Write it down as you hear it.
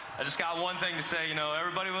I just got one thing to say. You know,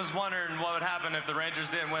 everybody was wondering what would happen if the Rangers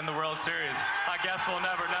didn't win the World Series. I guess we'll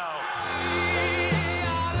never know. We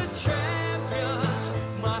are the champions,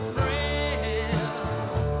 my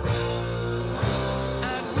friends.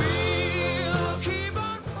 And we'll keep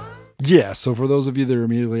on fighting. Yeah, so for those of you that are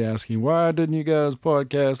immediately asking, why didn't you guys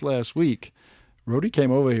podcast last week? Rhodey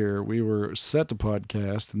came over here. We were set to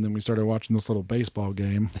podcast, and then we started watching this little baseball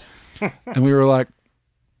game. And we were like,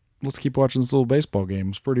 let's keep watching this little baseball game.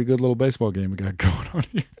 It's a pretty good little baseball game we got going on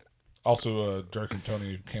here. Also, Dirk and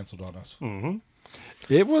Tony canceled on us. Mm-hmm.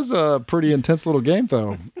 It was a pretty intense little game,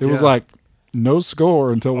 though. It was like no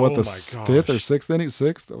score until, fifth or sixth inning?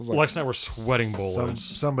 Sixth? I was like, Lex and I were sweating bullets.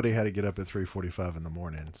 Somebody had to get up at 3:45 in the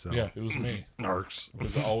morning. So Yeah, it was me. Narcs.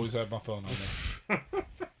 Because I always had my phone on me.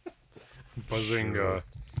 Buzzing.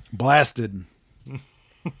 blasted.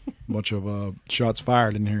 Bunch of shots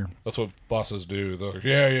fired in here. That's what bosses do. They're like,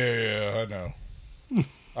 yeah, I know.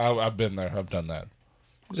 I've been there. I've done that.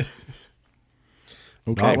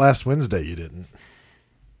 Okay. not last Wednesday, you didn't.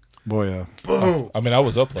 Boy, I mean, I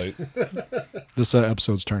was up late. this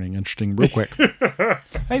episode's turning interesting real quick.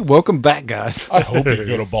 Hey, welcome back, guys. I hope you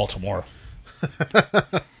go to Baltimore.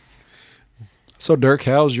 So, Dirk,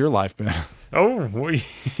 how's your life been? Oh, we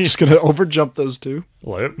Just going to overjump those two.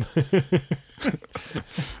 Lip.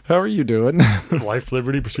 How are you doing? Life,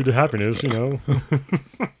 liberty, pursuit of happiness, you know.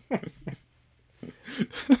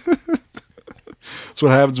 That's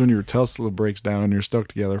what happens when your Tesla breaks down and you're stuck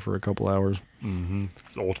together for a couple hours. Mm-hmm.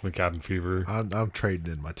 It's the ultimate cabin fever. I'm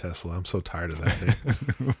trading in my Tesla. I'm so tired of that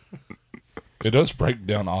thing. It does break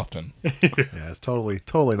down often. Yeah, it's totally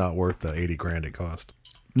not worth the $80,000 it cost.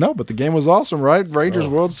 No, but the game was awesome, right? Rangers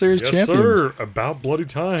World Series Yes, champions. sir. About bloody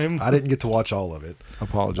time. I didn't get to watch all of it. I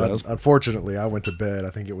apologize. Unfortunately, I went to bed.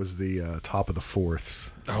 I think it was the top of the fourth.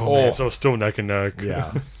 Oh, man. So it's still neck and neck.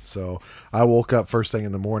 Yeah. So I woke up first thing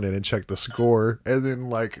in the morning and checked the score, and then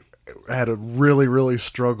had a really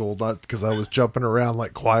struggle, not because I was jumping around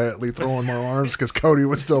quietly throwing my arms because Cody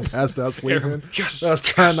was still passed out sleeping. Yes, I was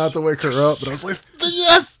trying not to wake her up, but I was like,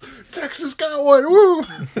 yes, Texas got one. Woo!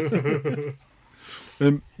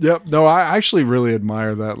 And yep, no, I actually really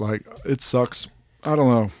admire that. It sucks. I don't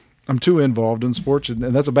know. I'm too involved in sports, and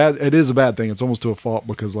it is a bad thing. It's almost to a fault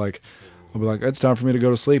because I'll be like, it's time for me to go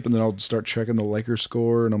to sleep, and then I'll start checking the Lakers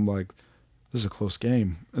score, and I'm like, this is a close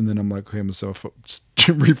game, and then I'm like, okay, myself,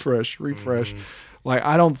 refresh.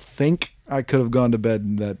 I don't think I could have gone to bed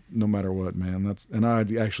in that no matter what, man. And I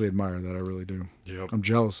actually admire that. I really do. Yep. I'm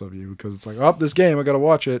jealous of you because it's like, oh, this game, I got to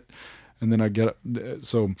watch it, and then I get it.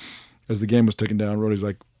 So as the game was ticking down, Rhodey's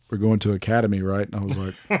like, we're going to Academy, right? And I was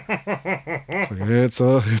like, it's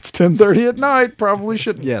 10:30 at night. Probably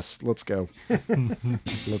should. Yes, let's go.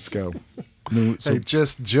 Let's go. So, Hey,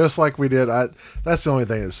 just like we did. That's the only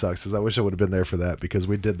thing that sucks is I wish I would have been there for that because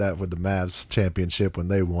we did that with the Mavs championship when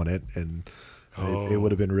they won it, and it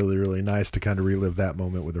would have been really nice to kind of relive that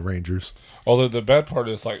moment with the Rangers. Although the bad part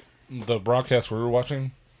is the broadcast we were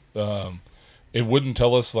watching, it wouldn't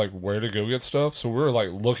tell us where to go get stuff, so we were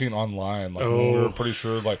looking online. We were pretty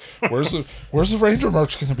sure where's the Ranger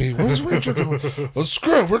merch going to be? Where's the Ranger going? Well,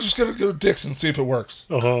 screw it. We're just going to go to Dick's and see if it works.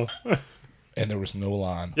 And there was no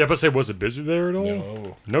line. Yeah, but say, was it busy there at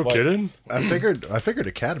all? No kidding. I figured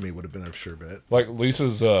Academy would have been a sure bet.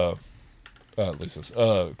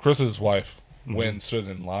 Chris's wife went and stood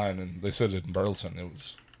in line, and they said in Burleson it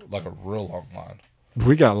was a real long line.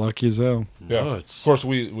 we got lucky as hell. Yeah, Nuts. of course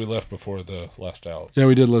we left before the last out. Yeah,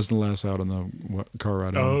 we did listen to last out on the car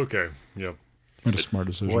ride. Oh, okay. Yep. Made a smart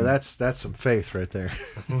decision. Boy, that's some faith right there.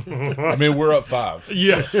 I mean, we're up 5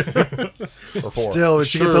 Yeah. or 4. Still, but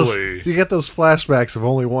Surely. you get those flashbacks of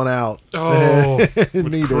only one out. Oh, with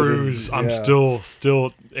Needed. Cruz. I'm Yeah.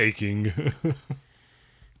 still aching.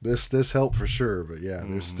 This helped for sure, but yeah,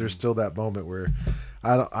 there's still that moment where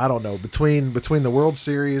I don't know between the World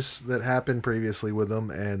Series that happened previously with them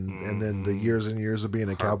and then the years and years of being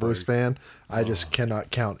a Cowboys fan, I just cannot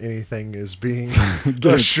count anything as being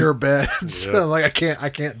a sure bet. So, I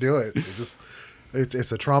can't do it.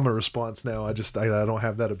 It's a trauma response now. I don't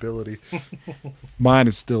have that ability. Mine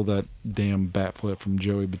is still that damn bat flip from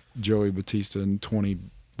Joey Batista in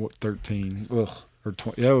 2013. Ugh, or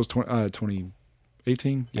 20, yeah, it was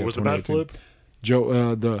 2018. What was the bat flip?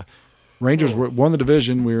 The Rangers won the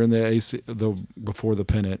division. We were in the AC before the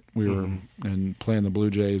pennant. We were and playing the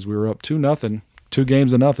Blue Jays. We were up 2-0, 2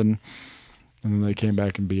 games to nothing, and then they came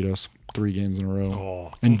back and beat us 3 games in a row.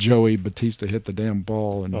 Oh. And Joey Batista hit the damn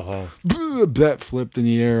ball and bat flipped in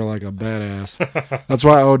the air like a badass. That's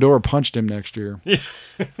why Odor punched him next year.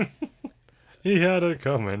 He had it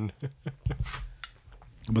coming.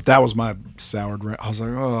 But that was my soured. I was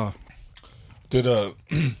like, oh.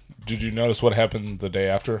 Did you notice what happened the day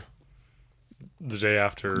after The day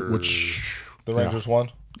after. Which the Rangers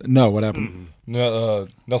won? no, what happened? No,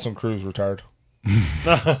 Nelson Cruz retired.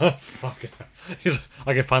 Fuck it.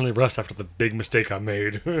 I can finally rest after the big mistake I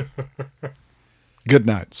made. Oh Good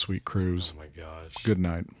night, sweet Cruz. my gosh. Good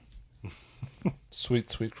night. Sweet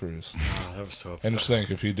Cruz. Oh, that was so upset. And just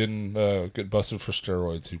think, if he didn't get busted for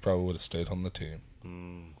steroids, he probably would have stayed on the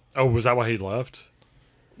team. Oh, was that why he left?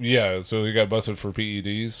 Yeah, so he got busted for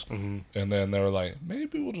PEDs, and then they were like,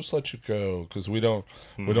 maybe we'll just let you go because we don't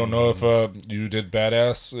know if you did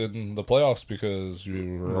badass in the playoffs because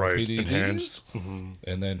you were Right, on PEDs. enhanced.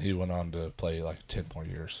 And then he went on to play like 10 more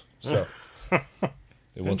years. So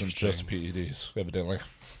it wasn't just PEDs, evidently.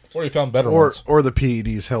 Or he found better ones. Or the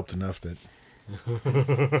PEDs helped enough that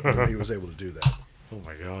he was able to do that. Oh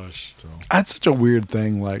my gosh. So That's such a weird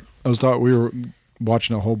thing. Like we were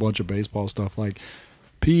watching a whole bunch of baseball stuff. Like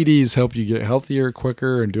PEDs help you get healthier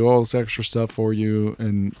quicker and do all this extra stuff for you.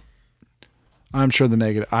 And I'm sure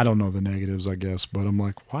I don't know the negatives, I guess, but I'm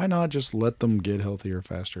like, why not just let them get healthier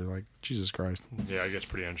faster? Like, Jesus Christ. Yeah, I guess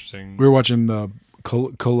pretty interesting. We were watching the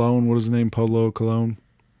Cologne. What is his name? Polo Cologne.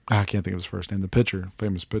 I can't think of his first name. The pitcher,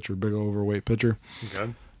 famous pitcher, big overweight pitcher.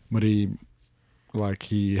 Okay. But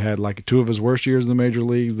he had like 2 of his worst years in the major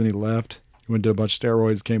leagues. Then he left. He went to a bunch of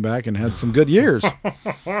steroids, came back, and had some good years.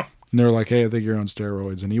 And they were like, "Hey, I think you're on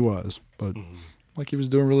steroids," and he was. But like he was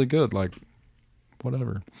doing really good. Like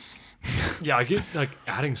whatever. Yeah, I get like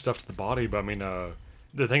adding stuff to the body, but I mean,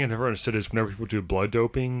 the thing I never understood is whenever people do blood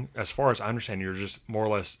doping, as far as I understand, you're just more or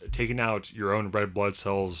less taking out your own red blood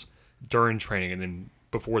cells during training, and then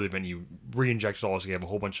before the event, you re-inject it all, so you have a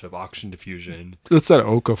whole bunch of oxygen diffusion. That's that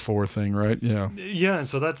Okafor thing, right? Yeah. Yeah, and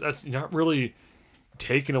so that's not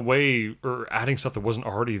taking away or adding stuff that wasn't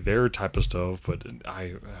already there type of stuff, but I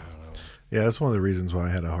don't know. yeah, that's one of the reasons why I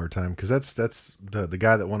had a hard time because that's the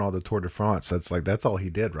guy that won all the Tour de France. That's all he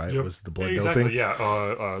did, right? Yep. Was the blood Exactly, doping?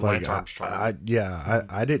 yeah. Lance Armstrong.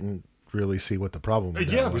 I didn't really see what the problem with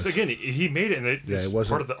that Yeah, was. because again, he made it, and it's it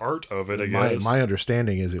wasn't- part of the art of it, I guess. My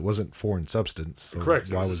understanding is it wasn't foreign substance. So Correct.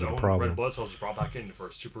 Why it was his it a own problem? red blood cells just brought back in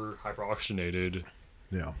for super hyperoxygenated,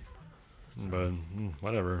 Yeah. but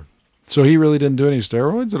whatever. So he really didn't do any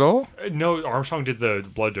steroids at all? No, Armstrong did the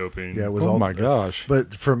blood doping. Yeah, it was Oh all. my gosh.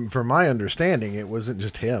 But from my understanding, it wasn't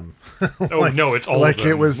just him. Oh no, it's all like of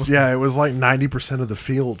them. it was. Yeah, it was like 90% of the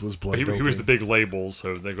field was blood He doping. was the big label,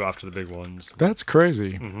 so they go after the big ones. That's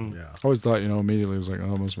crazy. Yeah. I always thought, immediately it was like,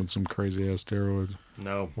 oh, it must have been some crazy ass steroids.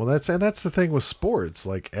 No, Well, that's the thing with sports.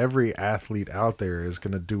 Like every athlete out there is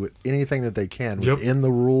going to do anything that they can Yep. within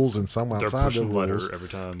the rules and some they're outside the pushing letter rules every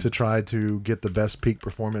time. to try to get the best peak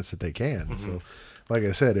performance that they can. Mm-hmm. So, like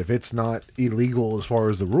I said, if it's not illegal as far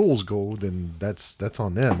as the rules go, then that's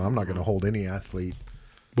on them. I'm not going to hold any athlete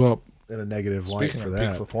Well, in a negative light Speaking for of that.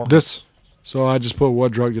 peak performance, this. So I just put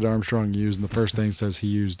what drug did Armstrong use, and the first thing says he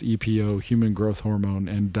used EPO, human growth hormone,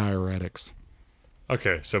 and diuretics.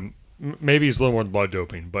 Okay, so maybe he's a little more than blood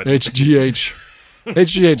doping, but HGH.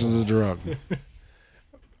 HGH is a drug.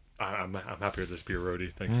 I'm happy with this beer,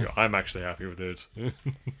 Rhodey. Thank you. I'm actually happy with it.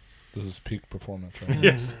 this is peak performance, right?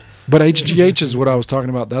 Yes. But HGH is what I was talking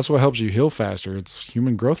about. That's what helps you heal faster. It's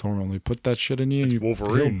human growth hormone. They put that shit in you and It's you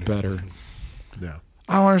Wolverine. heal better. Yeah.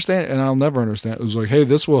 I don't understand it, and I'll never understand it. It was like, hey,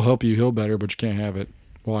 this will help you heal better, but you can't have it.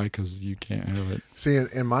 Why? Because you can't have it. See,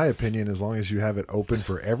 in my opinion, as long as you have it open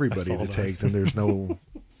for everybody saw to that. take, then there's no,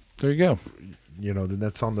 There you go. then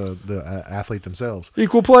that's on the athlete themselves.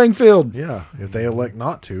 Equal playing field. Yeah. If they elect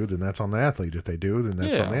not to, then that's on the athlete. If they do, then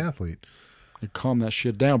that's on the Yeah. athlete. You calm that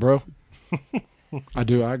shit down, bro. I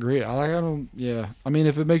do. I agree. I don't. Yeah. I mean,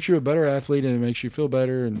 if it makes you a better athlete and it makes you feel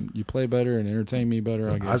better and you play better and entertain me better,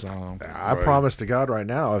 I guess. I don't know. I Right. promise to God right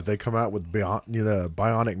now, if they come out with the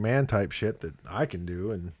bionic man type shit that I can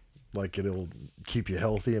do and like it'll keep you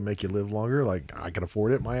healthy and make you live longer, like I can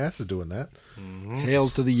afford it. My ass is doing that.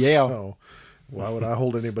 Hails to the Yale. So why would I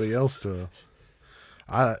hold anybody else to?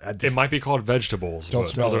 I It just, might be called vegetables. Don't but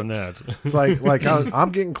smell other it. than that. it's like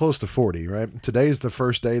I'm getting close to 40. Right, today's the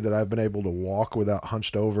first day that I've been able to walk without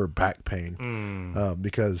hunched over back pain,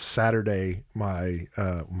 because Saturday my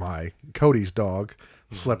Cody's dog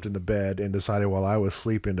slept in the bed and decided while I was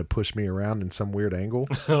sleeping to push me around in some weird angle.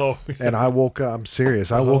 Oh, And I woke up, I'm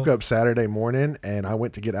serious. I woke up Saturday morning and I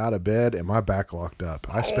went to get out of bed and my back locked up.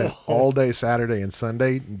 I spent all day Saturday and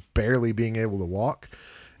Sunday barely being able to walk.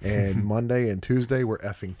 And Monday and Tuesday were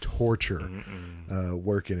effing torture,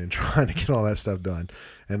 working and trying to get all that stuff done.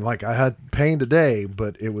 And like I had pain today,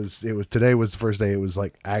 but it was today was the first day it was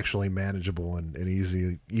like actually manageable and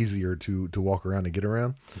easier to walk around and get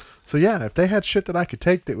around. So yeah, if they had shit that I could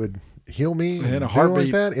take that would heal me In a and do like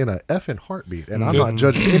heartbeat. that in a effing heartbeat, and I'm not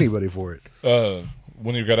judging anybody for it.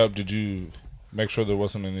 When you got up, did you make sure there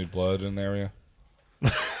wasn't any blood in the area?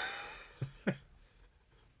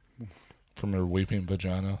 From your weeping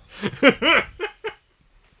vagina?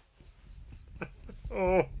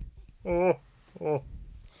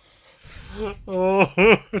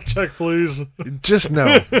 Check, please. Just know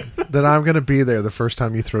that I'm going to be there the first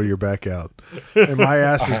time you throw your back out, and my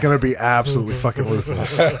ass is going to be absolutely fucking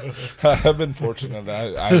ruthless. I've been fortunate.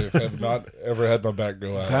 I have not ever had my back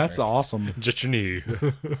go out. That's awesome. Just your knee.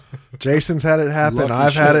 Jason's had it happen. Lucky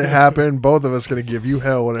I've shit. had it happen. Both of us going to give you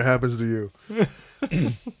hell when it happens to you.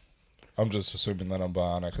 I'm just assuming that I'm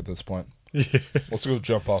bionic at this point. Yeah. Let's go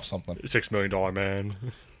jump off something. $6 million man.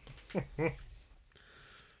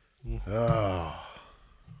 Oh.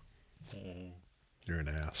 You're an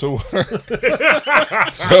ass. So,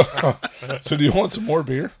 so do you want some more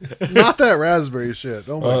beer? Not that raspberry shit.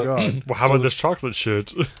 Oh my god. Well, how about this chocolate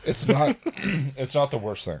shit? It's not. It's not the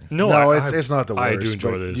worst thing. No, it's not the worst. I do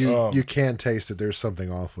enjoy but this. You can taste that there's something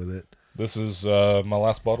off with it. This is my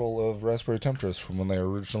last bottle of Raspberry Temptress from when they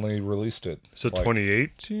originally released it. So Like,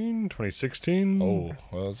 2018, 2016? Oh,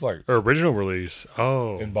 well, it's like Or original release.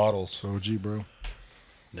 Oh. in bottles. OG, bro.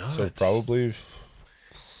 No, So it's- probably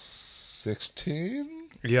 16.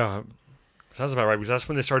 Yeah. Sounds about right. Because that's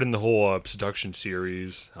when they started in the whole seduction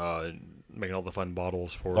series, making all the fun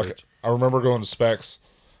bottles for Like it. I remember going to Specs,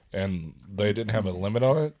 and they didn't have a limit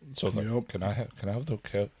on it. So I was like, Yep. "Can I have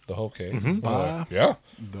the whole case?" Mm-hmm. And they're like, yeah.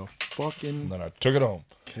 The fucking And then I took it home.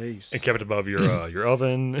 case. And kept it above your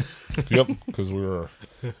oven. Yep, because we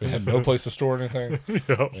had no place to store anything,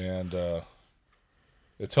 Yep. and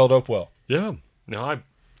it's held up well. Yeah. No,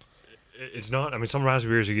 it's not. I mean, some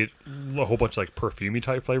raspberries you get a whole bunch of like perfumey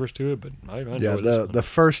type flavors to it, but I enjoy Yeah, this one. the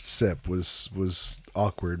first sip was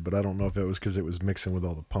awkward, but I don't know if it was because it was mixing with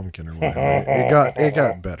all the pumpkin or whatever. It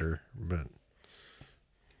got better, but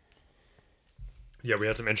Yeah, we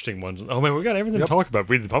had some interesting ones. Oh man, we got everything to talk about.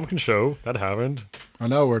 We did the pumpkin show. That happened. I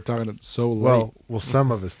know we're talking it so late. well,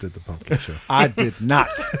 some of us did the pumpkin show. I did not.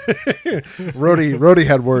 Rhodey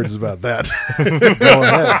had words about that. Go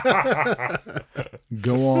ahead.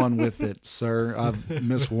 Go on with it, sir. I've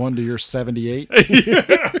missed one to your 78.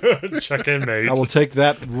 Check in, mate. I will take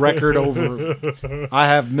that record over. I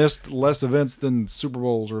have missed less events than Super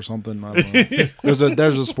Bowls or something. I don't know.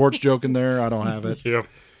 There's a sports joke in there. I don't have it. Yep.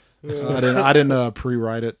 I didn't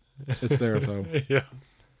pre-write it. It's there though. Yeah.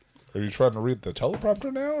 Are you trying to read the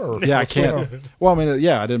teleprompter now? Or Yeah, I what's going can't. on? Well, I mean,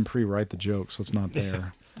 yeah, I didn't pre-write the joke, so it's not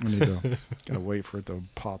there. I need to gotta wait for it to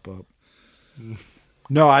pop up.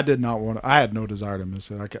 No, I did not want to. I had no desire to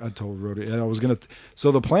miss it. I told Rhodey, and I was gonna.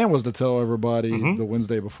 So the plan was to tell everybody the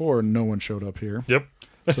Wednesday before, and no one showed up here. Yep.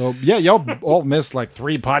 So yeah, y'all all missed like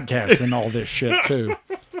 3 podcasts and all this shit too.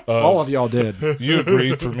 All of y'all did. You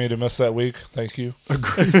agreed for me to miss that week. Thank you.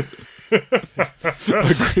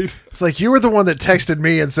 It's like you were the one that texted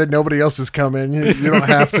me and said nobody else is coming. You don't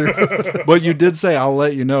have to. But you did say I'll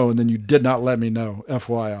let you know, and then you did not let me know.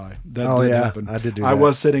 FYI, that Oh, did yeah, happen. I did do I that.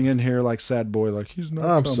 was sitting in here like sad boy, like he's not.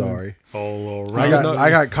 I'm coming. sorry. Oh, all I right.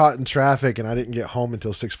 got caught in traffic and I didn't get home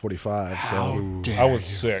until 6:45. So I was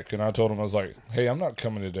sick, and I told him, I was like, hey, I'm not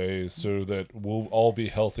coming today so that we'll all be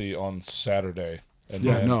healthy on Saturday. And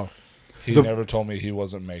Yeah, then no. he never told me he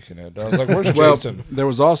wasn't making it. I was like, where's Well, Jason? there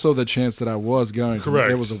was also the chance that I was going.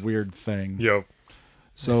 Correct. It was a weird thing. Yep.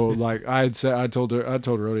 So like I told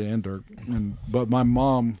Rhodey and Dirk, but my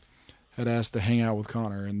mom had asked to hang out with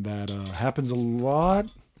Connor, and that happens a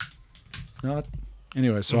lot. Not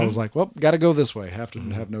anyway. So I was like, well, got to go this way. Have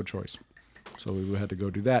no choice. So we had to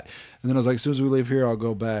go do that, and then I was like, as soon as we leave here, I'll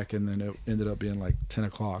go back, and then it ended up being like 10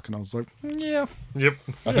 o'clock, and I was like, yeah, Yep.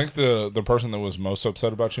 I think the person that was most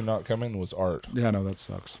upset about you not coming was Art. yeah, no, that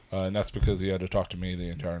sucks. And that's because he had to talk to me the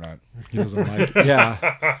entire night. He doesn't like,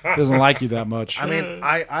 he doesn't like you that much. I mean,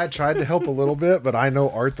 I tried to help a little bit, but I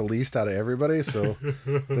know Art the least out of everybody, so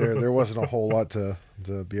there wasn't a whole lot to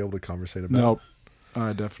be able to conversate about. No,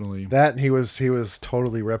 I definitely. That and he was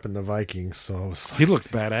totally repping the Vikings, so it was like, He looked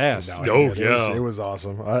badass. no, Oh, he did. yeah. It was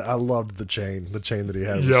awesome. I loved the chain that he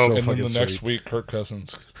had. Was Yo, so And then fucking the next sweet. week, Kirk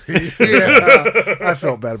Cousins. Yeah, I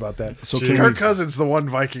felt bad about that. So can Kirk we- Cousins, the one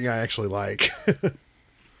Viking I actually like.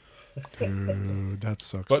 Dude, that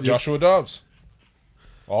sucks. But Joshua Dobbs.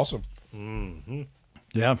 Awesome.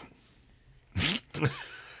 Yeah.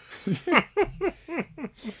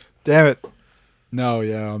 Damn it. No,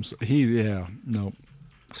 yeah, no.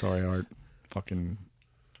 Sorry, Art. Fucking.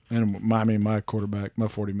 And my quarterback, my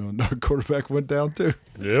 $40 million quarterback went down too.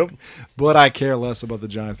 Yep. But I care less about the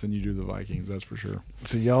Giants than you do the Vikings, that's for sure.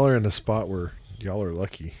 So y'all are in a spot where Y'all are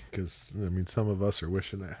lucky because I mean, some of us are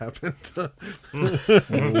wishing that happened.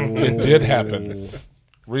 It did happen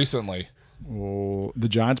recently. Oh, the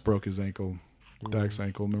Giants broke his ankle, Dak's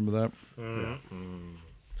ankle. Remember that? Yeah.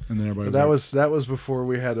 And then everybody But was that was before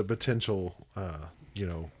we had a potential,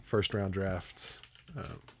 first round draft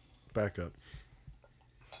backup.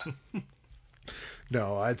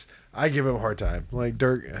 No, I give him a hard time. Like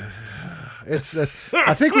Dirk,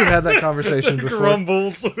 I think we've had that conversation before.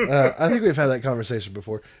 Grumbles. I think we've had that conversation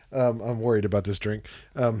before. I'm worried about this drink.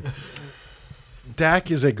 Dak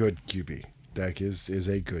is a good QB. Dak is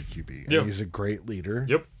a good QB. Yep. He's a great leader.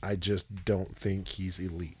 Yep. I just don't think he's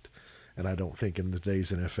elite. And I don't think in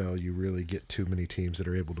today's NFL you really get too many teams that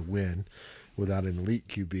are able to win without an elite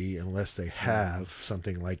QB unless they have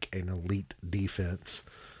something like an elite defense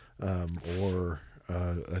or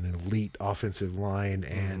an elite offensive line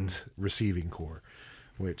and receiving core,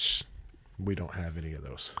 which we don't have any of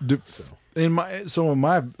those. in my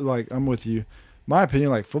like I'm with you. My opinion,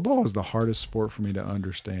 like football is the hardest sport for me to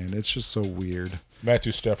understand. It's just so weird.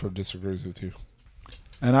 Matthew Stafford disagrees with you.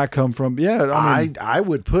 And I come from I mean, I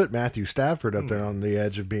would put Matthew Stafford up there on the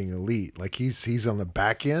edge of being elite. Like he's on the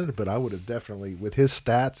back end, but I would have definitely, with his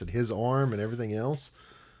stats and his arm and everything else,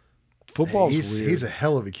 football's weird. he's a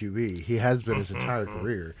hell of a QB. He has been his entire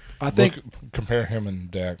career. I think Compare him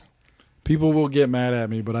and Dak. people will get mad at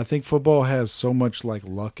me, but I think football has so much like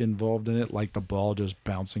luck involved in it, like the ball just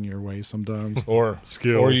bouncing your way sometimes. Or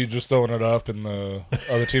Skill. Or you just throwing it up and the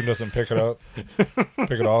other team doesn't pick it up,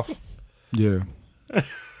 pick it off. Yeah.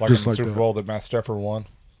 Like Just in the like Super that. Bowl that Matt Stafford won.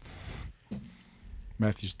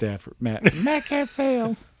 Matthew Stafford. Matt can't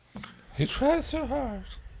sail. He tries so hard.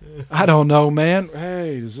 I don't know, man.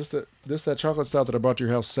 Hey, is this that chocolate stout that I brought to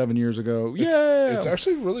your house 7 years ago? Yeah. It's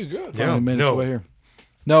actually really good. Yeah. 5 minutes no. away here.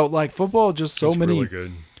 No, like football, just so It's many. really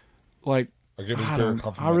good. Like I give his I bear a don't-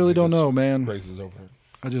 compliment. I really He don't just know, man. Raises over it.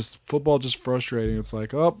 Football just frustrating. It's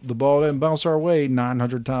like, oh, the ball didn't bounce our way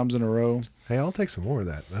 900 times in a row. Hey, I'll take some more of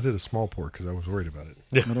that. I did a small pour because I was worried about it.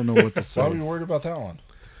 I don't know what to Why were say. you worried about that one?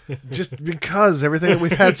 Just because everything that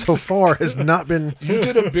we've had so far has not been. You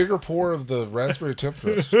did a bigger pour of the raspberry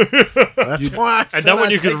temptress. That's why I said that one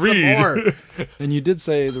I'd you could take some read. more. And you did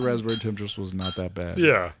say the raspberry temptress was not that bad.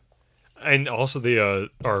 Yeah. And also the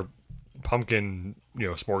our pumpkin,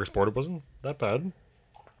 smorgasbord wasn't that bad.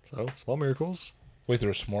 So small miracles. Wait, there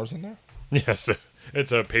are s'mores in there? Yes.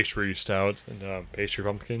 It's a pastry stout and pastry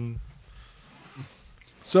pumpkin.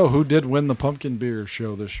 So who did win the pumpkin beer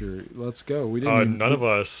show this year? Let's go. We didn't. even- None of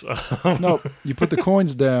us. No, you put the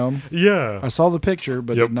coins down. Yeah. I saw the picture,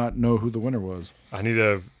 but Yep.id not know who the winner was. I need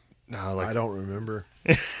to. I don't remember.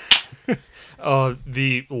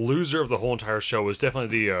 The loser of the whole entire show was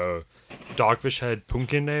definitely the Dogfish Head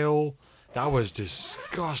Pumpkin Ale. That was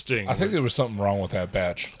disgusting. I think there was something wrong with that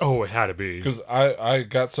batch. Oh, it had to be. Because I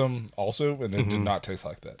got some also, and it did not taste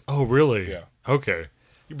like that. Oh, really? Yeah. Okay.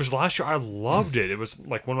 Because last year I loved it. It was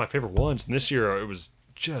like one of my favorite ones. And this year it was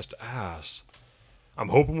just ass. I'm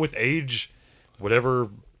hoping with age, whatever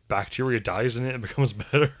bacteria dies in it, it becomes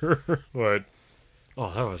better. But,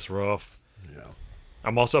 oh, that was rough. Yeah.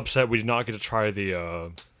 I'm also upset we did not get to try the,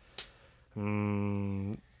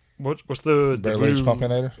 what's the Barrel aged glue-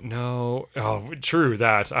 Pumpkinator? No. Oh, true,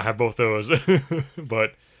 that. I have both those.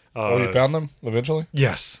 But, Oh, you found them eventually?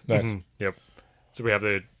 yes. Nice. Mhm. Yep. So we have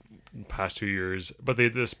the past 2 years. But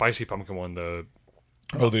the spicy pumpkin one,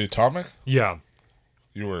 Oh, the Atomic? yeah.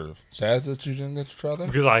 You were sad that you didn't get to try that?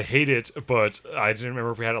 Because I hate it, but I didn't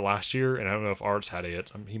remember if we had it last year, and I don't know if Art's had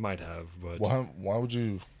it. He might have, but Why would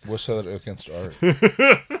you wish that against art?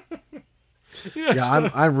 Yeah,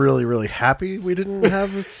 I'm really, really happy we didn't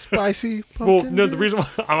have a spicy pumpkin. well, no. The beer. reason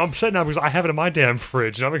why I'm upset now because I have it in my damn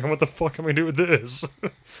fridge, and I'm like, what the fuck am I doing with this?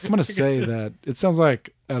 I'm gonna say that it sounds like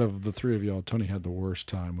out of the three of y'all, Tony had the worst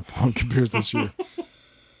time with pumpkin beers this year.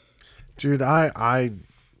 Dude, I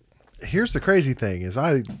here's the crazy thing is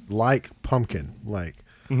I like pumpkin, like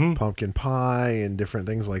pumpkin pie and different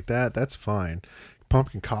things like that. That's fine.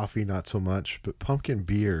 Pumpkin coffee, not so much, but pumpkin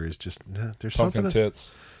beer is just there's Pumpkin something.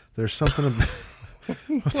 tits. There's something.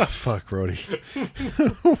 What the fuck, Rody?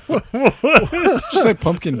 Just like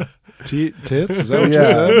pumpkin tits. Is that what you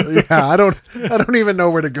said? Yeah. I don't even know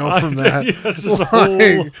where to go from that. Yeah, it's just a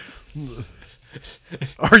whole.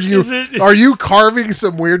 Are you carving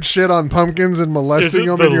some weird shit on pumpkins and molesting Is it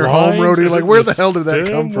them the in your home, lines? Rody? Is Like, it where the the hell did that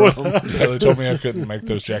come stem? from? Yeah, they told me I couldn't make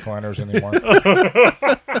those jack-o'-lanterns anymore.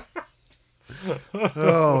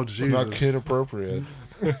 Oh, It's not Jesus. kid appropriate.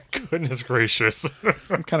 Goodness gracious!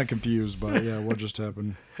 I'm kind of confused by what just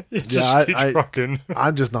happened. It's Yeah, just I- trucking.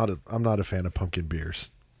 I'm just not a fan of pumpkin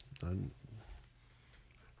beers.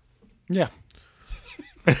 Yeah.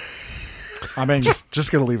 I mean,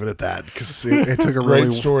 Just gonna leave it at that because it took a Great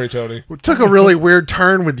really story, Tony. took a really weird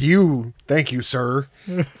turn with you. Thank you, sir.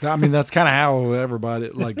 I mean, that's kind of how everybody,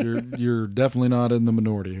 like, you're definitely not in the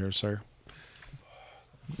minority here, sir.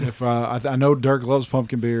 If I know Dirk loves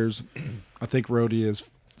pumpkin beers. I think Rhodey is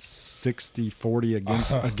 60-40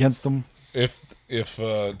 against them. If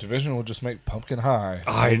Division would just make Pumpkin High,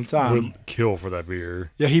 I time. would kill for that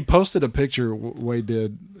beer. Yeah, he posted a picture. Wade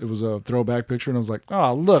did. It was a throwback picture, and I was like,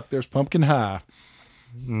 "Oh, look, there's Pumpkin High."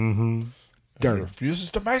 he Dirk. refuses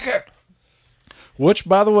to make it. Which,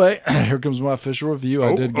 by the way, here comes my official review.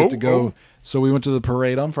 I did get to go. oh. So we went to the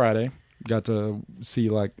parade on Friday. Got to see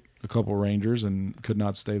like a couple Rangers, and could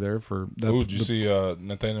not stay there for that. Ooh, did you see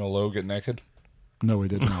Nathaniel Lowe get naked? No, we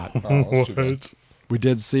did not. Oh, that's too bad. What? We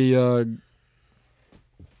did see.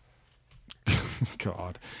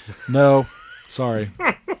 God, no, sorry.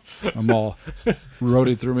 I'm all.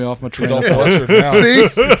 Rhodey threw me off my train. He's all of thought. flustered now.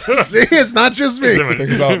 See, it's not just me.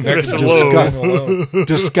 Think about naked Mr. Nathaniel Lowe.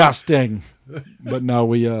 Disgusting. But no,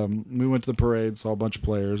 we went to the parade, saw a bunch of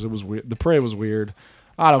players. It was weird. The parade was weird.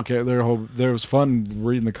 I don't care. There was fun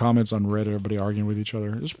reading the comments on Reddit. Everybody arguing with each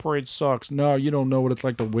other. This parade sucks. No, you don't know what it's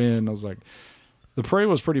like to win. I was like, the parade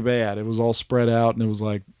was pretty bad. It was all spread out, and it was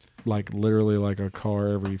like literally like a car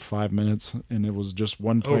every 5 minutes, and it was just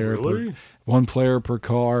one player really? one player per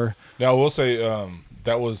car. Now I will say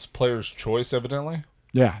that was players' choice, evidently,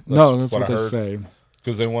 Yeah, that's what what I they heard. say.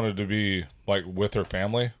 because they wanted to be like with their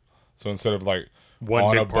family. So instead of like One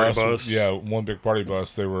on big a party bus? yeah, one big party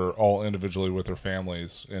bus, they were all individually with their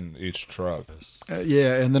families in each truck.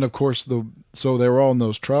 Yeah, and then of course so they were all in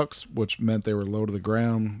those trucks, which meant they were low to the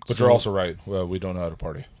ground. But so you're also right. Well, we don't know how to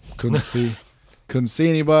party. couldn't see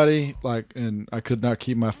anybody. And I could not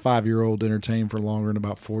keep my 5-year-old entertained for longer than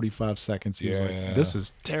about 45 seconds. He was Yeah. like, "This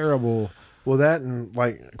is terrible." Well, that and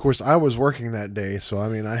like, of course, I was working that day, so I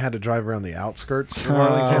mean, I had to drive around the outskirts of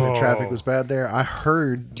Arlington, and traffic was bad there. I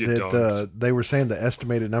heard You that don't. they were saying the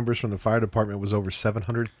estimated numbers from the fire department was over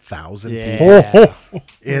 700,000 Yeah. people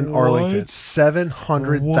in Arlington.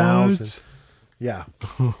 700,000. Yeah,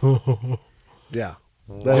 yeah.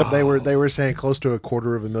 They were saying close to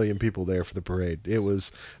 250,000 people there for the parade.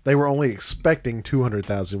 They were only expecting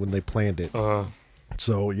 200,000 when they planned it.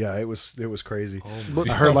 So yeah, it was crazy.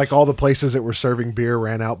 I heard like all the places that were serving beer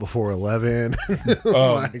ran out before 11.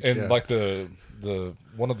 Like the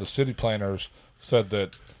one of the city planners said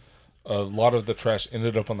that a lot of the trash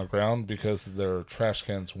ended up on the ground because their trash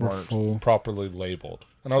cans weren't full. properly labeled.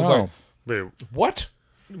 And I was Oh. like, Wait, what?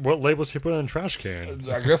 what labels he put in a trash can?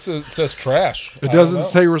 I guess it says trash. It doesn't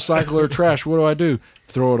say recycle or trash. What do?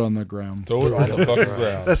 Throw it on the ground. Throw it on the fucking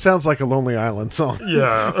ground. That sounds like a Lonely Island song.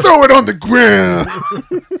 Yeah. Throw it on the ground.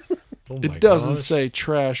 Oh my It doesn't gosh. say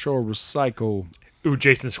trash or recycle. Ooh,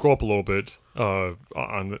 Jason, scroll up a little bit.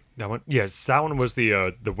 On that one. Yes, that one was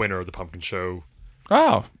the winner of the pumpkin show.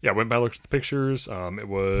 Oh, Yeah, I went by looked at the pictures. It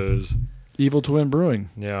was Evil Twin Brewing.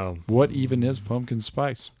 yeah. What even is pumpkin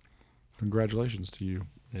spice? Congratulations to you.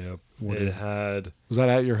 Yeah. What It is- had Was that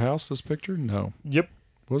at your house, this picture? No. Yep.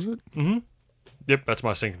 Was it? Yep, that's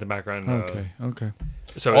my sink in the background. Okay.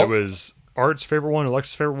 So Oh. it was Art's favorite one,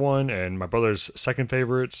 Alexa's favorite one, and my brother's second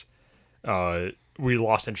favorite. We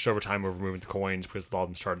lost interest over time over moving the coins because a lot of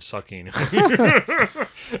them started sucking.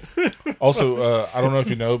 Also, I don't know if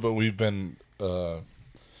you know, but we've been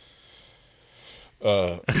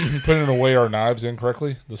putting away our knives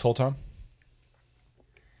incorrectly this whole time.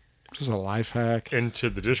 Just a life hack. Into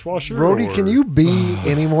the dishwasher. Brody, or- can you be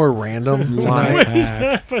any more random Life tonight?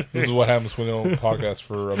 hack. This is what happens when you don't podcast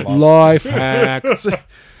for a month. Life hack.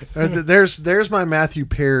 There's my Matthew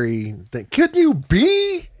Perry thing. Could you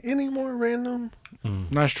be any more random?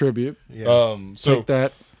 Nice tribute. So Take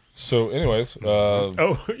that. anyways,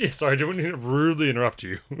 Oh, yeah, sorry, I didn't mean to rudely interrupt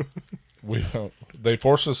you. they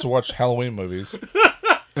forced us to watch Halloween movies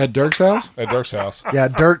At Dirk's house? at Dirk's house. Yeah,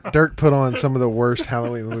 Dirk put on some of the worst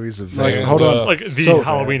Halloween movies of Like, And, hold on. Like the So-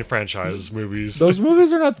 Halloween franchise movies. Those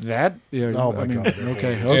movies are not that. Yeah, Oh my God.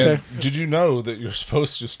 Okay. And did you know that you're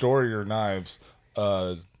supposed to store your knives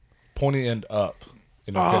pointy end up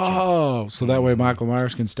in your kitchen? Oh, so that way Michael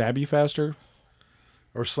Myers can stab you faster?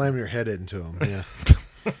 or slam your head into them. Yeah.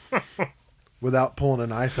 Without pulling a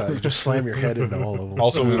knife out, you just slam your head into all of them.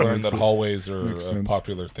 Also, we learned that hallways are Makes a sense.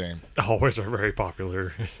 popular theme. Hallways are very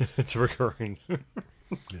popular. It's recurring.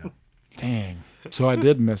 Dang. So I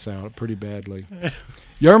did miss out pretty badly.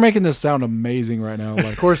 You're making this sound amazing right now. Like,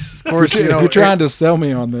 Of course, you know, you're trying to sell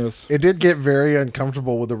me on this. it did get very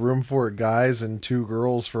uncomfortable with a room full of guys and 2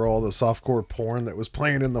 girls for all the softcore porn that was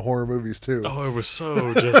playing in the horror movies too. Oh, it was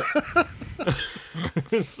so just.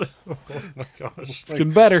 Oh my gosh. It's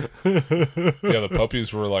getting better. Yeah, the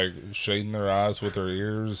puppies were like shading their eyes with their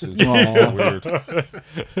ears. It's Aw.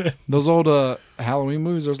 weird. Those old Halloween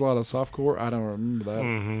movies, there's a lot of softcore. I don't remember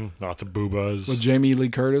that. Lots of boobas. With Jamie Lee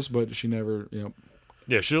Curtis, but she never,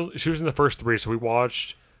 Yeah, she was in the first 3, so we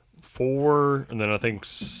watched 4, and then I think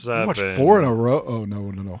 7. You watched 4 in a row. Oh,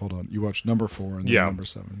 no, hold on. You watched number 4 and then Yeah. number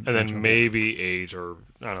 7. And then maybe 8, or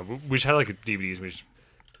I don't know. We just had like DVDs, and we just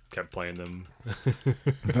kept playing them.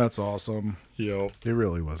 That's awesome. Yo. It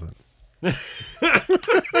really wasn't.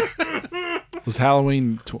 Was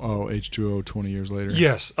Halloween, H2O 20 years later.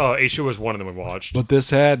 Yes. H2 was one of them we watched. But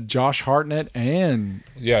this had Josh Hartnett and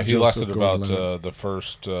Yeah, he Joseph lasted about Gordon-Levitt. the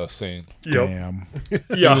first scene. Damn.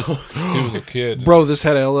 Yeah. He was a kid. Bro, this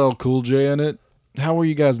had LL Cool J in it. How were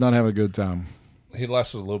you guys not having a good time? He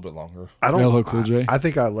lasted a little bit longer. I don't. LL Cool J? I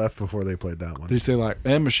think I left before they played that one. They say like,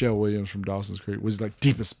 and Michelle Williams from Dawson's Creek was like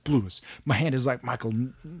deepest, bluest. My hand is like Michael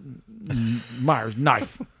Myers'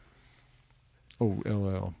 knife. Oh,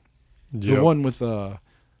 LL. The one with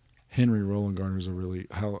Henry Roland Garner is a really.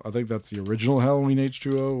 I think that's the original Halloween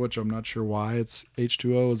H2O, which I'm not sure why it's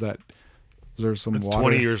H2O. Is there some It's water?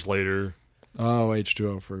 20 years later. Oh,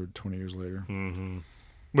 H2O for 20 years later.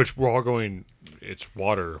 Which we're all going, it's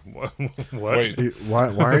water. What? Wait, Why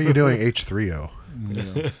are you doing H3O?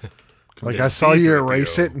 Yeah. Like It's I saw you C3PO.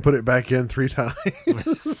 erase it and put it back in 3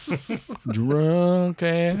 times. Drunk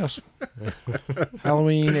ass.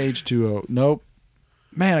 Halloween H2O. Nope.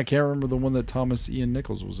 Man, I can't remember the one that Thomas Ian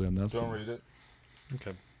Nichols was in. That's don't read it.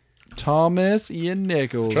 Okay. Thomas Ian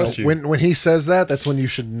Nichols. Trust you. When he says that, that's when you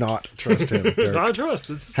should not trust him. Dirk. I trust.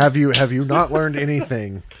 It's, Have you not learned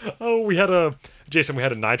anything? we had a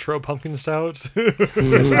nitro pumpkin stout.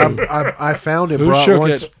 Yes, I found it. Who Brought shook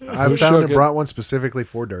one. it? I Who found shook and it? brought one specifically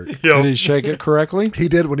for Dirk. Did he shake it correctly? He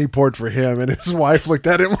did when he poured for him, and his wife looked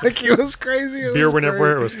at him like he was crazy. It Beer was went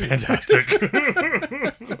everywhere. It great. was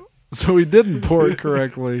fantastic. So he didn't pour it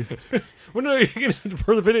correctly. Well, no,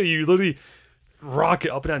 for the video, you literally rock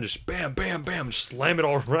it up and down, just bam, bam, bam, just slam it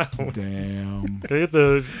all around. Damn. Can I get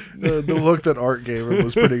the The look that Art gave him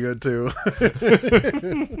was pretty good too.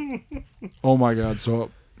 Oh my God.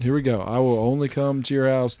 So here we go. I will only come to your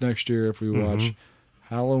house next year if we watch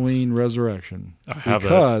Halloween Resurrection. I have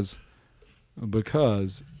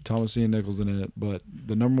because Thomas Ian Nichols in it, but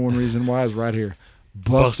the number one reason why is right here.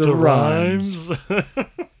 Busta Busta Rhymes. Rhymes.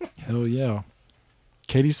 Hell yeah.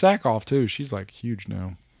 Katie Sackhoff too. She's like huge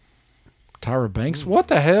now. Tyra Banks. What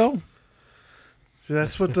the hell? See,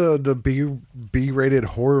 that's what the B-rated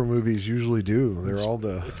horror movies usually do. They're all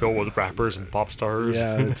the Filled with rappers and pop stars.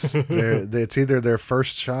 yeah. It's either their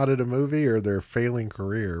first shot at a movie or their failing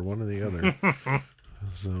career, one or the other.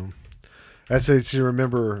 So I say you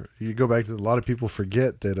remember. You go back to a lot of people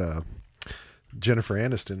forget that Jennifer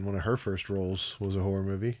Aniston, one of her first roles was a horror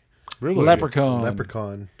movie. Really?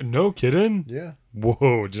 Leprechaun. No kidding? Yeah.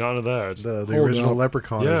 Whoa, did not know that. The Hold original up.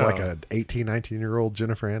 Leprechaun is Yeah. like a 18, 19-year-old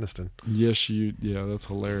Jennifer Aniston. Yes, yeah, that's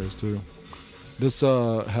hilarious too. This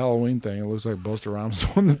Halloween thing, it looks like Busta Rhymes is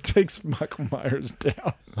the one that takes Michael Myers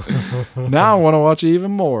down. Now I want to watch it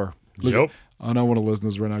even more. Look, Yep. I don't want to listen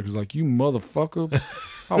to this right now because like, you motherfucker,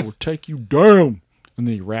 I will take you down. And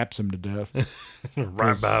then he raps him to death.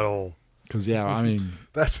 Rap battle. Because, yeah, I mean,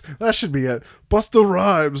 That should be it. Busta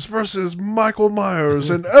Rhymes versus Michael Myers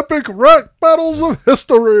in epic rap battles of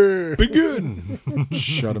history. Begin.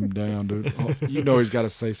 shut him down, dude. Oh, you know he's got to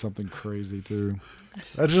say something crazy, too.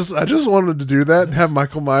 I just wanted to do that and have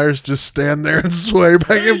Michael Myers just stand there and sway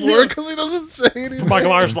back and forth because he doesn't say anything.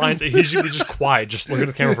 Michael Myers lines, he should be just quiet, just looking at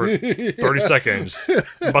the camera for 30 seconds.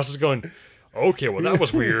 And Bus is going, okay, well, that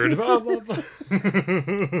was weird. Blah, blah, blah.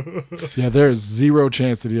 Yeah, there's zero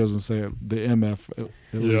chance that he doesn't say it, the MF. At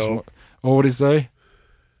least Yo. one. Oh, what'd he say?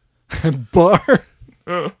 Bar?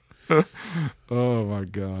 Oh, my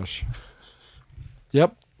gosh.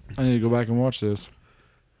 Yep. I need to go back and watch this.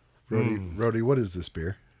 Rody, what is this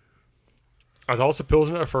beer? I thought it was a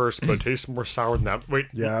Pilsner at first, but it tastes more sour than that. Wait.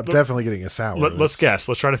 Yeah, I'm definitely getting a sour. Let's guess.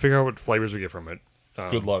 Let's try to figure out what flavors we get from it.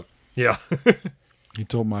 Good luck. Yeah. He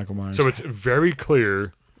told Michael Myers. So it's very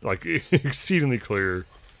clear, like exceedingly clear.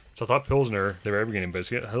 So I thought Pilsner, the very beginning, but it's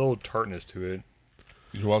got a little tartness to it.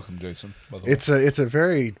 You're welcome, Jason. By the way. It's a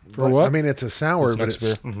very what? I mean, it's a sour, This but next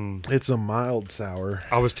it's beer. it's a mild sour.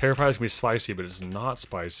 I was terrified it's going to be spicy, but it's not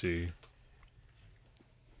spicy.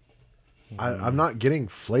 I'm not getting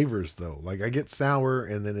flavors though. Like I get sour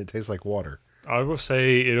and then it tastes like water. I will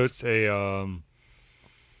say it's a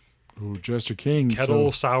Ooh, Jester King.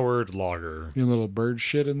 kettle So, soured lager. you know, little bird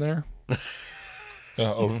shit in there.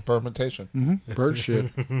 Open fermentation. Bird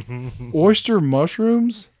shit. Oyster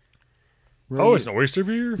mushrooms? Oh, it's an oyster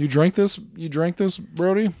beer? You drank this? You drank this,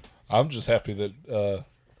 Brody? I'm just happy that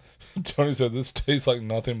Tony said this tastes like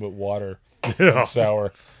nothing but water Yeah. and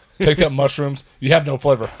sour. Take that mushrooms. You have no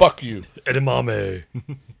flavor. Fuck you. Edamame.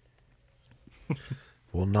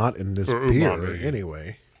 Well, not in this Or beer umami.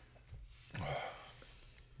 anyway.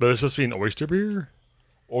 But it's supposed to be an oyster beer?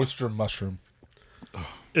 Oyster mushroom.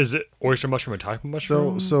 Is it oyster mushroom a type of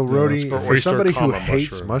mushroom? So Rhodey, Or for oyster somebody who comma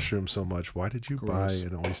hates mushroom. mushrooms so much, why did you buy Gross.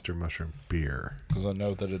 an oyster mushroom beer? Because I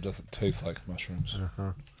know that it doesn't taste like mushrooms.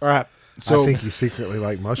 All right. So I think you secretly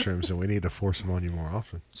like mushrooms, and we need to force them on you more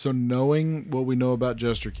often. So knowing what we know about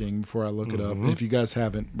Jester King, before I look it up, Mm-hmm. if you guys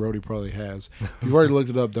haven't, Brody probably has. If you've already looked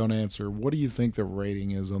it up, don't answer. What do you think the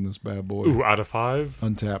rating is on this bad boy? Ooh, out of 5?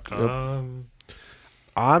 Untapped. Yep.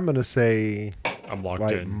 I'm gonna say, I'm locked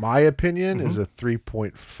like in. my opinion is a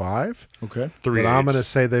 3.5, Okay. 3 but I'm gonna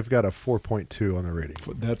say they've got a 4.2 on the rating.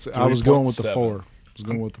 That's. I was going with the 3.7. 4. I was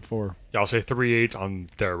going with the 4. Yeah, I'll say 3.8 on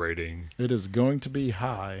their rating. It is going to be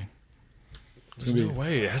high. It's There's gonna no be.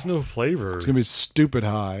 way. It has no flavor. Uh, It's gonna be stupid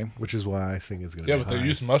high. Which is why I think it's gonna Yeah, be but they high.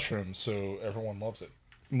 use mushrooms, so everyone loves it.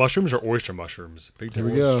 Mushrooms or oyster mushrooms? Big Here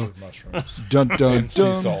we difference. go. Oyster mushrooms. Dun dun And sea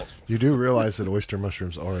dun. salt. You do realize that oyster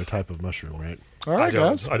mushrooms are a type of mushroom, right? All I right,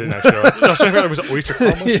 don't. guys. I didn't actually. I was trying to figure out it was an oyster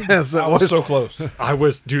comma mushroom. Yes, I was so close. I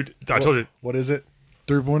was, dude. I told you. What is it?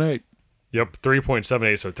 3.8. Yep,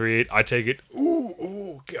 3.78. So 3.8. I take it.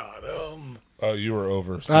 Ooh, God. Oh, you were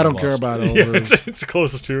over. So I you don't care lost. about Yeah, over. it's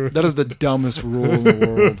closest to. That is the dumbest rule in the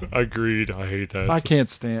world. Agreed. I hate that. I can't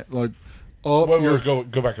stand like. Oh, Wait, you're- go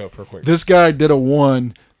back up real quick. this guy did a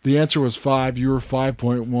 1. The answer was 5. You were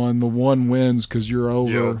 5.1. The 1 wins because you're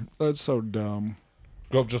over. Yep. That's so dumb.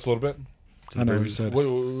 Go up just a little bit. I know he said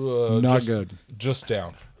Not not good. Just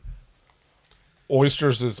down.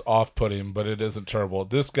 Oysters is off-putting, but it isn't terrible.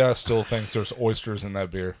 This guy still thinks there's oysters in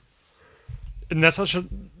that beer. And that's what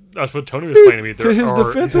Tony was explaining to me. There his are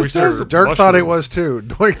defense, it oyster says- Dirk thought it mushrooms. was too.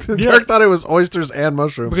 Dirk Yeah. thought it was oysters and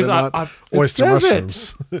mushrooms, Because and not it oyster says it.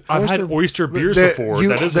 mushrooms. I've had oyster beers That- before. you-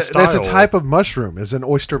 That is a that- style. That's a type of mushroom. Is an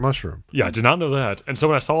oyster mushroom. Yeah, I did not know that. And so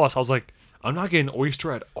when I saw this, I was like, I'm not getting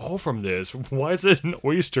oyster at all from this. Why is it an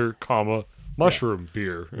oyster, comma, mushroom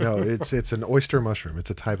beer? No, it's an oyster mushroom. It's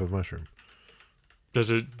a type of mushroom. Does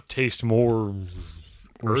it taste more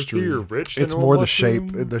earthy or rich? than It's normal more the mushroom?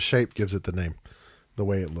 shape. The shape gives it the name. The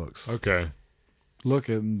way it looks. Okay. Look,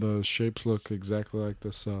 and the shapes look exactly like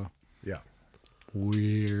this. Yeah.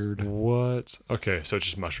 Weird. What? Okay, so it's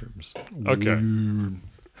just mushrooms. Okay. Weird.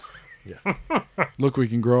 Yeah. Look, we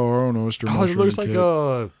can grow our own oyster Oh, mushroom it looks like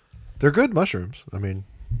kit. They're good mushrooms. I mean,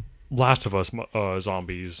 Last of Us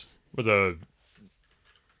zombies with a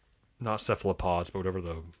not cephalopods, but whatever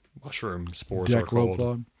the mushroom spores are called.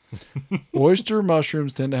 Decloplod. Oyster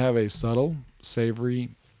mushrooms tend to have a subtle, savory,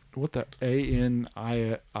 what the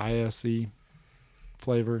ANISE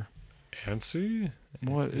flavor. Anise?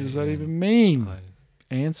 What does that even mean?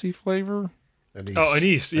 Anise flavor? anise. Oh,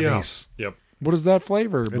 anise. Yeah. Anise. Yep. What is that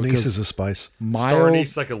flavor? Anise Because is a spice. Star mild.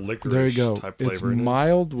 anise is like a licorice There you go. type It's flavor. isn't it?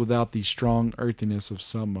 mild without the strong earthiness of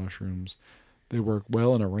some mushrooms. They work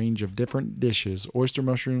well in a range of different dishes. Oyster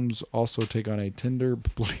mushrooms also take on a tender,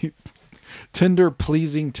 pleasing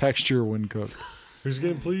texture when cooked. Who's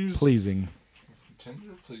getting pleased? Pleasing.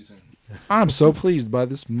 Tender pleasing. I'm so pleased by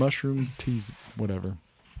this mushroom tease. Whatever.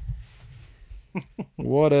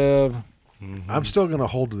 Whatever. I'm still going to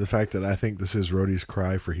hold to the fact that I think this is Rhodey's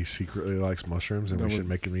cry for he secretly likes mushrooms, and That we would- should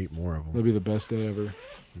make him eat more of them. That'll be the best day ever.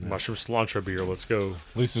 Mushroom cilantro beer. Let's go.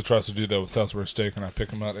 Lisa tries to do that with Salisbury steak, and I pick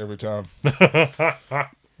them out every time.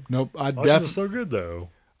 Nope. Mushroom is so good though.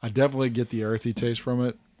 I definitely get the earthy taste from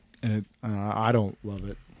it, and I don't love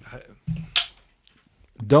it.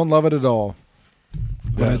 Don't love it at all.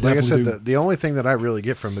 But Yeah, like I definitely said, do. the only thing that I really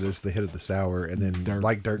get from it is the hit of the sour, and then, Dirk.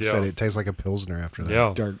 like Dirk Yeah. said, it tastes like a pilsner after that.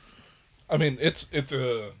 Yeah. Dark. I mean, it's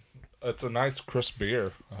a nice crisp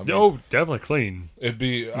beer. I mean, Oh, definitely clean. it'd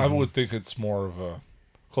be. I would think it's more of a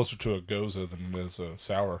closer to a goza than it is a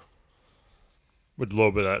sour. With a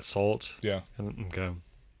little bit of that salt. Yeah. Okay.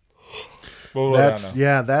 Well, That's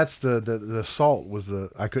that's the salt was the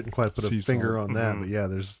I couldn't quite put a Sea finger salt. on that, but yeah,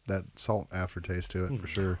 there's that salt aftertaste to it for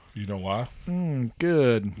sure. You know why?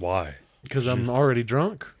 Good. Why? Because I'm already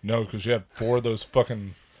drunk. No, because you had 4 of those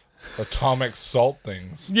fucking atomic salt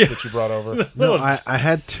things Yeah. that you brought over. No, I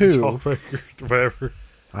had two. Jawbreaker, whatever.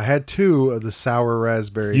 I had 2 of the sour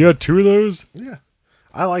raspberry. You had 2 of those? Yeah,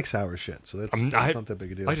 I like sour shit, so that's I not that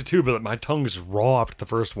big a deal. I did too, but my tongue is raw after the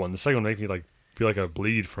first one. The second one made me like feel like I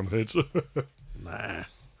bleed from it. Nah.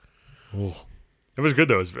 It was good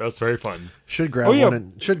though. It was very fun. Should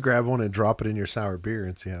grab one and drop it in your sour beer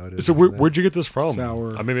and see how it is. So where'd you get this from?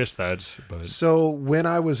 Sour. I may miss that, but So when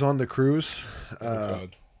I was on the cruise,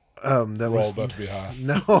 God. that We're all was about to be high.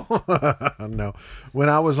 no. When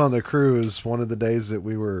I was on the cruise, one of the days that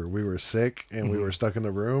we were sick and we were stuck in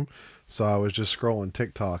the room, so I was just scrolling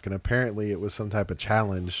TikTok, and apparently it was some type of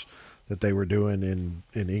challenge that they were doing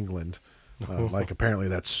in England. Like apparently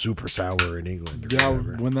that's super sour in England. Or Yeah,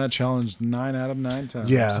 whatever. win that challenge 9 out of 9 times.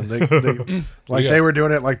 Yeah, they were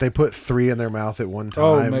doing it like they put 3 in their mouth at one time.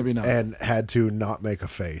 Oh, maybe not. And had to not make a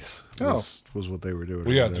face. Was what they were doing.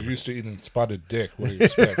 Well, yeah, they're used to eating spotted dick. What do you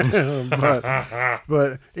expect?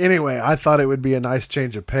 But anyway, I thought it would be a nice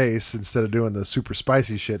change of pace instead of doing the super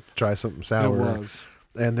spicy shit. To try something It sour. was.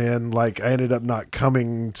 And then I ended up not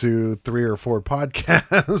coming to 3 or 4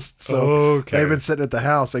 podcasts. So Okay. they've been sitting at the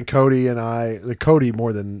house, and Cody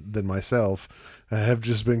more than myself, have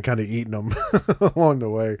just been kind of eating them along the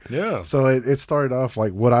way. Yeah. So it started off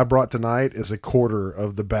like what I brought tonight is a quarter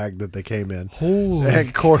of the bag that they came in.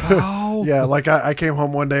 Holy cow. Yeah. Like I came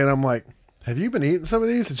home one day and I'm like, have you been eating some of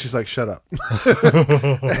these? And she's like, shut up.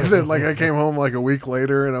 And then I came home like a week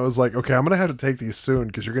later and I was like, okay, I'm going to have to take these soon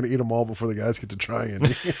because you're going to eat them all before the guys get to try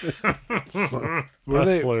any. So, What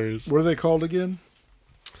That's hilarious. What are they called again?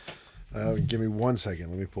 give me 1 second.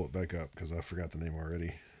 Let me pull it back up because I forgot the name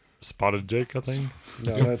already. Spotted dick, I think.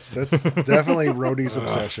 No, that's definitely Rhodey's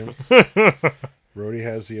obsession. Rhodey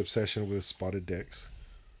has the obsession with spotted dicks.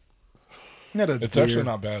 Not a It's deer. actually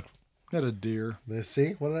not bad. Not a deer. Let's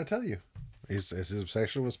see. What did I tell you? It's his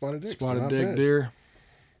obsession with spotted dicks. Spotted Not dick bad. deer.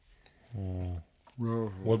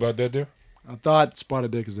 What about dead deer? I thought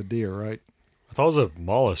spotted dick is a deer, right? I thought it was a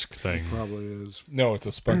mollusk thing. Probably is. No, it's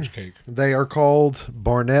a sponge cake. They are called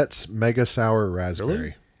Barnett's Mega Sour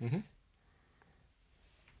Raspberry.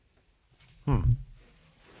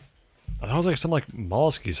 I thought it was like some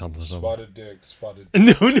mollusky something. Spotted dick, spotted.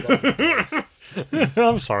 No. Spotted dick.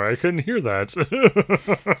 I'm sorry, I couldn't hear that.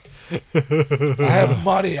 I have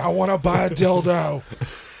money. I want to buy a dildo.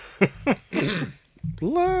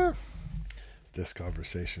 This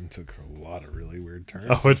conversation took a lot of really weird turns.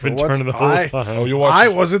 Oh, it's been For once, turning the whole I time. Oh, you watch. I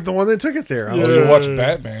wasn't the one that took it there. I was You watch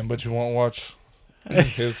Batman, but you won't watch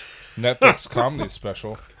his Netflix comedy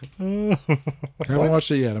special. I haven't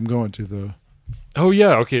watched it yet. I'm going to though. Oh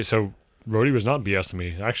yeah, okay. So Rhodey was not BSing me.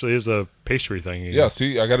 It actually is a pastry thing. Yeah,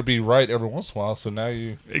 see, I got to be right every once in a while. So now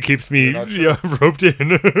you. It keeps me not sure. roped in.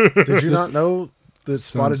 Did you not know that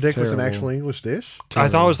spotted sounds dick was an terrible. actual English dish? I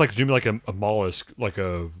thought it was like a mollusk, like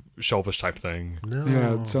a shellfish type thing. No.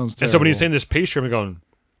 Yeah, it sounds terrible. And so when he's saying this pastry, I'm going,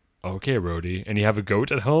 okay, Rhodey. And you have a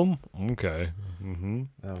goat at home? Okay.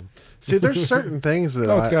 See, there's certain things that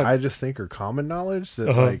Oh, it's got- I just think are common knowledge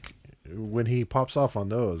that like when he pops off on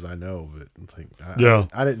those, I know. But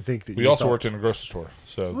I didn't think that. We you also thought- worked in a grocery store,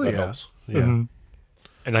 so Well, that yeah. helps. Yeah.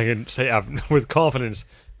 And I can say I've, with confidence,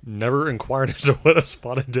 never inquired into what a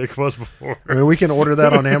spotted dick was before. I mean, we can order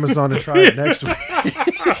that on Amazon and try it next week.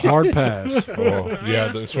 hard pass. Oh,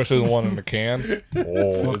 yeah, especially the one in the can. Oh,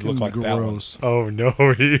 it Fucking looked like that one. gross. Oh no.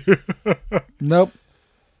 Nope.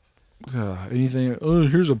 Anything? Oh,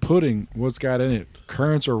 here's a pudding. What's got in it?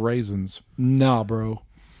 Currants or raisins? Nah, bro.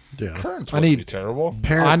 Yeah. Currants I wouldn't need- be terrible.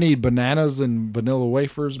 I need bananas and vanilla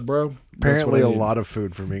wafers, bro. Apparently, That's a what I need. lot of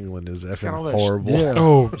food from England is got all effing that horrible. Yeah.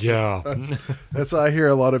 Oh yeah. That's why I hear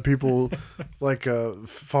a lot of people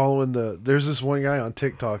following the. There's this one guy on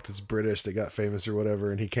TikTok that's British that got famous or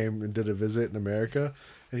whatever, and he came and did a visit in America,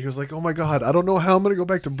 and he was like, "Oh my god, I don't know how I'm gonna go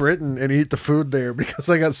back to Britain and eat the food there because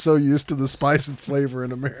I got so used to the spice and flavor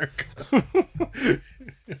in America."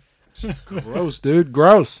 Gross, dude.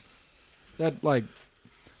 Gross. That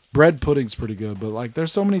bread pudding's pretty good, but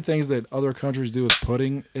there's so many things that other countries do with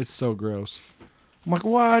pudding. It's so gross. I'm like,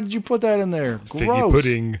 why did you put that in there? Figgy Gross.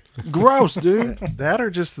 pudding. Gross, dude. That or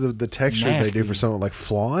just the texture they do Nasty. for something like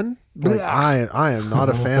flan. I am not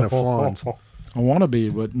a fan of flans. I want to be,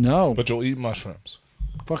 but no. But you'll eat mushrooms.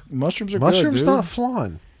 Fuck, mushrooms are Mushrooms good, dude. not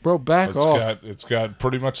flan. Bro, back off. It's got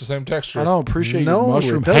pretty much the same texture. I don't appreciate your No,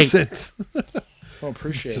 mushroom it hate. doesn't. I don't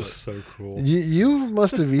appreciate it. So cool. You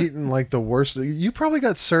must have eaten the worst. You probably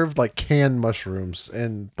got served canned mushrooms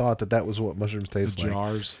and thought that was what mushrooms taste like.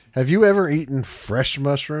 Jars. Have you ever eaten fresh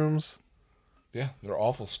mushrooms? Yeah, they're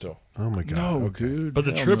awful still. Oh my god! No, okay. dude. But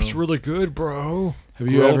the hell trip's no. really good, bro. Have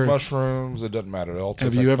you Grilled ever mushrooms, it doesn't matter. They all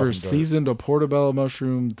taste have you like ever fucking dirt. seasoned a portobello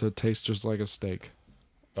mushroom to taste just like a steak?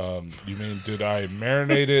 You mean did I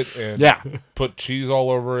marinate it and Yeah. put cheese all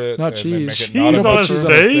over it? Not and then cheese. Make it not Cheese a on a mushroom?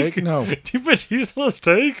 steak? No. Do you put cheese on a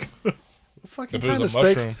steak? Fucking If it was kind a of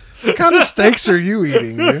steaks. mushroom. What kind of steaks are you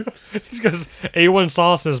eating, dude? He's got his A1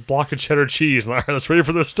 sauce and his block of cheddar cheese. All right, let's ready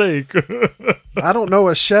for the steak. I don't know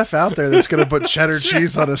a chef out there that's going to put cheddar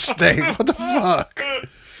cheese on a steak. What the fuck?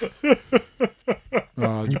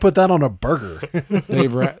 You put that on a burger.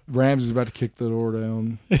 Dave Ramsey's about to kick the door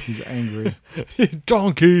down. He's angry.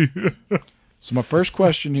 Donkey. So my first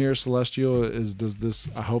question here, Celestial, is: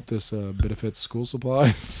 I hope this benefits school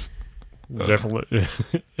supplies? Definitely.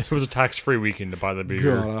 It was a tax-free weekend to buy the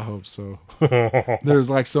beer. God, I hope so. There's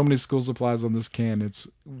like so many school supplies on this can. It's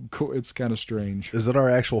kind of strange. Is it our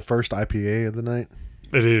actual first IPA of the night?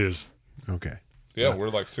 It is. Okay. Yeah, we're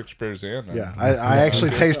like 6 beers in. and- Yeah, I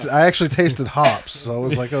actually tasted hops, so I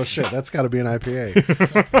was like, oh shit, that's got to be an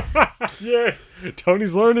IPA. Yay!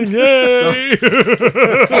 Tony's learning. Yay!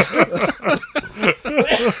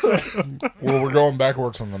 Well, we're going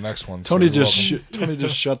backwards on the next one. so Tony you're just welcome. Tony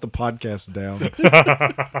just shut the podcast down.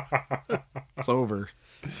 It's over.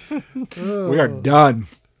 We are done.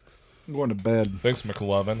 I'm going to bed. Thanks,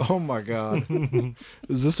 McLovin. Oh my god.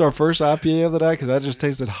 Is this our first IPA of the night? Because I just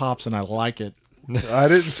tasted hops and I like it. I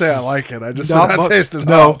didn't say I like it. I just No, said I but- tasted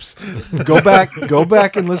no. hops. Go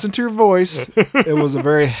back and listen to your voice. It was a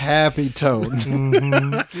very happy tone.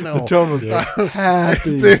 No. The tone was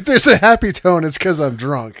happy. If there's a happy tone, it's because I'm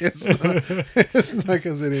drunk. It's not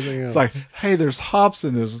because anything else. It's like, hey, there's hops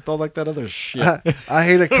in this. It's not like that other shit. I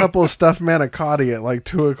ate a couple of stuffed manicotti at like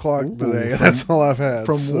 2:00 today. That's all I've had.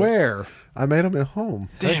 From So where? I made them at home.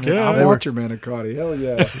 Damn it, yeah. I want your manicotti. Hell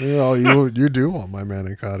yeah. You do want my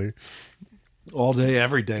manicotti. All day,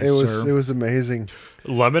 every day, It was amazing.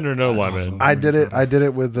 Lemon or no lemon? I did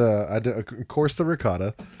it with of course the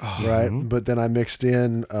ricotta, right? But then I mixed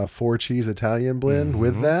in a 4-cheese Italian blend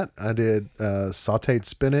with that. I did sautéed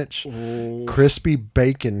spinach, crispy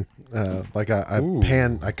bacon.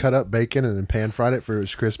 I cut up bacon and then pan fried it for it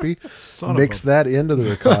was crispy. Mixed that into the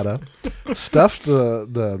ricotta, stuffed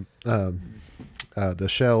the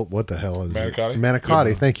shell. What the hell is Manicotti? it?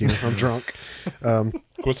 Manicotti. Thank you. I'm drunk.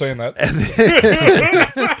 Quit saying that.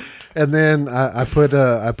 And then I put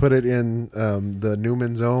it in the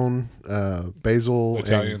Newman's Own basil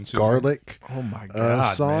Italian and seasoning? garlic Oh my god,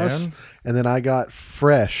 sauce, man. and then I got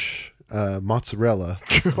fresh mozzarella.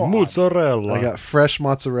 Mozzarella. I got fresh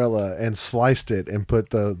mozzarella and sliced it and put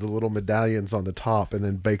the little medallions on the top, and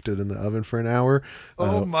then baked it in the oven for an hour.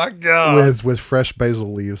 Oh my god. With fresh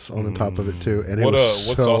basil leaves on the top of it too, and it What, was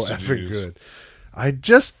what so sauce did you effing use? good. I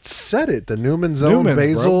just said it. The Newman's Own Newman's,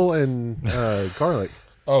 basil and garlic.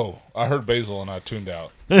 Oh, I heard basil and I tuned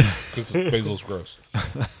out because basil's gross.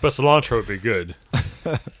 But cilantro would be good.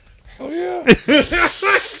 Oh yeah.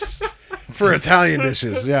 For Italian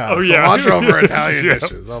dishes, yeah. Oh, yeah. Cilantro for Italian Yeah.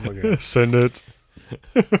 dishes. Oh my god. Send it.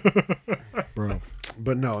 Bro.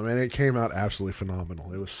 But no, man, it came out absolutely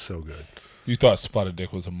phenomenal. It was so good. You thought spotted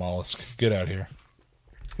dick was a mollusk? Get out here.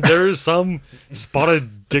 There's some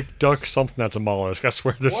spotted dick duck something that's a mollusk. I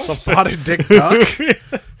swear there's something. Spotted dick duck?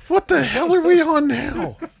 What the hell are we on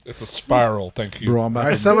now? It's a spiral. Thank you. Bro, I'm All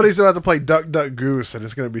right, somebody's about to play Duck Duck Goose, and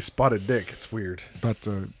it's going to be Spotted Dick. It's weird. about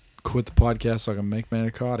to quit the podcast so I can make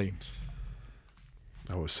manicotti.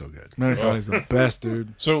 That was so good. Manicotti's the best,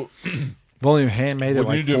 dude. So I've only handmade it when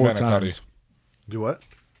like you do 4 manicotti, times Do what?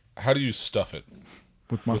 how do you stuff it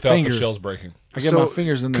with my without fingers. the shells breaking? I get my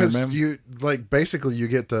fingers in there, man. Because you, basically you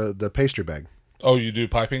get the pastry bag. Oh, you do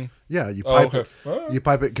piping? Yeah, you Oh, pipe okay. it. Alright. You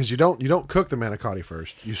pipe it because you don't cook the manicotti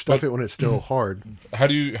first. You stuff it when it's still hard. How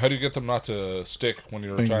do you get them not to stick when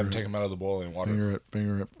you're Finger trying to it. take them out of the boiling water?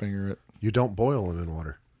 Finger it. You don't boil them in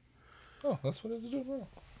water. Oh, that's what it is doing wrong.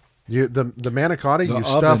 You the manicotti The you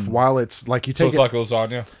stuff oven. while it's like you So take it's it. like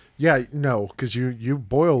lasagna. Yeah, no, because you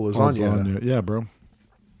boil lasagna. Yeah, bro.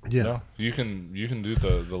 Yeah. No, you can do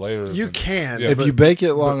the layers. You and- can. Yeah, If but you bake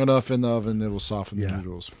it long enough in the oven, it'll soften the Yeah.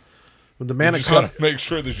 noodles. with the you just manicotti, gotta make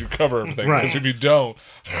sure that you cover everything. Right. Because if you don't,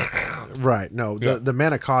 right? No, Yeah. the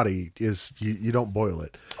manicotti is you don't boil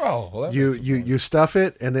it. oh, well, that You makes it you fun. you stuff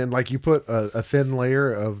it, and then like you put a thin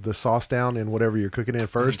layer of the sauce down in whatever you're cooking in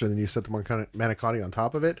 1st, and then you set the manicotti on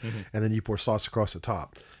top of it, and then you pour sauce across the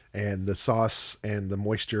top. And the sauce and the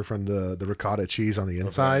moisture from the ricotta cheese on the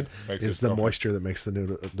inside Makes is it- the okay. moisture that makes the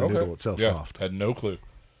noodle Okay. noodle itself Yeah, soft. Had no clue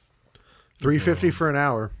 $3.50 for an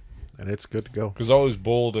hour, and it's good to go. because I always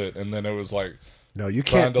boiled it, and then it was like No, you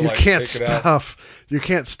Trying can't. to, You like, can't take it out. stuff. You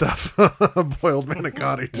can't stuff boiled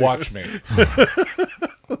manicotti. Dude. watch me.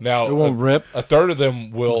 Now It won't rip. a third of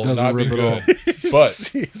them will Doesn't not be rip at good, but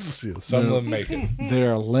Jesus. some of them make it. They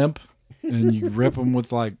are limp, and you rip them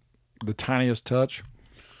with like the tiniest touch.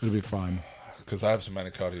 It'll be fine. Because I have some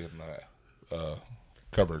manicotti in the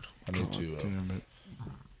cupboard. I need to Damn it.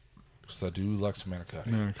 because I do like some manicotti.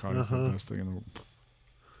 Manicotti's the best thing in the world.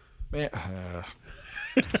 Man,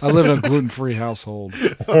 I live in a gluten-free household,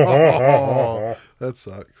 Oh, that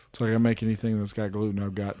sucks. so I can make anything that's got gluten.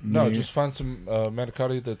 I've got No, many- just find some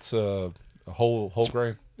manicotti that's a whole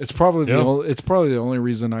grain. It's probably Yeah. it's probably the only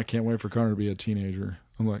reason I can't wait for Connor to be a teenager.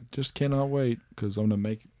 I'm like, just cannot wait because I'm gonna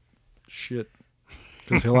make shit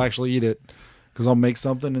because he'll actually eat it. Because I'll make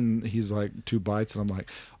something and he's like 2 bites and I'm like,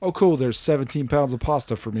 oh cool, there's 17 pounds of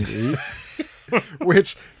pasta for me to eat.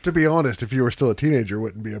 Which, to be honest, if you were still a teenager,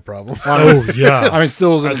 wouldn't be a problem. Oh yeah. I mean,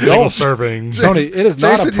 still as an That's single adult. serving. Tony, it is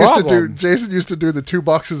not Jason a problem. Jason used to do the 2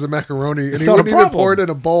 boxes of macaroni, and It's he not a wouldn't even problem. pour it in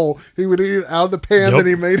a bowl. He would eat it out of the pan Yep. that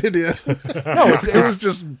he made it in. No, It's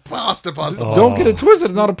just pasta. don't get it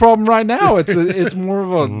twisted. It's not a problem right now. It's more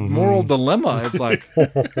of a moral dilemma. It's like,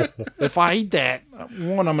 if I eat that,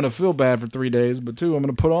 1, I'm going to feel bad for 3 days, but 2, I'm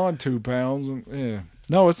going to put on 2 pounds. And, yeah.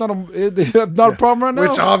 No, it's not a problem right now.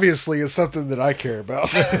 Which obviously is something that I care about.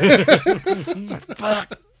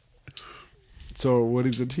 Fuck. So when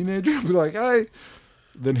he's a teenager, I'll be like, hey.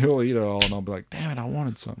 Then he'll eat it all, and I'll be like, damn it, I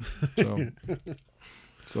wanted some.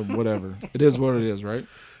 So whatever. It is what it is, right?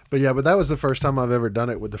 But that was the first time I've ever done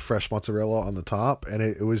it with the fresh mozzarella on the top, and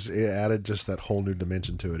it added just that whole new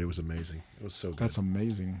dimension to it. It was amazing. It was so good. That's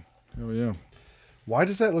amazing. Oh, yeah. Why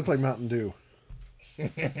does that look like Mountain Dew?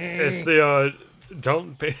 It's the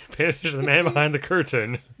don't pay attention to the man behind the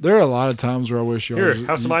curtain. There are a lot of times where I wish y'all... Here,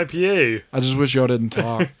 have some IPA. I just wish y'all didn't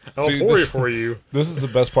talk. I'll See, pour this- it for you. This is the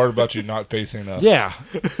best part about you not facing us. Yeah.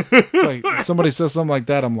 It's like somebody says something like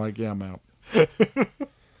that, I'm like, yeah, I'm out.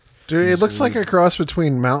 Dude, it looks like a cross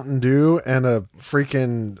between Mountain Dew and a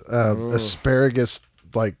freaking asparagus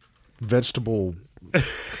like vegetable.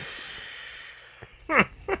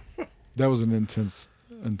 That was an intense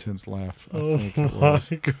laugh. I Oh think it my was.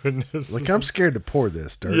 goodness. Like, I'm scared to pour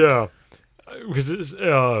this, Dirk. Yeah. Because it's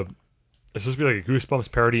supposed to be like a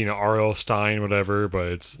Goosebumps parody and R.L. Stein, whatever, but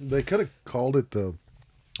it's... They could have called it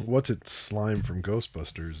slime from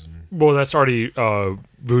Ghostbusters. And... Well, that's already...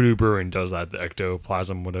 Voodoo Brewing does that, the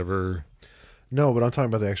ectoplasm, whatever. No, but I'm talking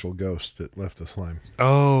about the actual ghost that left the slime.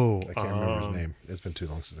 Oh. I can't remember his name. It's been too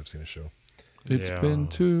long since I've seen a show. It's Yeah. been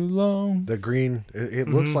too long. The green, it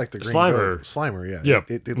looks like the green Slimer. goat. Slimer, yeah.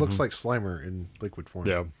 Yep. It looks like Slimer in liquid form.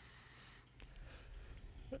 Yeah.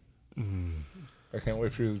 I can't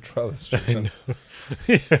wait for you to try this, Jason.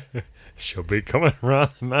 She'll be coming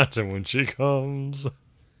around the mountain when she comes.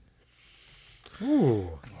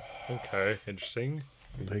 Ooh. Okay, interesting.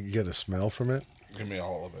 You get a smell from it. Give me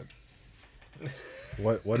all of it.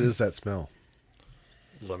 What is that smell?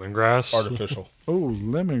 Lemongrass. Artificial. Oh,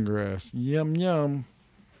 lemongrass. Yum, yum.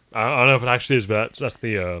 I don't know if it actually is, but that's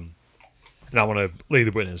the... and I want to lead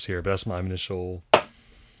the witness here, but that's my initial...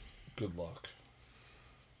 Good luck.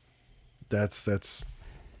 That's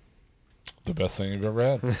The best thing you've ever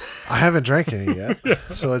had. I haven't drank any yet,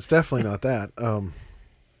 so it's definitely not that.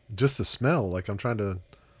 Just the smell, like I'm trying to.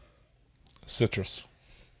 Citrus.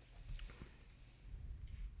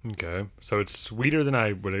 Okay, so it's sweeter than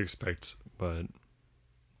I would expect, but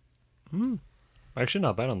actually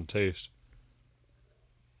not bad on the taste.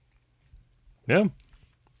 Yeah,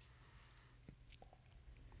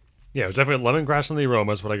 yeah, it's definitely lemongrass on the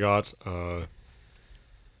aroma is what I got.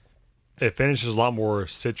 It finishes a lot more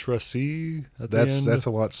citrusy. At the end. That's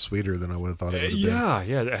a lot sweeter than I would have thought it would have been.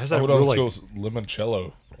 Yeah, it has I that would real almost like. go with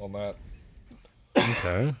limoncello on that.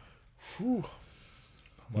 Okay, Might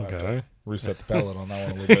have to okay. Reset the palate on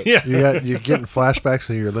that one a little bit. Yeah. You're getting flashbacks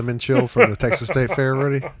of your lemon chill from the Texas State Fair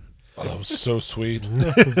already. Oh, that was so sweet.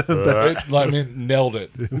 I mean, nailed it.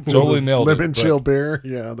 Totally nailed it. Lemon but chill beer.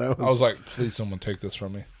 Yeah, that was. I was like, please, someone take this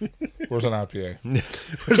from me. Where's an IPA?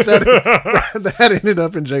 that ended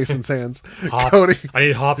up in Jason's hands. Hops. Cody. I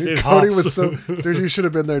need hops. I need Cody hops. was so dude. You should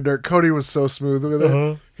have been there, Dirk. Cody was so smooth with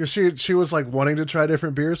it because she was like wanting to try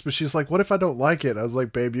different beers, but she's like, "What if I don't like it?" I was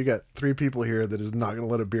like, "Babe, you got 3 people here that is not going to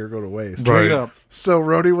let a beer go to waste." Right. Straight up. So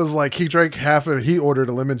Rhodey was like, he drank half of. He ordered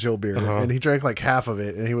a lemon chill beer and he drank like half of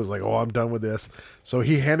it, and he was like, "Oh, I'm done with this." So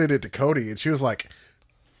he handed it to Cody, and she was like,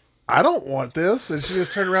 "I don't want this," and she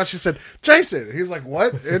just turned around. She said, "Jason." He's like,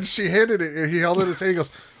 "What?" And she handed it, and he held it in his hand. He goes,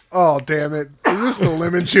 "Oh, damn it! Is this the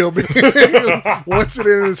lemon chill beer?" Once it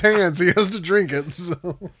in his hands, he has to drink it.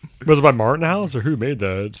 So. Was it by Martin House or who made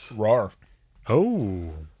that? RAR.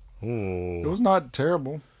 Oh. It was not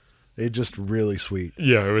terrible. It's just really sweet.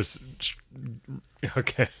 Yeah, it was.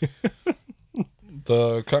 Okay.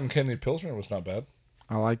 The cotton candy pilsner was not bad.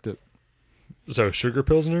 I liked it. So, sugar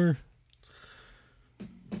Pilsner?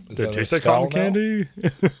 Is Did it that taste a like cotton style candy?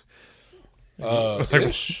 now?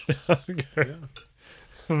 Ish.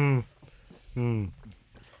 And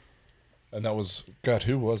that was God.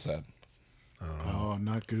 Who was that? Oh,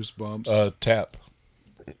 not Goosebumps. TAP.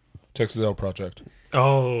 Texas Ale Project.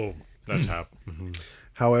 Oh, that tap.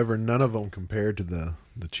 However, none of them compared to the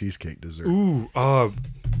cheesecake dessert. Ooh,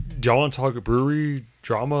 do y'all want to talk brewery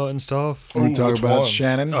drama and stuff? We talk which about ones?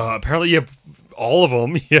 Shannon. Apparently, yeah, all of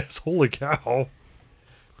them. Yes, holy cow.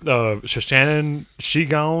 Shannon, she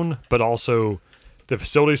gone, but also the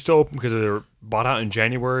facility's still open because they were bought out in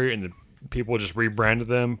January, and the people just rebranded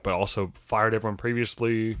them, but also fired everyone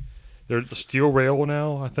previously. They're the Steel Rail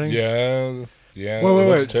now, I think. Yeah, Wait, it wait,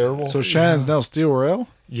 looks wait. terrible. So Shannon's now Steel Rail?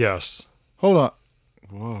 Yes. Hold on.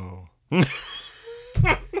 Whoa.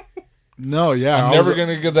 No, yeah. I'm never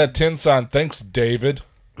gonna get that 10 sign. Thanks, David.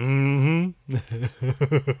 Hold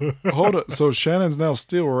on. So Shannon's now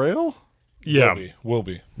Steel Rail? Yeah. Will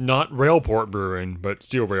be. Not Railport Brewing, but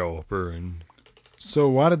Steel Rail Brewing. So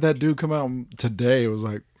why did that dude come out today? It was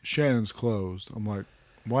like, Shannon's closed. I'm like,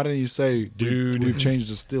 why didn't you say, dude, we've changed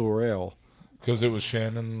to Steel Rail? Because it was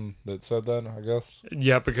Shannon that said that, I guess.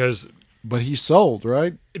 Yeah, because But he sold,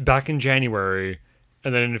 right? back in January,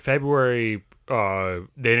 and then in February, they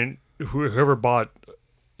didn't. Whoever bought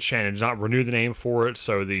Shannon did not renew the name for it,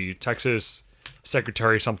 so the Texas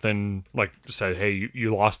secretary something like said, "Hey,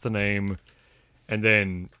 you lost the name," and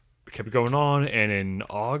then it kept going on. And in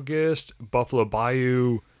August, Buffalo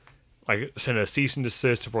Bayou like sent a cease and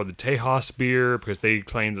desist for the Tejas beer because they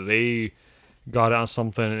claimed that they got on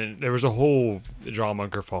something, and there was a whole drama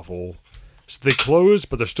and kerfuffle. So they closed,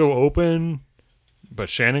 but they're still open. But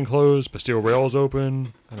Shannon closed, but Steel Rail is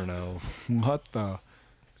open. I don't know. What the?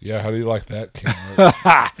 Yeah, how do you like that,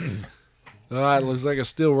 Ken? All right, looks like a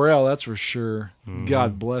Steel Rail, that's for sure.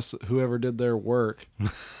 God bless whoever did their work.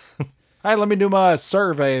 Hey, let me do my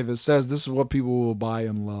survey that says this is what people will buy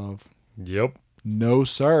and love. Yep. No,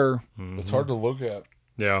 sir. It's hard to look at.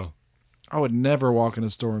 Yeah. I would never walk in a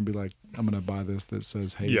store and be like, I'm going to buy this that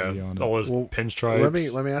says hazy Yeah. on it. All those Well, pinstripes.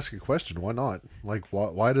 let me ask you a question. Why not? Like,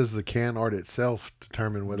 why does the can art itself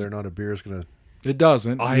determine whether or not a beer is going to? It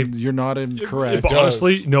doesn't. I- You're not incorrect. But does.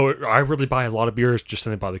 honestly, no, I really buy a lot of beers just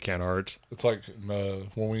simply by the can art. It's like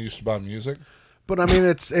when we used to buy music. But I mean,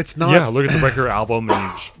 it's not. Yeah, look at the record album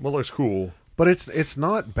and what looks cool. But it's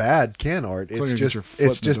not bad can art. It's like you get your foot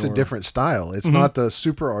it's in the just a door. different style. It's not the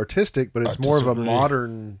super artistic, but it's more of a disagree.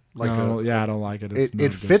 modern like No, a. yeah, I don't like it. It's It not a it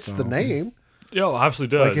good fits the style. name. Yeah, it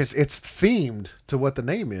absolutely does. Like it's themed to what the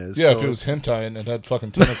name is. Yeah, so if it was hentai and it had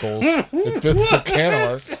fucking tentacles, it fits the can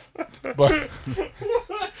art. But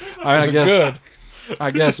I is it guess. good?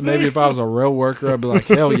 I guess maybe if I was a rail worker, I'd be like,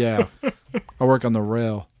 hell yeah, I work on the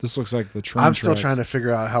rail. This looks like the train. I'm still tracks. trying to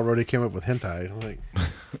figure out how Rody came up with hentai. I'm like,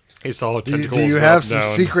 he saw do tentacles. you go have up some and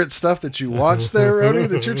down. secret stuff that you watch there, Rody,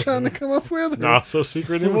 that you're trying to come up with? Not so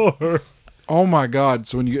secret anymore. Oh my god!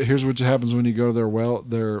 So here's what happens when you go to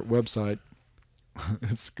their website.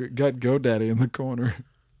 It's got GoDaddy in the corner.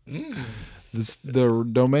 The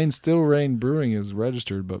domain Still Rain Brewing is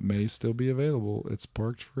registered, but may still be available. It's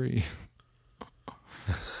parked free.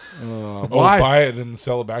 Why? Buy it and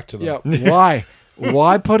sell it back to them. Yeah. Why?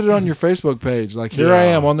 Why put it on your Facebook page? Like here I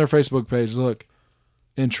am on their Facebook page. Look,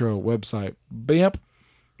 intro website. Bamp.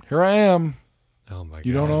 Here I am. Oh my god.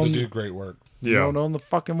 You don't They own. do great work. You Yeah. don't own the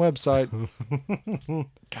fucking website.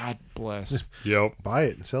 God bless. Yep. Buy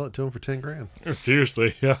it and sell it to them for $10,000.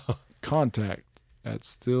 Seriously, yeah. Contact at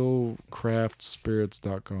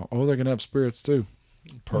stillcraftspirits.com. Oh, they're gonna have spirits too.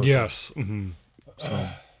 Perfect. Yes. Mm-hmm.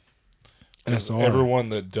 SR. Everyone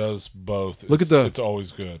that does both, Look at the- it's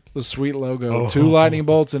always good. The sweet logo. Oh. 2 lightning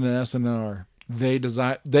bolts and an SNR. They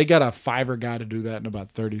got a Fiverr guy to do that in about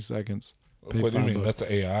 30 seconds. Paid What do you mean? $5. That's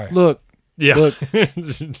AI. Look, Yeah. Look.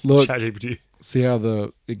 Look. ChatGPT. see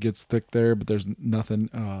how it gets thick there, but there's nothing.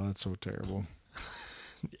 Oh, that's so terrible.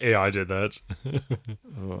 AI did that.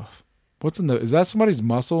 Ugh. What's is that somebody's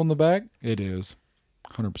muscle in the back? It is.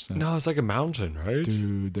 100%. No, it's like a mountain, right?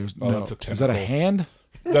 Dude, there's Oh, no. that's a Is that a tentacle. hand?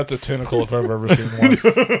 That's a tentacle if I've ever seen one.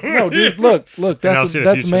 No, dude, look. now That's see a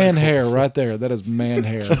that's few man hair tentacles. right there. That is man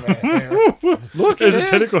hair. Look, Is it a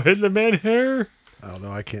tentacle hitting the man hair? I don't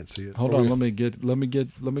know. I can't see it. Hold on, let me get a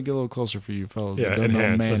little closer for you fellas. that Yeah, don't know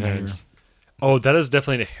enhance, man enhance. Oh, that is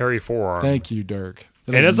definitely a hairy forearm. hair. Thank you, Dirk.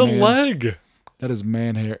 That And is it's a man- leg. That is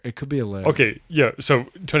man hair. It could be a leg. Okay, yeah. So,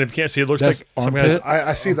 Tony, if you can't see, it looks That's like some armpit? guy's.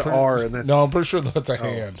 I see the R, and that's No, I'm pretty sure that's a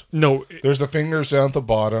hand. No. There's the fingers down at the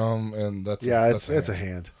bottom, and that's it's that's a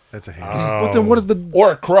hand. That's a hand. But then what is the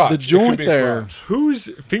or a crotch. the It could joint be a there? crotch. Whose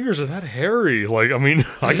fingers are that hairy? Like, I mean,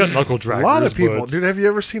 I got knuckle draggers. A lot of people, but dude. Have you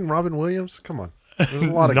ever seen Robin Williams? Come on, there's a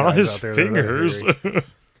lot of not guys his out there that are that fingers.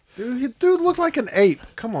 hairy. Dude looked like an ape.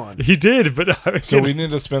 Come on. He did, but I mean, So we need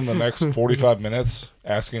to spend the next 45 minutes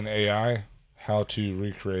asking AI how to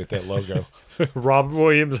recreate that logo. Robin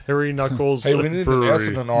Williams, hairy knuckles. Hey, we need an S brewery.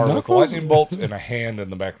 and an R with Knuckles? lightning bolts and a hand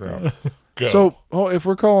in the background. Go. So, if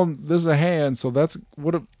we're calling this a hand, so that's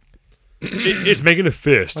what? It's making a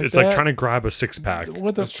fist. Like it's like that? trying to grab a 6-pack.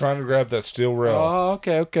 What the? It's trying to grab that steel rail. Oh,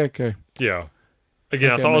 okay. Yeah.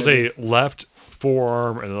 Again, Okay, I thought it was maybe. a left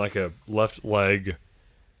forearm and then like a left leg.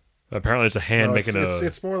 Apparently, it's a hand No, making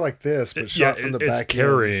it's more like this, but shot from the it's back.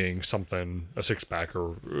 carrying something, a 6-pack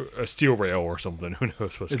or a steel rail or something. Who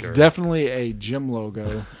knows what's It's carrying? definitely a gym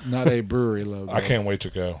logo, not a brewery logo. I can't wait to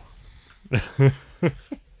go.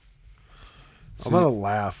 I'm gonna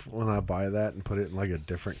laugh when I buy that and put it in like a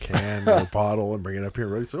different can or bottle and bring it up here.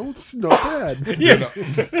 Ready? So, this is not bad.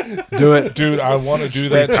 Do it. Dude, I want to do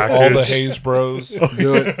that to all the Hayes Bros.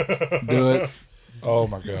 Do it. Oh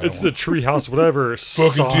my god. It's the treehouse, whatever.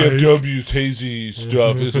 fucking side. DFW's hazy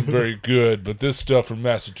stuff isn't very good, but this stuff from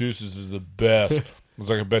Massachusetts is the best. It's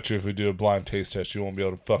like, I bet you if we do a blind taste test, you won't be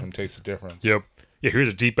able to fucking taste the difference. Yep. Yeah, here's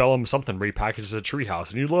a Deep Ellum something repackaged as a treehouse,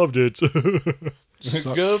 and you loved it.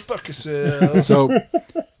 Go fuck yourself. So,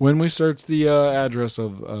 when we search the address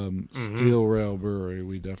of Steel Rail Brewery,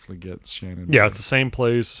 we definitely get Shannon. Yeah, it's the same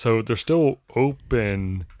place, so they're still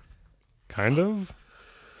open, kind of.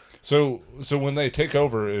 So when they take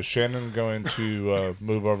over, is Shannon going to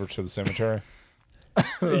move over to the cemetery?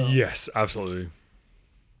 Yes, absolutely.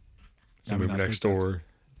 I mean, Move I next think door.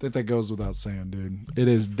 I think that goes without saying, dude. It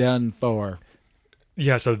is done for.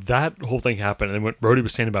 Yeah, so that whole thing happened, and then what Brody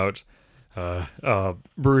was saying about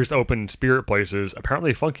breweries that open spirit places,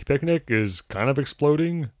 apparently Funky Picnic is kind of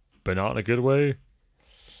exploding, but not in a good way.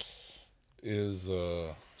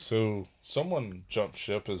 So someone jumped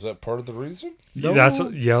ship. Is that part of the reason? No.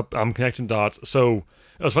 Yep, I'm connecting dots. So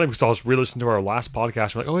it was funny because I was re-listening to our last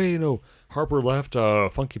podcast. We're like, oh, yeah, Harper left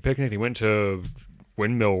Funky Picnic. He went to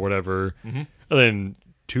Windmill or whatever. Mm-hmm. And then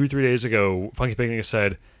 2-3 days ago, Funky Picnic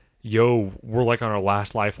said, yo, we're like on our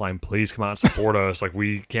last lifeline. Please come out and support us. Like,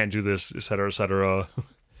 we can't do this, et cetera, et cetera.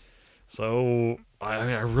 So, I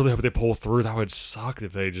really hope they pull through. That would suck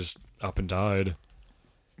if they just up and died.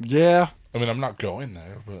 Yeah. I mean, I'm not going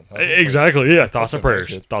there, but Exactly. Yeah. Thoughts and I can prayers.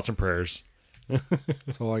 make it. Thoughts and prayers.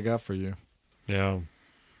 That's all I got for you. Yeah.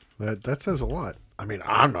 That says a lot. I mean,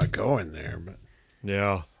 I'm not going there, but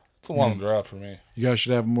Yeah. It's a long drive for me. You guys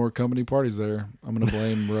should have more company parties there. I'm gonna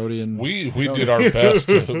blame Brody and We did our best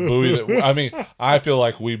to buoy them. I mean, I feel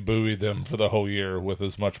like we buoyed them for the whole year with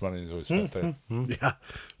as much money as we spent there. yeah,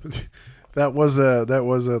 that's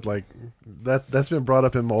been brought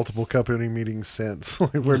up in multiple company meetings since.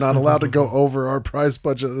 Like, we're not allowed to go over our prize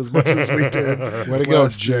budget as much as we did. way to go,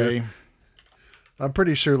 last year. Jay. I'm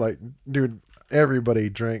pretty sure, like, dude, everybody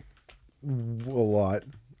drank a lot.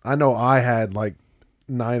 I know I had like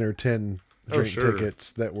 9 or 10 drink sure.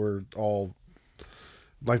 tickets that were all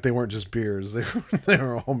like, they weren't just beers; they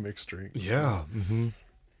were all mixed drinks. Yeah. Mm-hmm.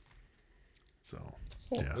 So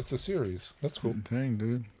Oh, yeah, it's a series. That's cool. Dang,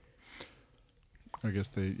 dude. I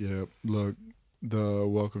guess look, the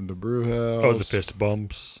Welcome to Brew House. Oh, the fist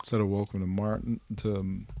bumps. Instead of Welcome to Martin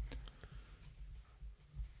to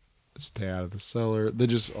Stay Out of the Cellar. They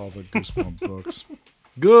just all the Goosebump books.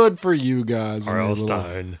 Good for you guys. and your R.L. little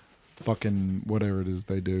Stein. Fucking whatever it is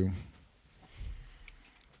they do.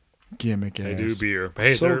 Gimmick ass. They do beer.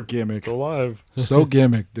 Hey, So they're gimmick. still alive. So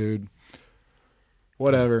gimmick, dude.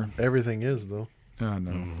 Whatever. everything is though. I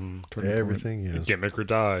know. Mm-hmm. Turning point. Everything is. Gimmick or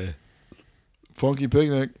die. Funky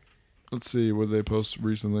Picnic. Let's see what they post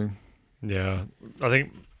recently. Yeah. I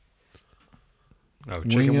think... Oh,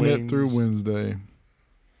 chicken Winging wings. it through Wednesday.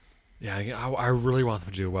 Yeah, I really want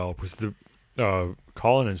them to do well because the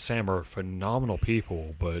Colin and Sam are phenomenal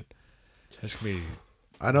people, but it's gonna be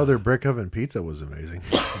I know their brick oven pizza was amazing.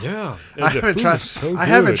 yeah. I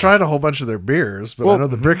haven't tried a whole bunch of their beers, but I Well- know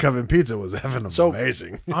the brick oven pizza was effing So-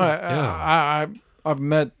 amazing. I've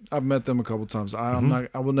met them a couple times. I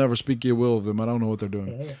will never speak ill will of them. I don't know what they're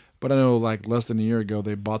doing, but I know like less than a year ago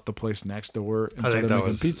they bought the place next door and I think started that making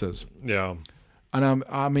was- pizzas. Yeah, And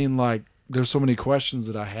I mean like there's so many questions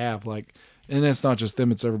that I have like, and it's not just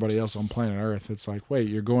them; it's everybody else on planet Earth. It's like, wait,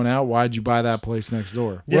 you're going out? Why'd you buy that place next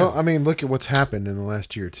door? Well, I mean, look at what's happened in the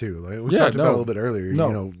last year too. Like we Yeah, talked about no. a little bit earlier. No.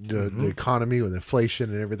 You know, the economy with inflation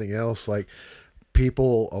and everything else. Like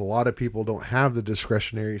a lot of people don't have the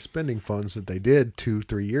discretionary spending funds that they did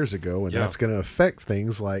 2-3 years ago, and Yeah. that's going to affect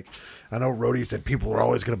things. Like I know Rhodey said people are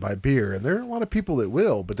always going to buy beer, and there are a lot of people that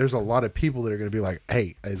will, but there's a lot of people that are going to be like,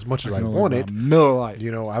 hey, as much as I want it, Miller Lite.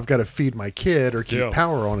 you know, I've got to feed my kid or keep Yeah.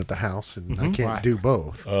 power on at the house, and I can't Right. do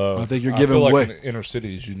both. I think you're I giving feel like way. in inner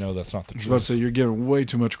cities, that's not the I was about to truth. say you're giving way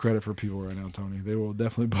too much credit for people right now, Tony. They will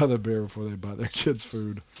definitely buy their beer before they buy their kids'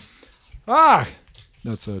 food.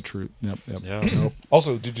 That's a truth. Yep. yeah.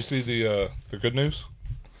 Also, did you see the good news?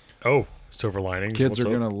 Oh, silver linings. Kids What's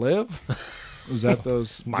are up? gonna live. Was that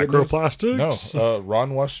those Microplastics? No,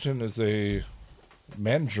 Ron Washington is a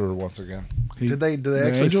manager once again. Did they the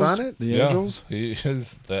actually Angels? sign it? The Yeah, Angels? he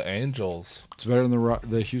is the Angels. It's better than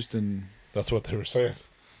the Houston. That's what they were saying.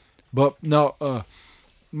 But no,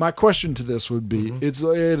 my question to this would be: it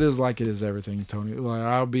is like it is everything, Tony. Like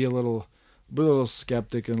I'll be a little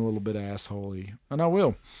skeptic and a little bit assholey, and I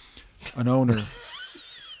will. An owner,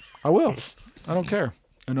 I will. I don't care.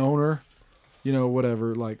 An owner,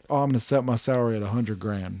 whatever. Like, oh, I'm gonna set my salary at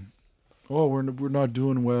 $100,000. Oh, we're not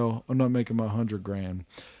doing well. I'm not making my $100,000.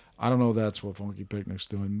 I don't know if that's what Funky Picnic's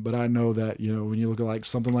doing, but I know that when you look at like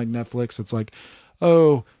something like Netflix, it's like,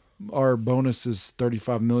 oh, our bonus is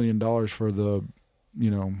 $35 million for the,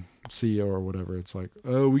 CEO or whatever. It's like,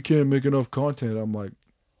 oh, we can't make enough content. I'm like,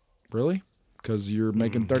 really? Because you're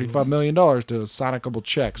making $35 million to sign a couple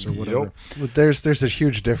checks or whatever. But there's a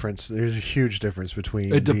huge difference. There's a huge difference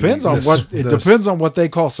between. It depends on what they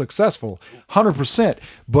call successful. 100%.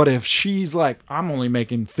 But if she's like, I'm only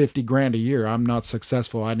making $50,000 a year, I'm not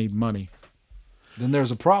successful, I need money, then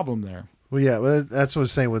there's a problem there. Well, yeah, that's what I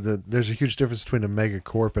was saying. There's a huge difference between a mega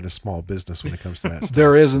corp and a small business when it comes to that stuff.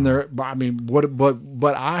 There is, and there. I mean,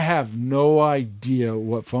 but I have no idea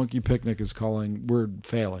what Funky Picnic is calling. We're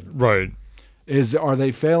failing. Right. Are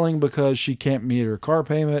they failing because she can't meet her car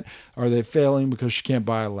payment? Are they failing because she can't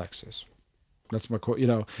buy a Lexus? That's my quote.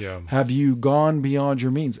 Yeah. Have you gone beyond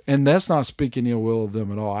your means? And that's not speaking ill will of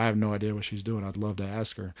them at all. I have no idea what she's doing. I'd love to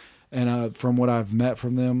ask her. And from what I've met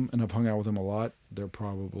from them, and I've hung out with them a lot, they're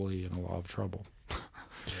probably in a lot of trouble.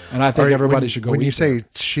 And I think everybody should go. When you say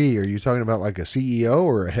she, are you talking about like a CEO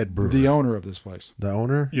or a head brewer? The owner of this place. The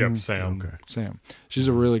owner? Yep, Sam. Okay. Sam. She's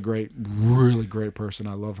a really great person.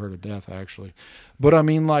 I love her to death, actually. But I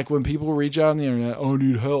mean, like when people reach out on the internet, oh, I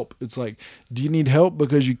need help. It's like, do you need help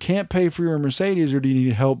because you can't pay for your Mercedes, or do you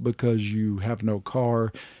need help because you have no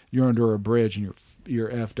car, you're under a bridge, and you're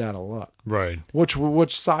effed out of luck? Right.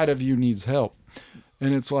 Which side of you needs help?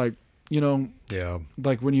 And it's like, yeah,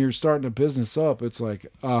 like when you're starting a business up, it's like,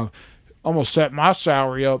 I'm gonna set my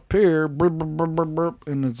salary up here,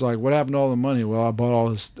 and it's like, what happened to all the money? Well, I bought all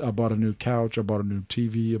this. I bought a new couch. I bought a new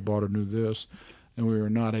TV. I bought a new this, and we were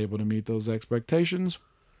not able to meet those expectations.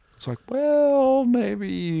 It's like, well,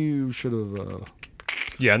 maybe you should have.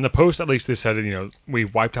 Yeah, in the post, at least they said, we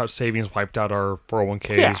wiped out savings, wiped out our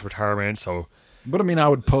 401ks, retirement. So, but I mean, I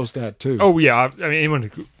would post that too. Oh yeah, I mean,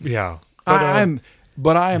 anyone, yeah.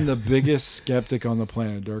 But I am the biggest skeptic on the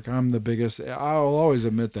planet, Dirk. I'm the biggest. I'll always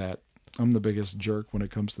admit that. I'm the biggest jerk when it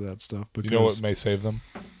comes to that stuff. Because You know what may save them?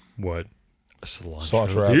 What? Cilantro.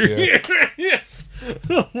 Salt trap, yeah. Yes.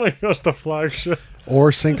 Oh my gosh, the flagship.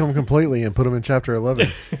 Or sink them completely and put them in chapter 11.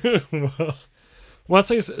 Well, I'd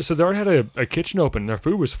say so. They already had a kitchen open. Their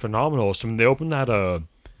food was phenomenal. So when they opened that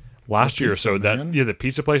last year or so, the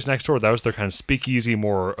pizza place next door, that was their kind of speakeasy,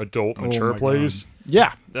 more adult, mature place. God.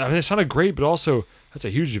 Yeah, I mean, it sounded great, but also that's a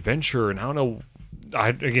huge adventure. And I don't know.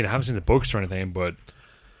 I haven't seen the books or anything, but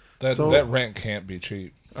that rent can't be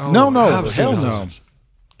cheap. No, hell no.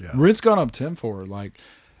 Yeah. Rent's gone up 10 for like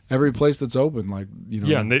every place that's open. Like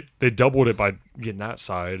Yeah, and they doubled it by getting that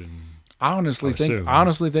side. And I honestly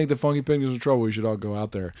think the Funky Picnic is in trouble. We should all go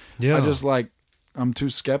out there. Yeah, I just I'm too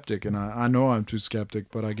skeptic, and I know I'm too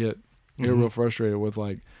skeptic, but I get real frustrated with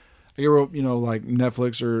like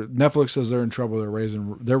Netflix says they're in trouble.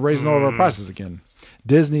 They're raising all of our prices again.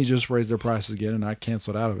 Disney just raised their prices again, and I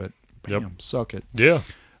canceled out of it. Bam, suck it. Yeah.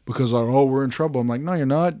 Because we're in trouble. I'm like, no, you're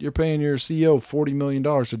not. You're paying your CEO $40 million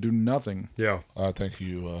to do nothing. Yeah. I think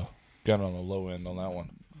you got on the low end on that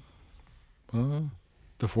one.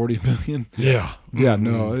 The $40 million. Yeah. Yeah.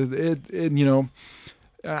 No.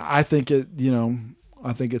 I think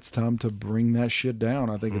I think it's time to bring that shit down.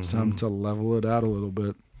 I think it's time to level it out a little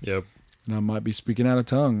bit. Yep. And I might be speaking out of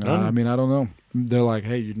tongue. I mean, I don't know. They're like,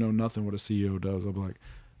 hey, you know nothing what a CEO does. I'm like,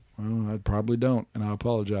 well, I probably don't, and I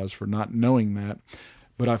apologize for not knowing that.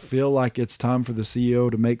 But I feel like it's time for the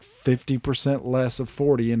CEO to make 50% less of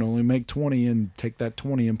 40 and only make 20, and take that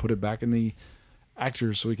 20 and put it back in the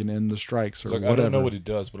actors so we can end the strikes or whatever. I don't know what he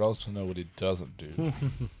does, but I also know what he doesn't do.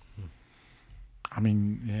 I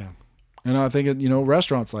mean, yeah. And I think,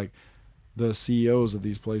 restaurants, like the CEOs of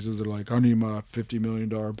these places are like, I need my $50 million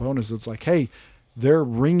bonus. It's like, hey, they're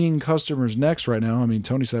wringing customers' necks right now. I mean,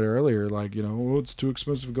 Tony said it earlier, like, it's too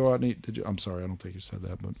expensive to go out and eat. I'm sorry, I don't think you said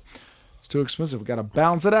that, but it's too expensive. We got to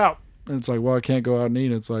balance it out. And it's like, well, I can't go out and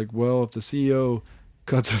eat. It's like, well, if the CEO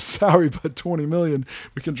cuts his salary by $20 million,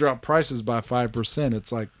 we can drop prices by 5%.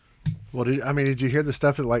 It's like, well, did you hear the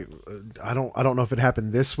stuff that I don't know if it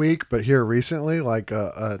happened this week, but here recently,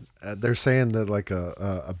 they're saying that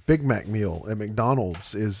a Big Mac meal at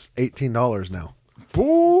McDonald's is $18 now.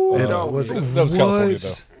 Ooh, And, no. was it That was California,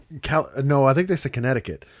 though. No, I think they said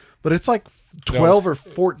Connecticut, but it's like 12 or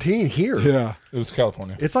 14 here. Yeah. It was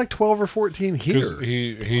California. It's like 12 or 14 here.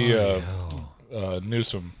 Because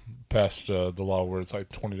Newsom passed the law where it's like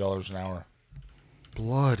 $20 an hour.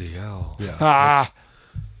 Bloody hell. Yeah. Ah.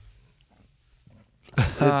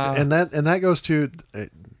 And that goes to,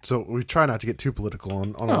 so we try not to get too political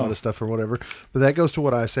on a lot of stuff or whatever, but that goes to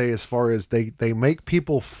what I say as far as they make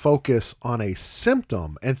people focus on a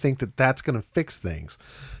symptom and think that that's going to fix things.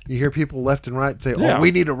 You hear people left and right say, Yeah. "Oh, we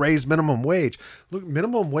need to raise minimum wage." Look,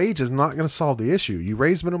 minimum wage is not going to solve the issue. You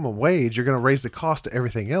raise minimum wage, you're going to raise the cost of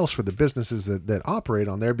everything else for the businesses that operate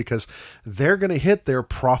on there because they're going to hit their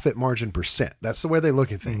profit margin percent. That's the way they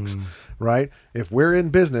look at things, right? If we're in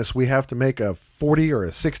business, we have to make a 40 or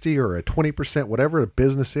a 60 or a 20%, whatever a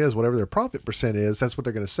business is, whatever their profit percent is, that's what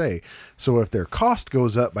they're going to say. So if their cost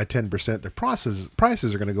goes up by 10%, their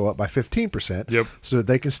prices are going to go up by 15%. Yep. So that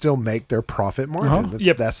they can still make their profit margin.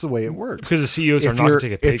 That's the way it works. Because the CEOs are not going to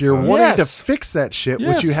take a pay If you're cut. wanting Yes. to fix that shit,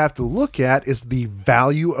 Yes. what you have to look at is the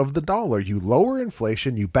value of the dollar. You lower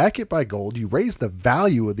inflation, you back it by gold, you raise the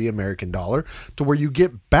value of the American dollar to where you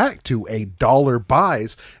get back to a dollar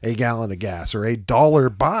buys a gallon of gas or a dollar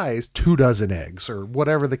buys 2 dozen eggs or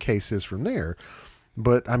whatever the case is from there.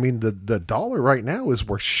 But I mean, the dollar right now is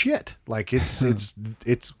worth shit. Like it's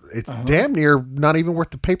damn near not even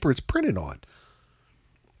worth the paper it's printed on.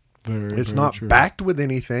 It's not true. backed with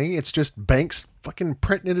anything. It's just banks fucking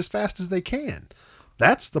printing it as fast as they can.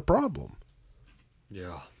 That's the problem.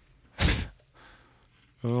 Yeah.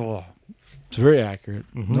 Oh, it's very accurate.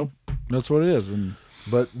 Nope, that's what it is. And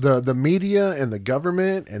But the media and the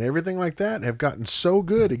government and everything like that have gotten so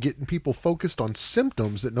good at getting people focused on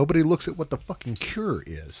symptoms that nobody looks at what the fucking cure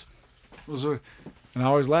is. and I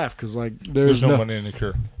always laugh because like There's no money in the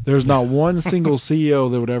cure. there's not one single CEO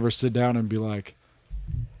that would ever sit down and be like,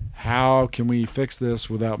 "How can we fix this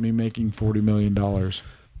without me making $40 million?"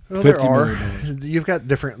 Well, there $50 are. million. You've got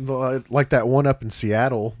different, like that one up in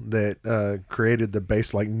Seattle that created the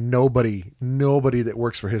base. Like nobody that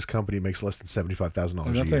works for his company makes less than $75,000 And that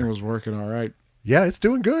a year. thing was working all right. Yeah, it's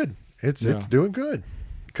doing good. It's doing good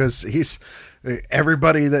because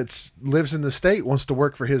everybody that lives in the state wants to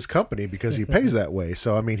work for his company because he pays that way.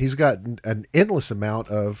 So I mean, he's got an endless amount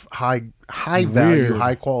of high value, Weird.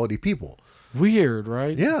 high quality people. Weird,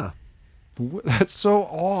 right? Yeah. That's so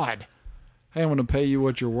odd. Hey, I'm going to pay you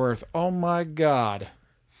what you're worth. Oh my God.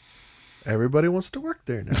 Everybody wants to work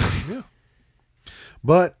there now. Yeah.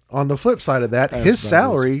 But on the flip side of that, That's his backwards.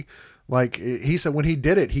 salary, like he said, when he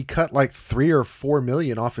did it, he cut like 3 or 4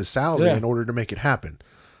 million off his salary Yeah. in order to make it happen.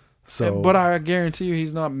 So, But I guarantee you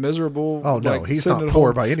he's not miserable. Oh, no, like, he's sitting not at poor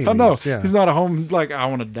home. by any Oh, no, means, yeah. he's not at home like, I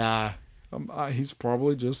want to die. He's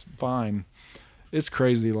probably just fine. It's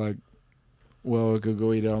crazy. Like, well, I could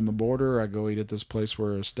go eat it on the border. I go eat at this place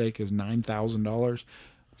where a steak is $9,000.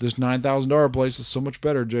 This $9,000 place is so much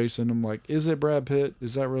better, Jason. I'm like, is it, Brad Pitt?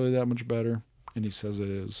 Is that really that much better? And he says it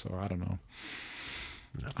is, so I don't know.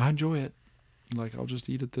 I enjoy it. Like, I'll just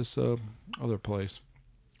eat at this other place.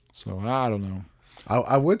 So, I don't know.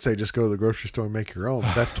 I would say just go to the grocery store and make your own.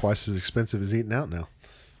 But that's twice as expensive as eating out now.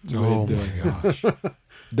 Oh It, my gosh.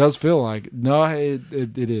 does feel like no, it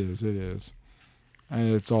is. It is.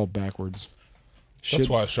 It's all backwards. That's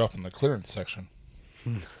why I shop in the clearance section.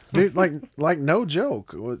 Dude, like no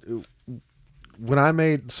joke. When I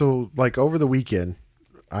made, so like over the weekend,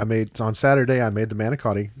 on Saturday, I made the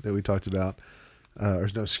manicotti that we talked about. Or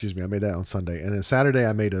no, excuse me, I made that on Sunday. And then Saturday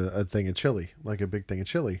I made a thing of chili, like a big thing of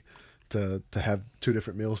chili to have 2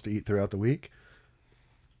 different meals to eat throughout the week.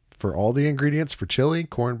 For all the ingredients for chili,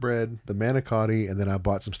 cornbread, the manicotti, and then I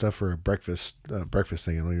bought some stuff for a breakfast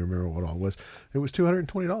thing. I don't even remember what all it was. It was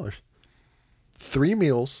 $220. 3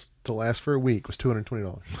 meals to last for a week was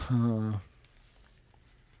 $220.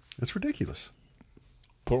 It's ridiculous.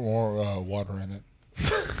 Put more water in it.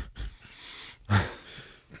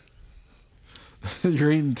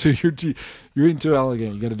 You're eating too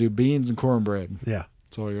elegant. You got to do beans and cornbread. Yeah.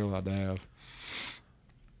 That's all you're allowed to have.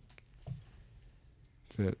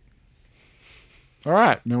 That's it. All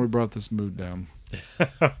right. Now we brought this mood down.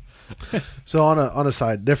 So on a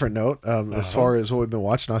side, different note, as far as what we've been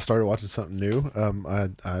watching, I started watching something new.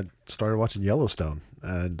 I started watching Yellowstone,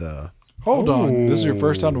 and Hold on. This is your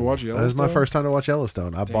first time to watch Yellowstone? that is my first time to watch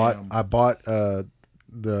Yellowstone. I Damn. bought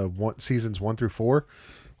seasons 1 through 4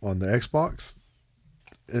 on the Xbox,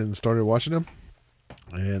 and started watching them,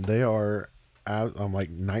 and they are out. I'm like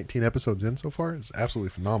 19 episodes in so far. It's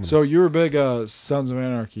absolutely phenomenal. So you were big Sons of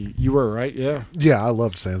Anarchy. You were, right? Yeah. yeah, I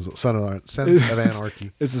loved Sons of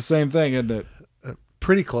Anarchy. It's the same thing, isn't it?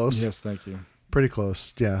 Pretty close. Yes, thank you. Pretty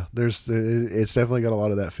close. Yeah. It's definitely got a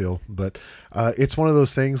lot of that feel, but it's one of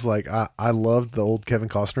those things like I loved the old Kevin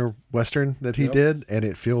Costner Western that he did. And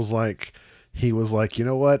it feels like he was like, you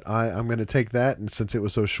know what? I'm going to take that. And since it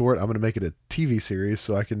was so short, I'm going to make it a TV series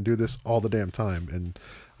so I can do this all the damn time. And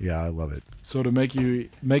yeah, I love it. So to make it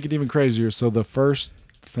even crazier, so the first,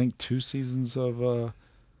 I think 2 seasons of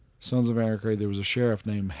Sons of Anarchy, there was a sheriff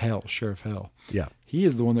named Sheriff Hell. Yeah. He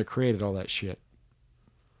is the one that created all that shit.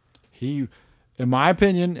 He, in my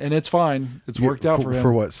opinion, and it's fine, it's worked out for him.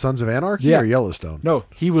 For what, Sons of Anarchy or Yellowstone? No,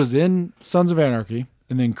 he was in Sons of Anarchy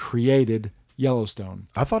and then created Yellowstone.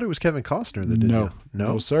 I thought it was Kevin Costner that did it.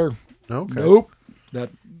 No, sir. Okay. Nope. That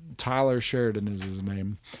Tyler Sheridan is his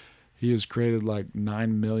name. He has created like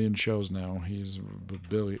 9 million shows now. He's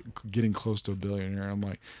getting close to a billionaire. I'm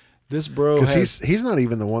like, this bro. Because he's not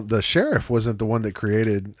even the one. The sheriff wasn't the one that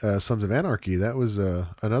created Sons of Anarchy. That was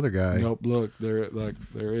another guy. Nope. Look,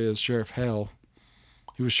 there is Sheriff Hell.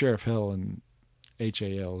 He was Sheriff Hell in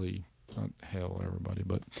HALE, not Hell, everybody,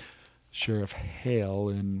 but Sheriff Hell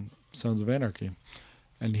in Sons of Anarchy,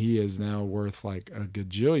 and he is now worth like a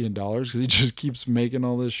gajillion dollars because he just keeps making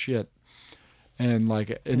all this shit. And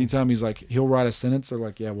like anytime he's like, he'll write a sentence, they're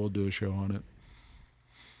like, yeah, we'll do a show on it.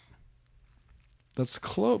 That's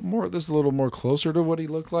This is a little more closer to what he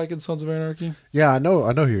looked like in Sons of Anarchy. Yeah, I know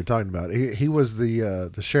who you're talking about. He was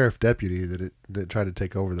the sheriff deputy that tried to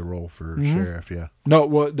take over the role for sheriff. Yeah. No,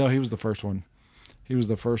 he was the first one. He was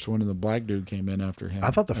the first one, and the black dude came in after him.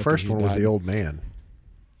 I thought the first one was the old man.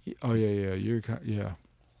 Oh yeah.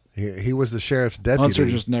 He was the sheriff's deputy. Unser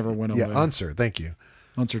just never went away. Yeah, Unser. Thank you.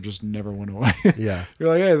 Unser just never went away. Yeah. You're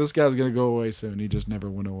like, hey, this guy's gonna go away soon. He just never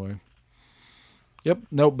went away. Yep.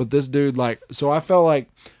 Nope. But this dude, like, so I felt like,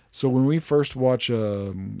 so when we first watched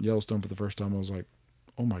Yellowstone for the first time, I was like,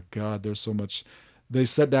 oh my God, there's so much. They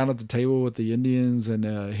sat down at the table with the Indians and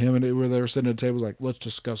him and where they were sitting at the table, like, let's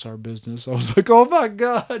discuss our business. I was like, oh my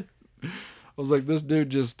God. I was like, this dude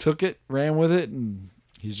just took it, ran with it, and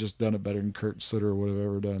he's just done it better than Kurt Sutter would have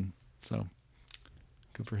ever done. So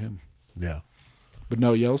good for him. Yeah. But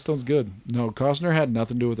no, Yellowstone's good. No, Costner had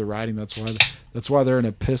nothing to do with the writing. That's why they're in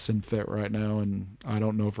a pissing fit right now, and I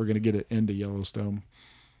don't know if we're gonna get it into Yellowstone.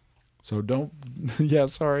 So don't. Yeah,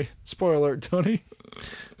 sorry. Spoiler alert, Tony.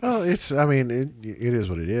 Oh, it is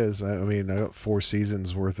what it is. I mean, I got 4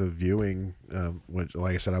 seasons worth of viewing. Which,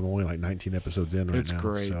 like I said, I'm only like 19 episodes in right it's now.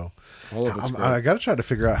 Great. So all of it's great. I got to try to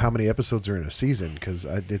figure out how many episodes are in a season because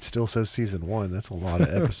it still says season 1. That's a lot of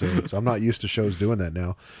episodes. I'm not used to shows doing that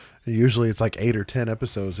now. Usually it's like 8 or 10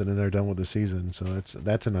 episodes and then they're done with the season. So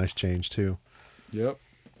that's a nice change too. Yep.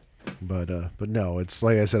 But no, it's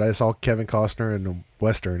like I said, I saw Kevin Costner in a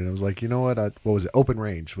Western and I was like, you know what? What was it? Open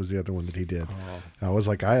Range was the other one that he did. I was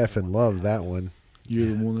like, I effing love that one.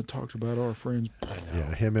 You're the one that talked about our friends.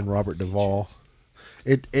 Yeah, him and Robert Duvall.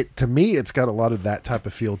 It to me, it's got a lot of that type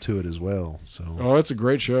of feel to it as well. So. Oh, it's a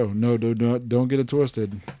great show. No, don't get it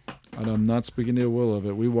twisted. I'm not speaking ill will of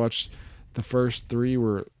it. We watched the first 3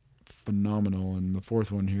 were phenomenal, and the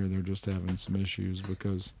 4th one here, they're just having some issues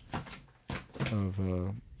because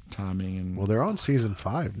of timing and. Well, they're on season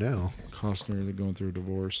 5 now. Costner, they're going through a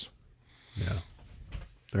divorce. Yeah,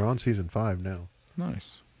 they're on season 5 now.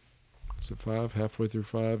 Nice. Is it 5? Halfway through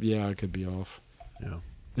 5? Yeah, I could be off. Yeah.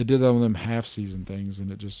 They did that with them half-season things,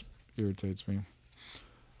 and it just irritates me.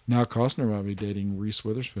 Now Costner might be dating Reese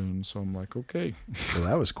Witherspoon, so I'm like, okay. Well,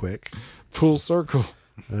 that was quick. Full circle.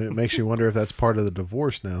 And it makes you wonder if that's part of the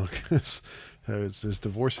divorce now, because his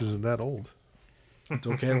divorce isn't that old. I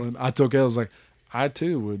told Caitlin, I was like, I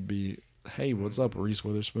too would be, hey, what's up, Reese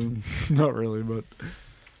Witherspoon? Not really, but.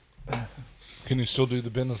 Can you still do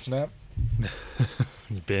the bend and snap?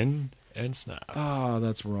 Bend and snap. Ah,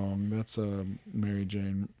 that's wrong. That's Mary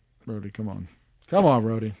Jane. Brody, come on. Come on,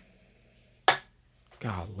 Brody.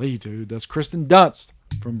 Golly, dude. That's Kristen Dunst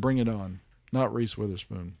from Bring It On, not Reese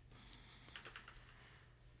Witherspoon.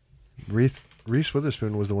 Reese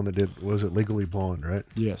Witherspoon was the one that did, was it Legally Blonde, right?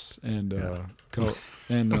 Yes, and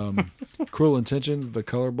Cruel Intentions, the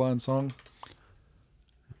Colorblind song.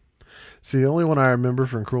 See, the only one I remember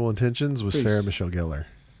from Cruel Intentions was Reese. Sarah Michelle Gellar.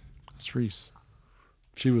 It's Reese.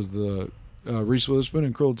 She was the Reese Witherspoon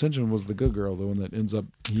in Cruel Intention was the good girl, the one that ends up.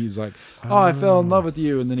 He's like, "Oh, I fell in love with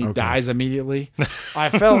you," and then he dies immediately. I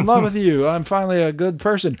fell in love with you. I'm finally a good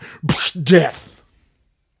person. Death.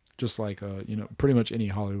 Just like pretty much any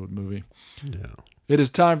Hollywood movie. Yeah. It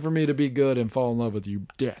is time for me to be good and fall in love with you.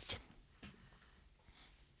 Death.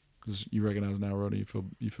 Because you recognize now, Rody.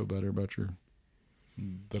 You feel better about your.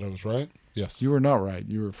 That I was right? Yes. You were not right.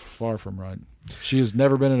 You were far from right. She has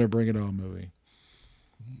never been in a Bring It On movie.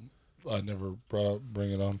 I never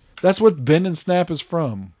bring it on. That's what Ben and Snap is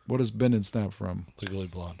from. What is Ben and Snap from? Legally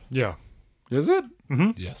Blonde. Yeah. Is it?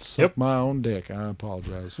 Yes. Suck my own dick. I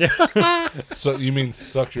apologize. So you mean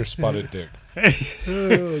suck your spotted dick?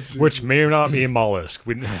 Which may or not be a mollusk.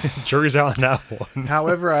 Jury's out on that one.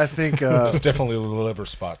 However, I think It's definitely liver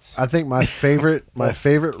spots. I think my favorite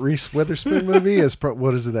Reese Witherspoon movie is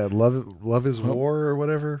what is it, that Love Is War or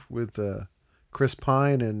whatever, with Chris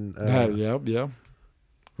Pine and Yeah.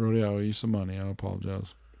 Roddy, I owe you some money. I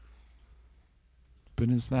apologize. Ben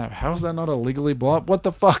and Snap. How is that not a Legally Blonde? What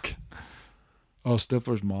the fuck? Oh,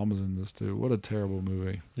 Stifler's mom is in this too. What a terrible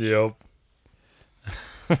movie. Yep.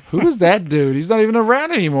 Who is that dude? He's not even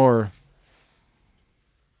around anymore.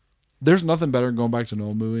 There's nothing better than going back to an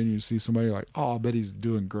old movie and you see somebody like, oh, I bet he's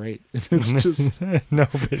doing great. And it's just, No,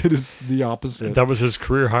 but it is the opposite. that was his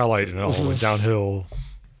career highlight, and it all went downhill.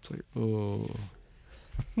 It's like, oh.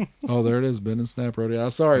 Oh, there it is. Ben and Snap, Roddy.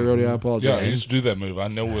 Sorry, Roddy. I Yeah, I apologize. used to do that move. I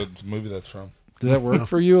know what movie that's from. Did that work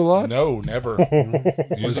for you a lot? No, never.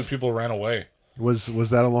 Usually people ran away. was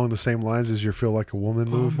that along the same lines as your Feel Like a Woman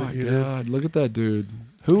Oh move my that you God! Look at that dude.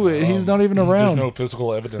 Who? He's not even around. There's no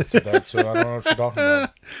physical evidence of that, so I don't know what you're talking about.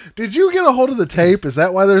 did? Did you get a hold of the tape? Is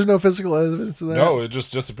that why there's no physical evidence of that? No, it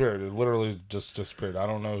just disappeared. It literally just disappeared. I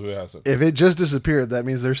don't know who has it. If it just disappeared, that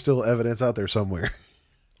means there's still evidence out there somewhere.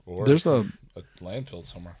 Or There's it's a landfill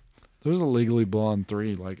somewhere. There's a Legally Blonde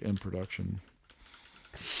 3 like in production.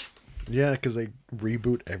 Yeah, because they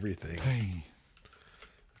reboot everything. Hey.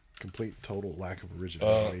 Complete total lack of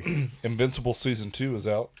originality. Invincible season 2 is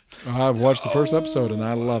out. I've watched the first episode and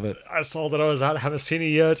I love it. I saw that I was out, haven't seen it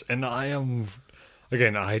yet, and I am.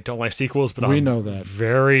 Again, I don't like sequels, but We I'm know that.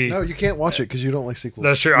 very. No, you can't watch it because you don't like sequels.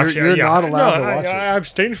 That's true. You're, Actually, you're yeah. not allowed No, to watch it. I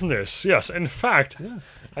abstain from this. Yes, in fact,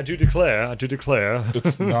 I do declare.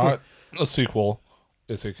 It's not a sequel.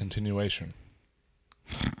 It's a continuation.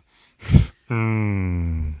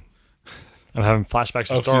 I'm having flashbacks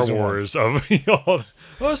to Of Star season one. Wars. Of oh,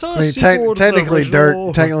 it's not I a mean, sequel to the technically,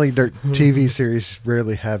 original. Dirk TV series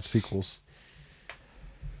rarely have sequels.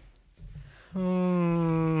 Oh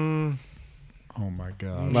my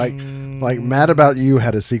God. Like Mad About You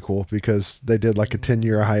had a sequel because they did like a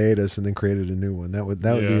 10-year hiatus and then created a new one. That would be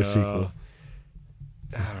Yeah. a sequel.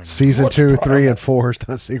 I don't know. Season What's 2, 3, Primal? and 4 is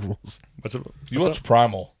not sequels. What's it? You what's watch up?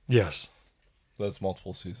 Primal. Yes. That's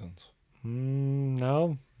multiple seasons.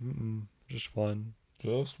 No. Just one.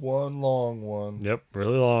 Just one long one. Yep.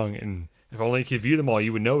 Really long. And if only you could view them all,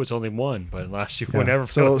 you would know it's only one. But unless you Yeah. would never.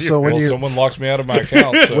 So view when Well, you someone locked me out of my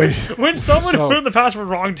account. So when someone So- put the password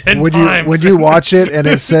wrong 10 when times, you watch it and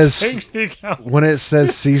it says takes the account. when it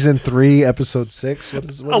says season 3 episode 6, what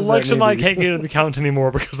does Alexa that and I mean to you? can't get into the account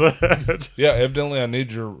anymore because of that. yeah, evidently I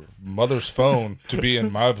need your mother's phone to be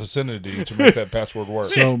in my vicinity to make that password work.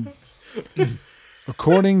 So,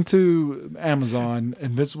 according to Amazon,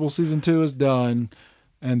 Invincible season 2 is done,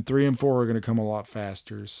 and 3 and 4 are going to come a lot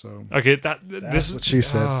faster. So, Okay, this is what she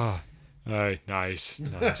said. All right, nice.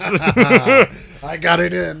 I got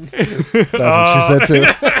it in. That's what she said too.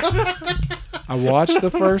 I watched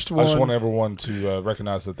the first I one. just want everyone to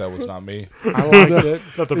recognize that was not me. I liked it.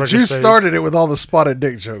 Let the But record you say- started it with all the spotted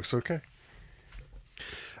dick jokes, okay?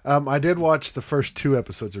 I did watch the first 2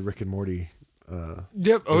 episodes of Rick and Morty.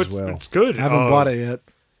 Yep. Oh, as well. it's good. I haven't bought it yet.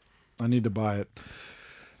 I need to buy it.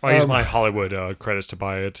 I use my Hollywood credits to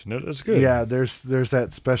buy it. And it's good. Yeah, there's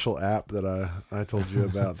that special app that I told you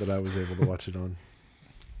about that I was able to watch it on.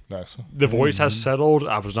 Nice. The voice has settled.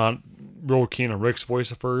 I was not real keen on Rick's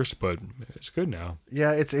voice at first, but it's good now.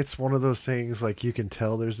 Yeah, it's one of those things like you can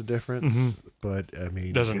tell there's a difference, but I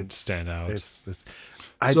mean, Doesn't it's- stand out.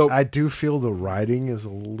 I do feel the writing is a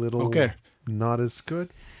little Okay. not as good.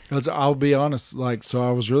 I'll be honest. So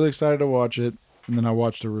I was really excited to watch it, and then I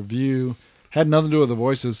watched a review. Had nothing to do with the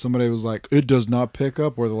voices. Somebody was like, "It does not pick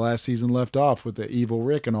up where the last season left off with the evil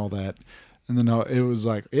Rick and all that." And then it was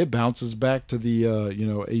like it bounces back to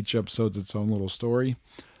the each episode's its own little story.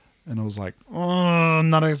 And I was like, "Oh, I'm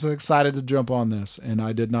not as excited to jump on this," and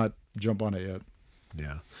I did not jump on it yet.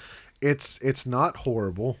 Yeah, it's not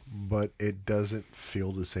horrible, but it doesn't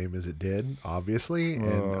feel the same as it did, obviously,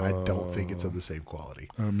 and I don't think it's of the same quality.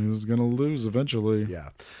 I mean, it's gonna lose eventually. Yeah,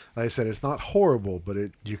 like I said, it's not horrible, but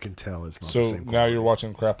you can tell it's not the So same now quality. you're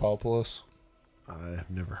watching Crapopolis? I've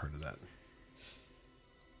never heard of that.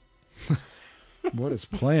 What is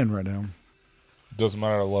playing right now? Doesn't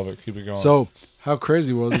matter. I love it. Keep it going. So, how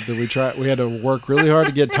crazy was it that we had to work really hard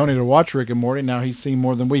to get Tony to watch Rick and Morty? Now he's seen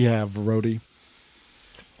more than we have, Rhodey.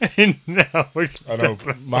 now we I know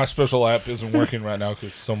my special app isn't working right now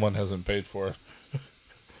because someone hasn't paid for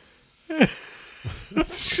it. You're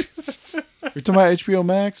talking about HBO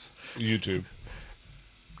Max? YouTube.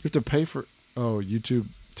 have to pay for YouTube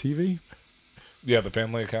TV. Yeah, the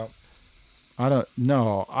family account. I don't.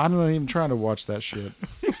 No, I'm not even trying to watch that shit.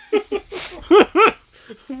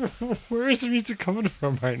 Where is the music coming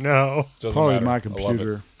from right now? Doesn't Probably matter. my I love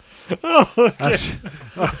it. computer.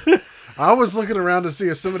 I was looking around to see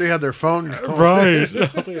if somebody had their phone going. Right.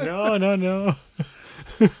 I was like, no.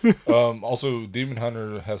 Also, Demon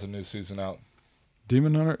Hunter has a new season out.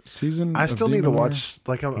 Demon Hunter season. I of still need to Demon Hunter? watch.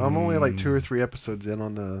 Like I'm only like 2 or 3 episodes in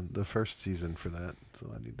on the first season for that, so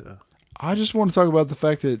I need to. I just want to talk about the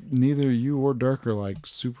fact that neither you or Dirk are like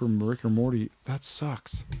super Rick or Morty. That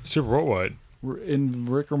sucks. Super what? In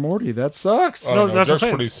Rick or Morty, that sucks. Oh, No, no, that's what I'm Dirk's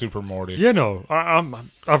saying. pretty super Morty. Yeah, no.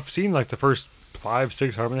 I've seen like the first 5,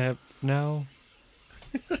 6, however many now.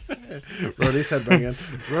 Rhodey's headbanging.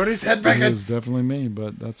 Rhodey's It headbanging. is definitely me,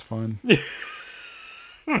 but that's fine.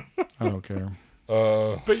 I don't care.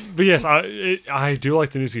 But yes, I do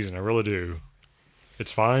like the new season. I really do.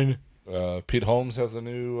 It's fine. Pete Holmes has a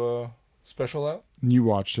new special out. You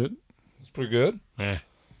watched it. It's pretty good. Eh.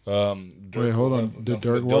 Wait, hold on. Did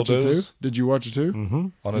Dirk watch it too? Did you watch it too? Mm-hmm.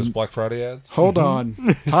 On his Black Friday ads. Hold on.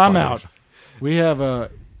 Time out. We have a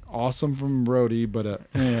awesome from Brody, but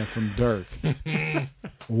from Dirk.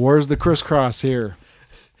 Where's the crisscross here?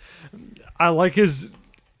 I like his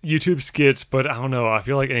YouTube skits, but I don't know. I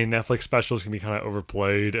feel like any Netflix specials can be kind of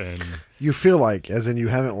overplayed and You feel like, as in you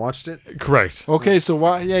haven't watched it? correct. Okay, so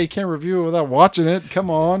why? Yeah, you can't review it without watching it. Come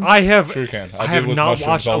on. I have Sure you can. I do have with not mushrooms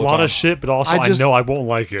watched a all the lot time. of shit, but also I I, just- know I won't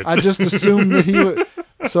like it. I just assumed that he would.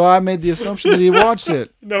 So I made the assumption that he watched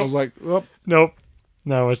it. Nope. I was like, well, Nope.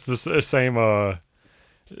 No, it's the same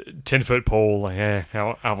 10-foot pole. Like, I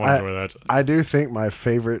won't enjoy that. I do think my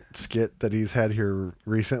favorite skit that he's had here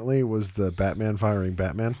recently was the Batman firing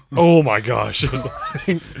Batman. Oh my gosh. It was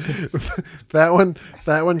like,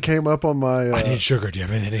 That one came up on my. I need sugar. Do you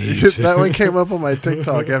have anything to eat? That one came up on my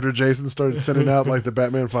TikTok after Jason started sending out like the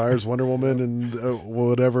Batman fires Wonder Woman and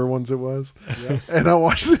whatever ones it was, and I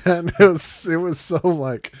watched that and it was so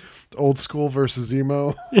like old school versus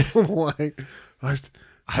emo, like.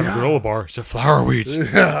 I have a granola bar. It's a flour wheat.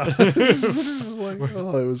 Yeah, this is like,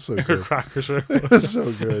 oh, it was so good. Crackers. It was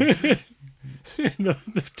so good. the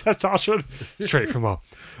testosterone straight from a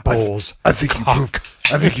bowls. I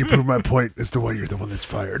think you proved my point as to why you're the one that's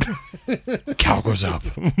fired. Cow goes up.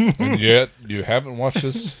 And yet, you haven't watched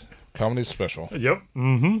this comedy special. Yep.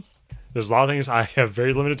 Mm-hmm. There's a lot of things I have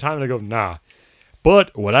very limited time, and I go, nah.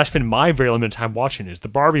 But what I spend my very limited time watching is the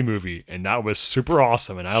Barbie movie, and that was super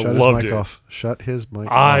awesome, and I loved it. Shut his mic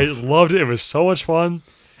I off. loved it. It was so much fun.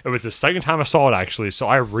 It was the second time I saw it, actually, so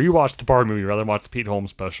I rewatched the Barbie movie rather than watch the Pete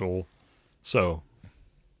Holmes special. So.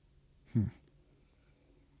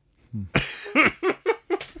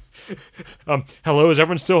 Hello, is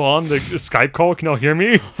everyone still on the Skype call? Can y'all hear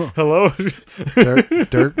me? Hello?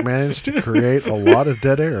 Dirk managed to create a lot of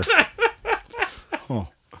dead air.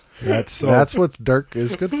 That's what Dirk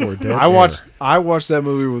is good for. Dead I air. watched that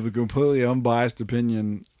movie with a completely unbiased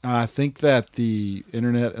opinion. And I think that the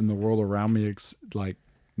internet and the world around me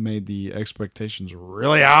made the expectations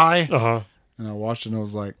really high. Uh-huh. And I watched it and I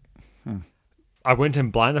was like, I went in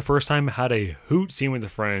blind the first time, had a hoot scene with the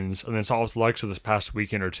friends, and then saw it with Alexa this past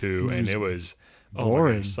weekend or two, and it was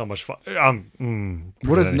boring. so much fun.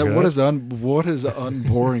 what is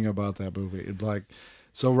unboring about that movie?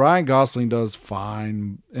 So Ryan Gosling does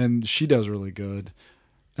fine, and she does really good,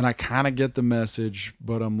 and I kind of get the message,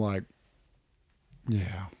 but I'm like,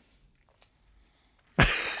 yeah.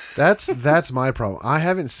 That's my problem. I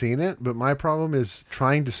haven't seen it, but my problem is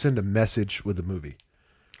trying to send a message with the movie.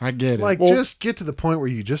 I get it. Like, just get to the point where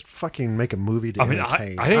you just fucking make a movie to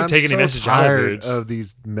entertain. I didn't take any message out of tired it. of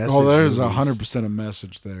these messages. Oh, there's 100% a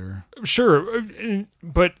message there. Sure,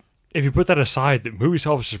 but if you put that aside, the movie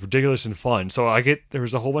itself is just ridiculous and fun. So I get there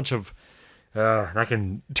was a whole bunch of, and I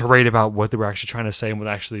can tirade about what they were actually trying to say and what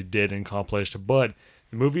they actually did and accomplished. But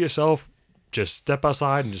the movie itself, just step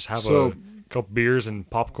outside and just have a couple beers and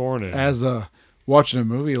popcorn. And As watching a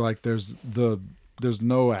movie, like there's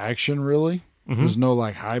no action really. There's no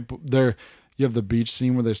like hype there. You have the beach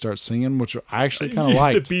scene where they start singing, which I actually kind of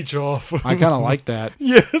liked. The beach off. I kind of like that.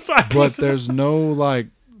 Yes, But there's no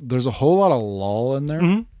there's a whole lot of lull in there.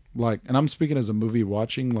 And I'm speaking as a movie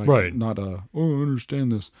watching, Right. not I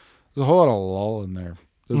understand this. There's a whole lot of lull in there.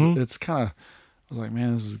 It's kind of, I was like,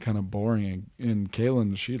 man, this is kind of boring. And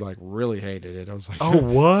Kaylin, she really hated it. I was like, Oh,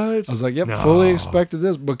 what? I was like, yep, No. fully expected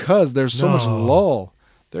this because there's so much No. lull.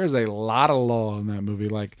 There's a lot of lull in that movie.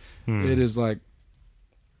 It is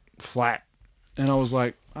flat. And I was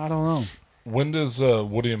like, I don't know. When does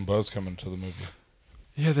Woody and Buzz come into the movie?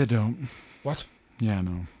 Yeah, they don't. What? Yeah, I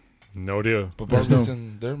know. No idea. But There's Barbie's no-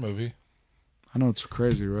 in their movie. I know it's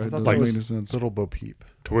crazy, right? I thought Doesn't that make was any sense. Little Bo Peep.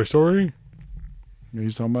 Toy Story? Yeah,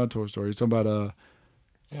 he's talking about Toy Story. He's talking about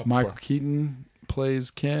Michael Keaton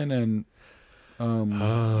plays Ken, and I don't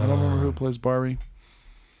remember who plays Barbie.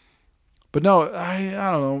 But no, I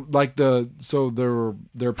don't know. Like there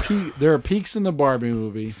are peaks in the Barbie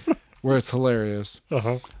movie where it's hilarious.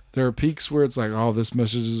 Uh-huh. There are peaks where it's like, oh, this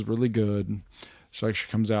message is really good. She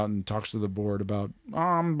comes out and talks to the board about,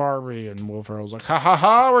 I'm Barbie, and Will Ferrell's like, ha ha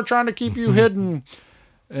ha, we're trying to keep you hidden.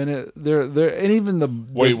 And and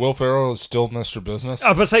even Wait, Will Ferrell is still Mr. Business? I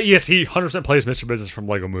was about to say, yes, he 100% plays Mr. Business from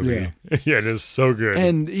Lego Movie. Yeah, it is so good.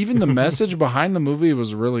 And even the message behind the movie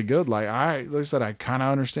was really good. Like I said, I kind of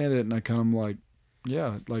understand it, and I kind of like,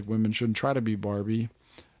 yeah, like women shouldn't try to be Barbie,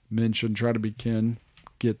 men shouldn't try to be Ken.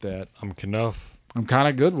 Get that? I'm Knuff. I'm kind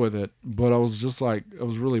of good with it, but I was just like, I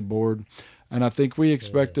was really bored, and I think we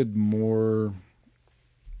expected more,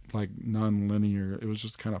 like non-linear. It was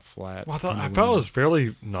just kind of flat. Well, I felt it was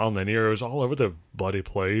fairly non-linear. It was all over the bloody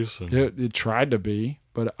place. And... It tried to be,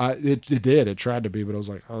 but it did. It tried to be, but I was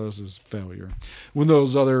like, oh, this is failure. When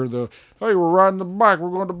those hey, we're riding the bike, we're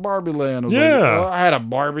going to Barbie Land. I was like, oh, I had a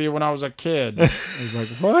Barbie when I was a kid. I was like,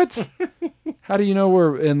 what? How do you know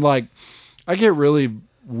where? And like, I get really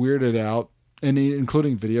weirded out, and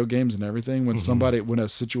including video games and everything, when when a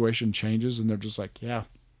situation changes and they're just like, yeah.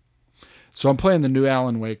 So I'm playing the new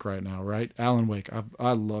Alan Wake right now, right? Alan Wake.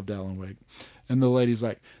 I loved Alan Wake. And the lady's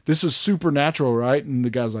like, this is supernatural, right? And the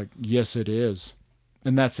guy's like, yes, it is.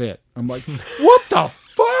 And that's it. I'm like, what the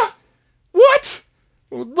fuck? What?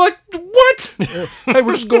 Like, what? Hey,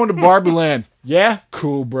 we're just going to Barbie Land. Yeah?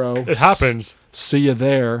 Cool, bro. It happens. See you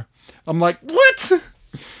there. I'm like, what?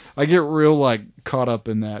 I get real, like, caught up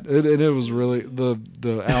in that. And it was really, the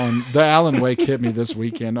Alan Wake hit me this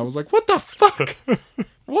weekend. I was like, what the fuck?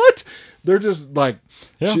 What? They're just like,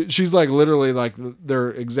 she's like literally like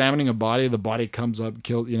they're examining a body. The body comes up,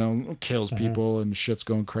 kills people, and shit's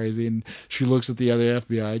going crazy. And she looks at the other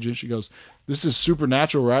FBI agent. She goes, "This is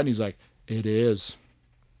supernatural, right?" And he's like, "It is."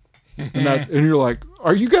 And you're like,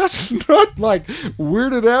 "Are you guys not like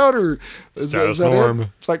weirded out or is that norm?" It?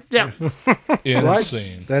 It's like, yeah,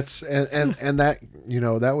 insane. Right? That's and that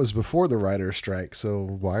that was before the writer's strike. So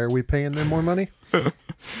why are we paying them more money?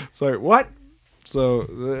 It's like, what? So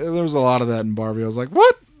there was a lot of that in Barbie. I was like,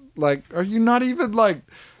 what? Like, are you not even like,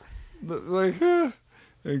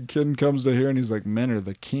 And Ken comes to here and he's like, men are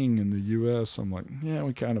the king in the U.S. I'm like, yeah,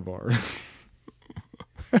 we kind of are.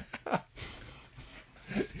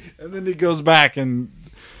 And then he goes back and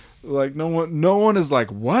like, no one is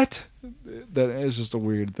like, what? That is just a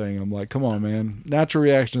weird thing. I'm like, come on, man. Natural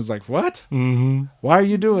reaction is like, what? Mm-hmm. Why are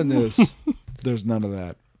you doing this? There's none of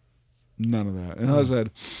that. None of that. And I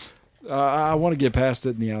said, I want to get past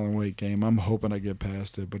it in the Alan Wake game. I'm hoping I get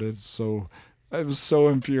past it, but it was so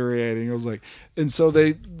infuriating. I was like, and so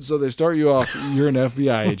they start you off. You're an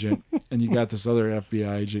FBI agent, and you got this other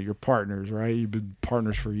FBI agent. You're partners, right? You've been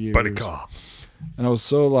partners for years. Buddy cop. And I was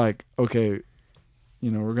so like, okay,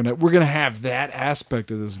 we're gonna have that aspect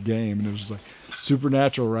of this game, and it was just like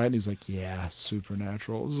supernatural, right? And he's like, yeah,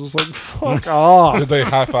 supernatural. It was just like, fuck off. Did they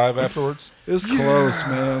high five afterwards? It was close,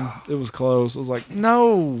 man. It was close. I was like,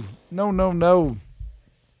 no. I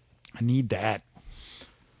need that.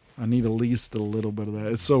 I need at least a little bit of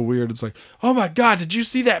that. It's so weird. It's like, oh my God, did you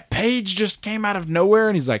see that page just came out of nowhere?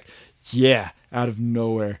 And he's like, yeah, out of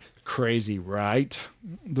nowhere. Crazy, right?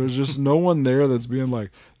 There's just no one there that's being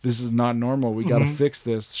like, this is not normal. We got to fix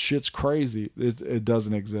this. Shit's crazy. It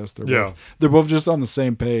doesn't exist. They're both just on the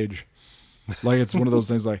same page. Like it's one of those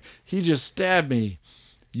things like, he just stabbed me.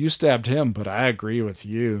 You stabbed him, but I agree with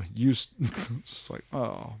you. Just like,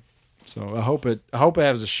 oh. So I hope it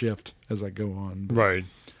has a shift as I go on. Right.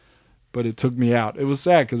 But it took me out. It was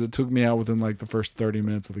sad because it took me out within like the first 30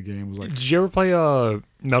 minutes of the game. It was like, did you ever play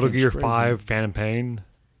Metal Gear 5 Phantom Pain?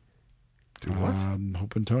 Dude, what? I'm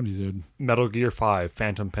hoping Tony did. Metal Gear 5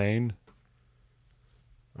 Phantom Pain.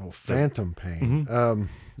 Oh, Phantom Pain.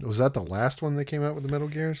 Was that the last one that came out with the Metal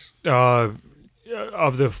Gears?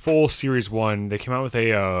 Of the full series one, they came out with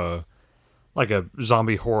a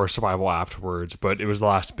zombie horror survival afterwards, but it was the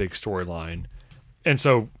last big storyline. And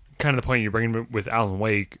so, kind of the point you're bringing with Alan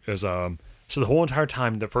Wake is, so the whole entire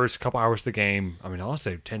time, the first couple hours of the game, I mean, I'll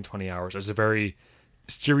say 10, 20 hours, is a very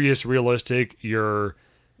serious, realistic, you're,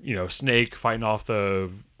 Snake fighting off the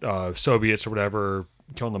Soviets or whatever,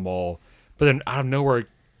 killing them all. But then out of nowhere,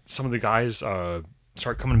 some of the guys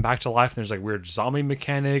start coming back to life, and there's like weird zombie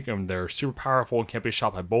mechanic, and they're super powerful and can't be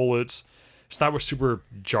shot by bullets. So that was super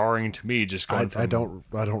jarring to me. Just going I don't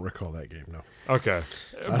recall that game. No. Okay,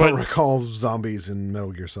 I don't recall zombies in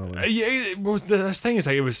Metal Gear Solid. Yeah, the thing is,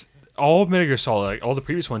 like, it was all of Metal Gear Solid. Like all the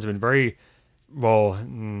previous ones have been very well,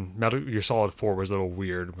 Metal Gear Solid 4 was a little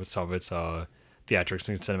weird with some of its theatrics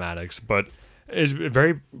and cinematics, but it's a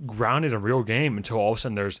very grounded and real game until all of a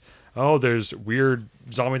sudden there's weird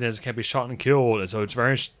zombie things that can't be shot and killed, and so it's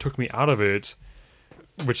very much took me out of it,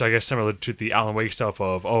 which I guess similar to the Alan Wake stuff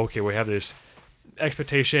of, oh, okay, we have this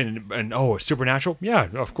expectation and oh, it's supernatural? Yeah,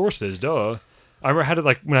 of course it is, duh. I remember I had to,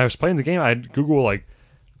 like, when I was playing the game, I'd Google, like,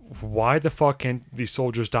 why the fuck can't these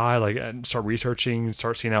soldiers die? Like, and start researching,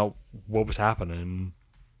 start seeing out what was happening.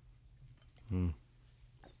 I don't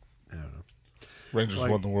know. Rangers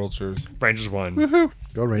won the World Series. Rangers won. Woohoo!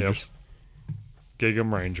 Go Rangers. Yep. Gig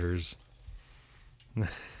 'em Rangers. There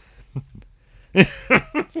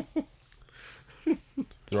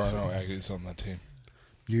are no Aggies on that team.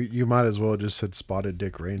 You might as well just said Spotted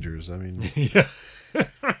Dick Rangers. I mean, Yeah.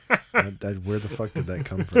 where the fuck did that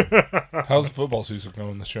come from? How's the football season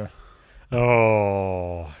going this year?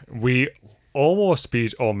 Oh, we almost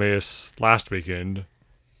beat Ole Miss last weekend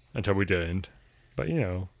until we didn't. But, you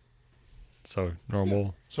know, so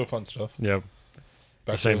normal. So fun stuff. Yep.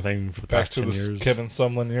 Back The same to, thing for the back past to 10 the years. Kevin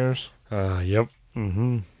Sumlin years, Yep.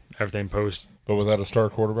 Mm-hmm. Everything post. but without a star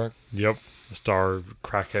quarterback. Yep. Star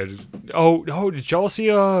crackhead. Oh, did y'all see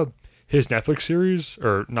his Netflix series?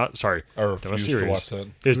 Or not, sorry. I refuse to series. watch that.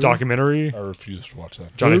 His documentary, I refuse to watch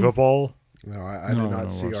that. Johnny Who? Football. No, I No, did no,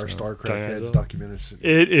 not see watch our that. Star Giants. Crackheads documentary.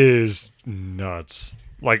 It is nuts.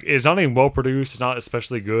 Like, it's not even well produced. It's not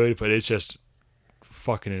especially good, but it's just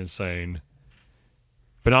fucking insane.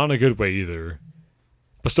 But not in a good way either.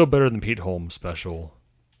 But still better than Pete Holmes' special.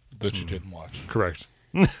 That you didn't watch. Correct.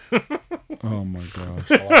 Oh my gosh.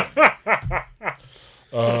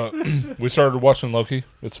 We started watching Loki.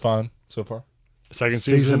 It's fine so far. Second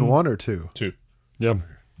Season 1 or 2? 2. Yep.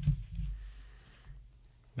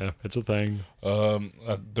 Yeah, it's a thing.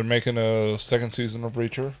 They're making a second season of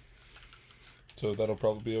Reacher, so that'll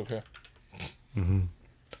probably be okay. Mm-hmm.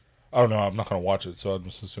 I don't know. I'm not going to watch it, so I'm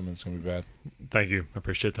just assuming it's going to be bad. Thank you. I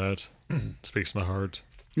appreciate that. Speaks to my heart.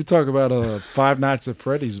 You talk about Five Nights at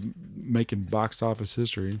Freddy's making box office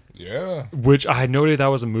history. Yeah. Which I had no idea that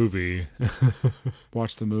was a movie.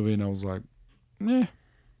 Watched the movie and I was like, meh.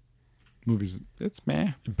 It's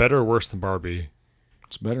meh. Better or worse than Barbie?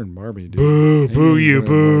 It's better than Barbie, dude. Boo, Ain't boo nothing you,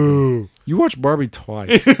 better than boo. Barbie. You watched Barbie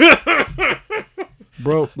twice.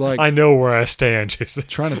 Bro, like, I know where I stand, Jason.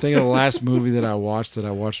 trying to think of the last movie that I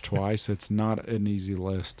watched twice. It's not an easy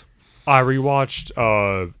list. I rewatched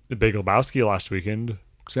The Big Lebowski last weekend.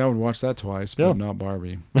 See, I would watch that twice, but Yeah. not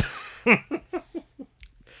Barbie.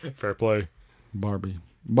 Fair play. Barbie.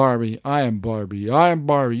 I am Barbie.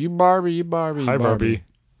 You Barbie. Hi, Barbie.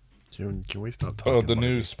 Can we stop talking? Oh, the about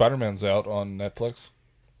new it? Spider-Man's out on Netflix.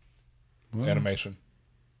 What? Animation.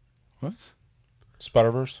 What?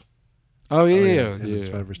 Spider-Verse. Oh, yeah, yeah, yeah. and the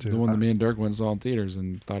Spider-Verse too. The one that me and Dirk went and saw in theaters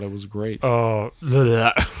and thought it was great. I'd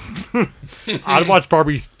watch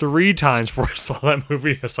Barbie 3 times before I saw that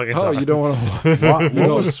movie a second time. Oh, you don't want to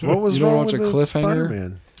What was you don't wrong watch with a the cliffhanger?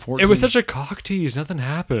 Spider-Man? It was such a cock tease. Nothing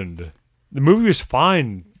happened. The movie was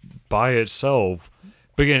fine by itself.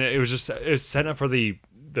 But again, it's setting up for the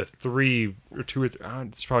 3 or 2 or 3.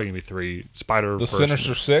 It's probably going to be 3. Spider. The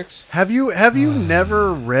Sinister Six. Have you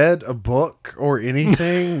never read a book or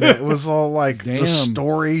anything that was all like the Damn.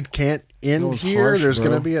 story can't That end was here? harsh, There's bro.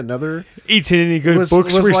 going to be another. Eaten any good Was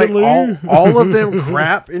books like recently? all of them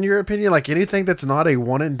crap in your opinion? Like anything that's not a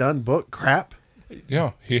one and done book, crap.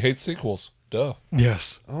 Yeah, he hates sequels. Duh.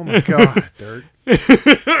 Yes. Oh my god, Dirk.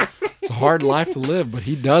 It's a hard life to live, but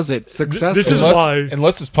he does it successfully. This is why.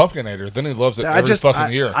 Unless it's Pumpkinator, then he loves it every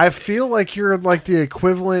fucking year. I feel like you're like the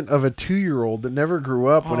equivalent of a 2-year-old that never grew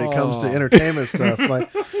up when it comes to entertainment stuff. Like,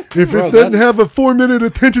 if Bro, it doesn't that's- have a 4-minute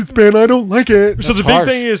attention span, I don't like it. So the That's big harsh.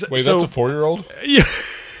 thing is. Wait, so, that's a 4-year-old? yeah.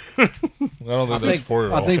 I don't think that's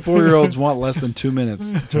 4-year-old. I think 4-year-olds want less than 2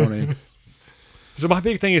 minutes, Tony. So my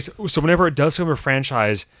big thing is, so whenever it does come to a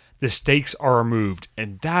franchise, the stakes are removed,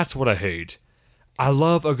 and that's what I hate. I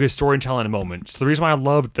love a good storytelling moment. So the reason why I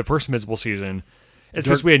loved the first Invincible season is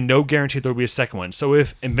because we had no guarantee there would be a second one. So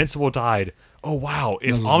if Invincible died, oh wow.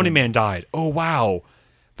 If Omni-Man died, oh wow.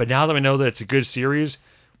 But now that we know that it's a good series,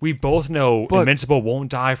 we both know Invincible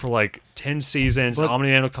won't die for like 10 seasons, and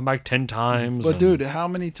Omni-Man will come back 10 times. But and- dude, how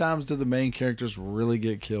many times do the main characters really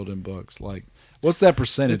get killed in books? Like, what's that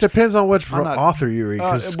percentage? It depends on which I'm not- author you read.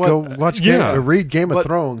 Because but- go watch read Game of But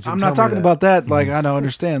Thrones. And I'm tell not me talking that. about that. Like, I don't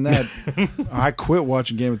understand that. I quit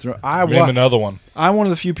watching Game of Thrones. Name another one. I'm one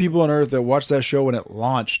of the few people on earth that watched that show when it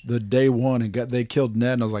launched the day one and they killed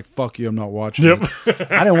Ned, and I was like, "Fuck you, I'm not watching it."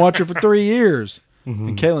 I didn't watch it for 3 years,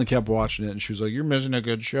 and Caitlin kept watching it, and she was like, "You're missing a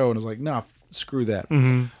good show," and I was like, "Nah, screw that."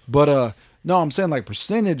 But No, I'm saying like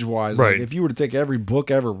percentage wise. Right. Like if you were to take every book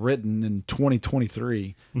ever written in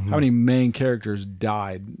 2023, how many main characters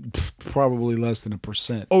died? Pfft, probably less than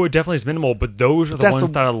 1%. Oh, it definitely is minimal, but those are the That's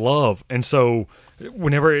ones that I love. And so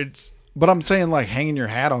whenever it's But I'm saying like hanging your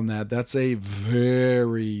hat on that. That's a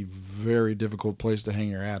very, very difficult place to hang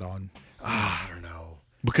your hat on. I don't know.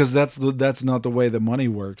 Because that's not the way the money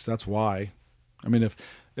works. That's why. I mean,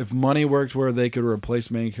 if money worked where they could replace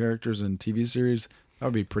main characters in TV series, that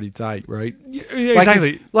would be pretty tight, right? Yeah,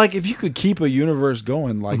 exactly. Like if you could keep a universe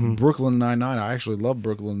going, like Brooklyn Nine-Nine. I actually love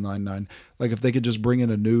Brooklyn Nine-Nine. Like if they could just bring in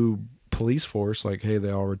a new police force, like, hey,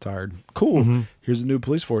 they all retired. Cool. Here's a new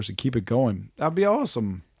police force and keep it going. That'd be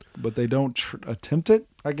awesome. But they don't attempt it,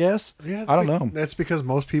 I guess. Yeah, I don't know. That's because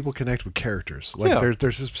most people connect with characters. Like Yeah.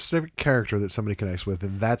 there's a specific character that somebody connects with,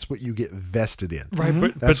 and that's what you get vested in. Right,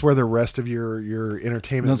 but That's where the rest of your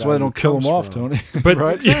entertainment. That's why they value don't kill comes them off, from. Tony. But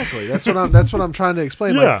right? Exactly. That's what I'm trying to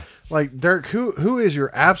explain. Yeah. Like Dirk, who is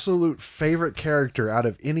your absolute favorite character out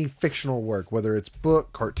of any fictional work, whether it's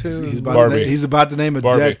book, cartoon? He's Barbie. about to name a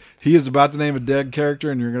Barbie. dead. He is about to name a dead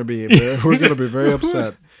character, and you're going to be. We're going to be very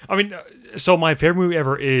upset. I mean, so my favorite movie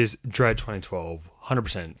ever is Dread 2012.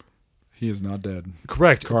 100%. He is not dead.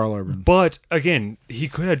 Correct. Carl Urban. But again, he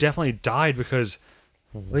could have definitely died because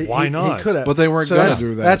why not? He could have. But they weren't So gonna that's-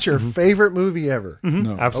 do that. That's your favorite movie ever.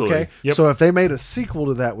 No. Absolutely. Okay. Yep. So if they made a sequel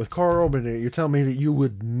to that with Carl Urban in it, you're telling me that you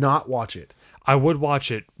would not watch it? I would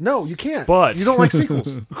watch it. No, you can't. But- you don't like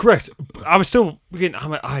sequels. Correct. I was still again.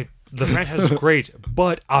 The franchise is great,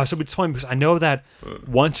 but I was so disappointed because I know that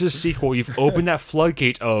once there's a sequel, you've opened that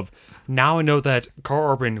floodgate of. Now I know that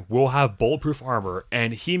Carl Urban will have bulletproof armor,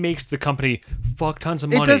 and he makes the company fuck tons of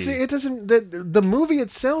money. It doesn't. The movie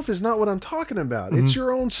itself is not what I'm talking about. It's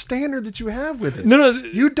your own standard that you have with it. No,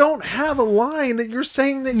 you don't have a line that you're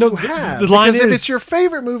saying that No, you the- have. the line because if is- it's your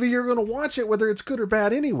favorite movie, you're going to watch it whether it's good or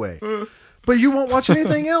bad anyway. But you won't watch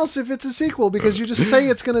anything else if it's a sequel because you just say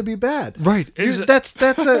it's going to be bad. Right.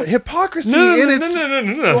 That's a hypocrisy No, in no, its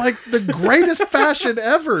no. like the greatest fashion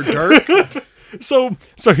ever, Dirk. So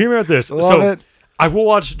hear me out this. Love it. I will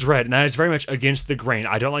watch Dread, and that is very much against the grain.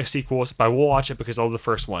 I don't like sequels, but I will watch it because I love the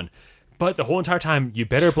first one. But the whole entire time, you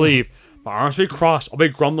better believe my arms will be crossed. I'll be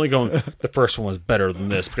grumbling, going, "The first one was better than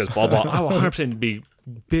this," because blah blah. I will 100% be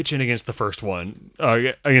bitching against the first one,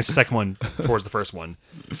 against the second one towards the first one.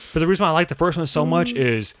 But the reason why I like the first one so much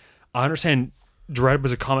is I understand Dread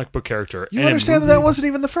was a comic book character. You and in understand that wasn't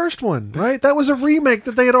even the first one, right? That was a remake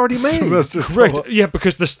that they had already made. Sylvester Correct. Stallone. Yeah,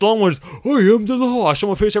 because the Stallone was, I am the law. I show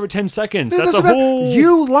my face every 10 seconds. It That's a doesn't matter. whole.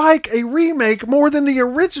 You like a remake more than the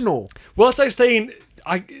original. Well, it's like saying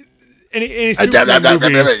any Superman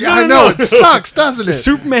movie. I know it sucks, doesn't it?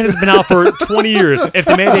 Superman has been out for 20 years. If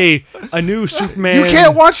they made a new Superman, You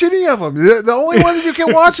can't watch any of them. The only one that you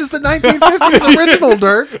can watch is the 1950s original,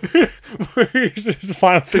 Dirk. He's just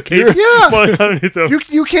fine with the cape. Yeah. flying underneath them.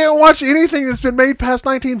 You can't watch anything that's been made past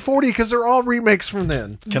 1940 because they're all remakes from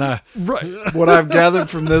then. Can I? Right. What I've gathered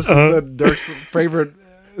from this is that Dirk's favorite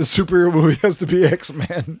superhero movie has to be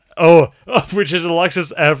X-Men. Oh, which is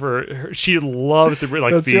Alexis ever. She loved That's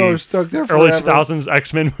the y'all are stuck there early forever. 2000s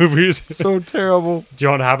X-Men movies. So terrible. Do you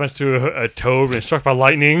know what happens to a toad when struck by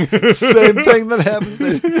lightning? Same thing that happens to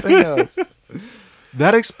anything else.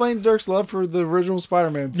 That explains Dirk's love for the original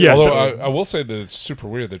Spider-Man. Too. Yes. Although I will say that it's super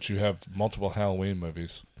weird that you have multiple Halloween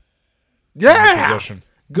movies in Yeah. possession.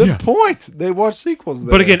 Good point. They watch sequels.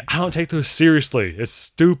 There. But again, I don't take those seriously. It's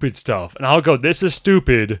stupid stuff. And I'll go, this is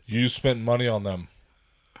stupid. You spent money on them.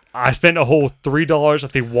 I spent a whole $3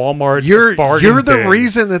 at the Walmart You're bargain the bin.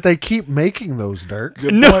 reason that they keep making those, Dirk.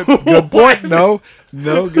 good No. point. Good point.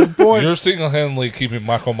 No, good point. You're single-handedly keeping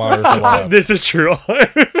Michael Myers alive. This is true.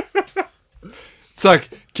 It's like,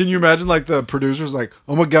 can you imagine like the producers like,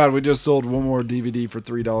 oh my god, we just sold one more DVD for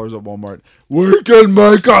 $3 at Walmart. We can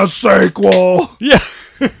make a sequel. yeah.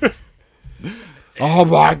 Oh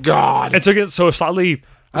my god. And so again, so slightly.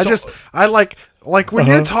 I like when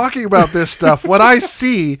you're talking about this stuff, what I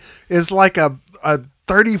see is like a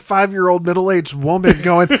 35-year-old middle-aged woman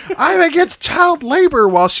going, I'm against child labor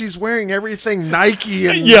while she's wearing everything Nike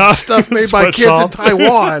and Yeah. stuff made by kids in Sweatshops.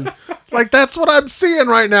 Taiwan. Like, that's what I'm seeing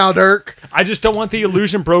right now, Dirk. I just don't want the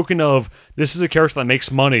illusion broken of this is a character that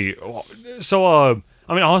makes money. So, I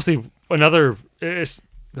mean, honestly, another is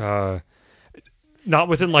not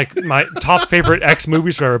within like my top favorite X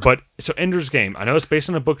movies forever, but so Ender's Game. I know it's based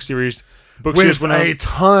on a book series. Book series With when a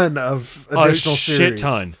ton of a additional shit series.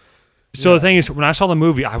 ton. So the thing is, when I saw the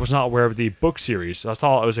movie, I was not aware of the book series. So I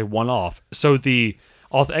thought it was a one-off. So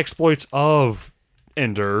all the exploits of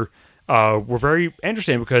Ender were very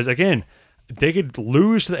interesting because, again, they could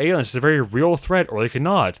lose to the aliens. It's a very real threat, or they could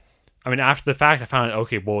not. I mean, after the fact, I found,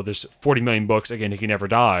 okay, well, there's 40 million books. Again, he can never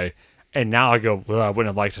die. And now I go, well, I wouldn't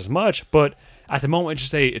have liked as much. But at the moment,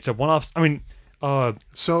 just say it's a one-off. I mean,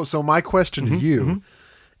 So my question to you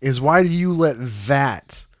is, why do you let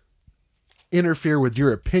that interfere with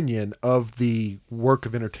your opinion of the work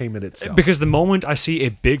of entertainment itself? because the moment I see a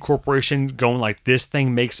big corporation going like, this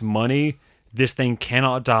thing makes money, this thing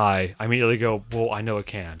cannot die, I immediately go, well, I know it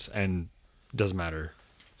can't, and it doesn't matter.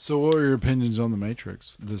 So what were your opinions on The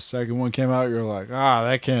Matrix? The second one came out, you're like,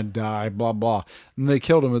 that can't die, blah, blah. And they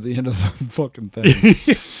killed him at the end of the fucking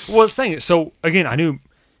thing. Well, it's saying, so again, I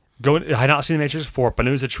had not seen The Matrix before, but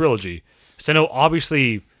it was a trilogy. So I know,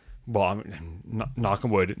 obviously, well, I mean, knock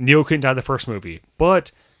on wood, Neo couldn't die the first movie.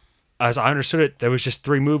 But as I understood it, there was just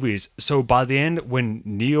 3 movies. So by the end, when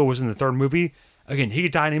Neo was in the 3rd movie, again, he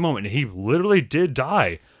could die any moment, and he literally did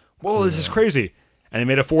die. Whoa, this is crazy. And they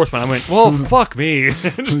made a 4th one. I went, well, fuck me.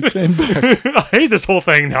 He came back. I hate this whole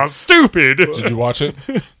thing now. Stupid. Did you watch it?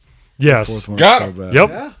 Yes. Fourth one was Got so him. bad. Yep.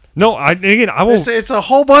 Yeah. No, I will. It's a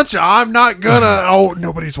whole bunch of, I'm not gonna,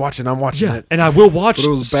 nobody's watching, I'm watching Yeah, it. and I will watch But it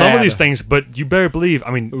was some of bad. these things, but you better believe,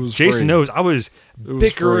 I mean, was Jason free. knows, I was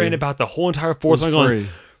bickering free. about the whole entire 4th one, going,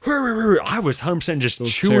 free. I was 100% just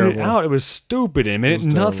was chewing it terrible. out. It was stupid, and it meant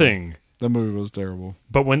was terrible. nothing. That movie was terrible.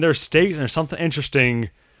 But when there's stakes and there's something interesting,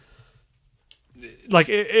 like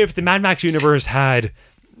if the Mad Max universe had,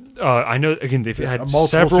 I know, again, if it had Multiple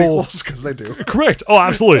several sequels, because they do. correct. Oh,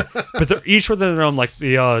 absolutely. But they're each within their own. Like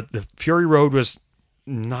the Fury Road was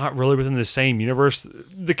not really within the same universe.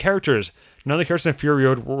 The characters, none of the characters in Fury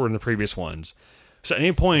Road were in the previous ones. So at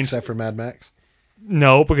any point, Except for Mad Max.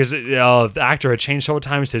 no, because the actor had changed several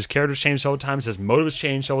times. His characters changed several times. His motives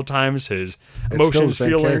changed several times. His still the emotions, same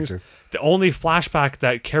feelings. character. The only flashback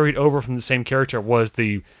that carried over from the same character was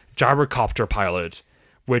the gyrocopter pilot,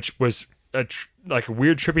 which was like a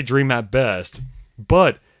weird, trippy dream at best.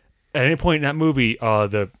 But at any point in that movie,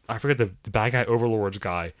 I forget the bad guy, Overlord's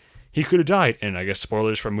guy, he could have died. And I guess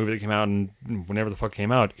spoilers for a movie that came out and whenever the fuck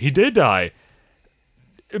came out, he did die.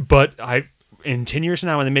 But in 10 years from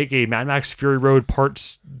now, when they make a Mad Max Fury Road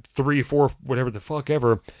parts 3, 4, whatever the fuck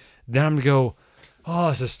ever, then I'm gonna go, oh,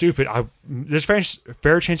 this is stupid. There's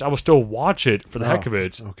fair chance I will still watch it for the heck of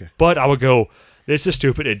it. okay. But I would go, this is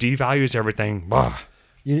stupid. It devalues everything. Bah.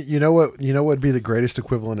 You know what? You know what would be the greatest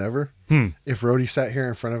equivalent ever? If Rhodey sat here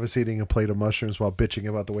in front of us eating a plate of mushrooms while bitching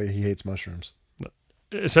about the way he hates mushrooms.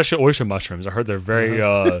 Especially oyster mushrooms. I heard they're very,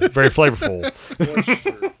 very flavorful.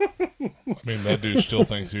 I mean, that dude still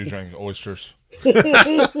thinks he drank oysters.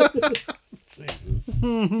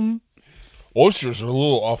 Oysters are a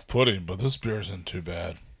little off-putting, but this beer isn't too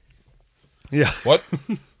bad. Yeah. What?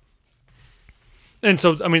 And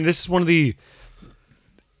so, I mean, this is one of the,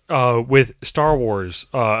 with Star Wars,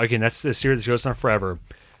 again, that's the series that goes on forever.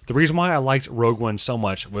 The reason why I liked Rogue One so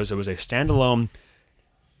much was it was a standalone,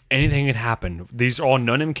 anything could happen. These are all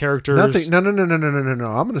no-name characters. Nothing. No.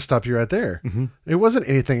 I'm going to stop you right there. It wasn't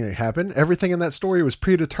anything that happened. Everything in that story was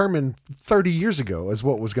predetermined 30 years ago as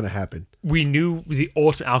what was going to happen. We knew the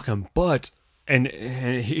ultimate outcome, but, and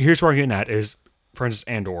here's where I'm getting at is, for instance,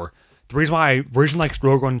 Andor. The reason why I originally liked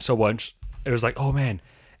Rogue One so much, it was like, oh man,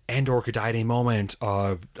 Andor could die at any moment.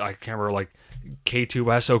 I can't remember, like,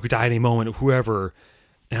 K2SO could die at any moment, whoever.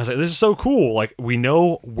 And I was like, this is so cool. Like, we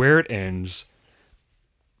know where it ends,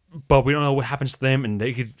 but we don't know what happens to them, and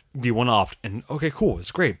they could be one-off. And okay, cool,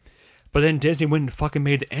 it's great. But then Disney went and fucking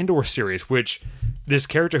made the Andor series, which this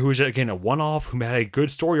character who was, again, a one-off, who had a good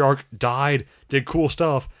story arc, died, did cool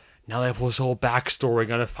stuff. Now they have this whole backstory.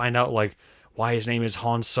 Gotta find out, like, why his name is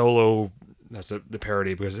Han Solo. That's the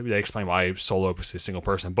parody, because they explain why Solo is a single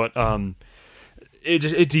person. But it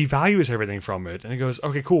devalues everything from it. And it goes,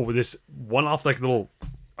 okay, cool, with this one-off, like, little,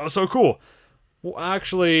 oh, so cool. Well,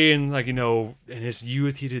 actually, and like, you know, in his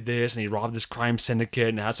youth he did this, and he robbed this crime syndicate,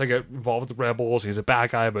 and that's like got involved with the rebels. And he's a bad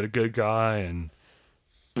guy, but a good guy, and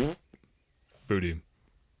booty.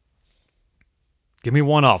 Give me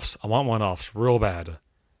one-offs. I want one-offs real bad.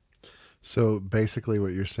 So basically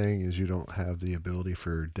what you're saying is you don't have the ability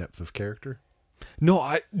for depth of character?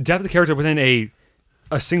 No, depth of character within a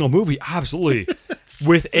single movie, absolutely.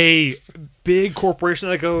 With a big corporation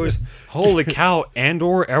that goes, holy cow,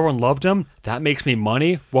 Andor, everyone loved him. That makes me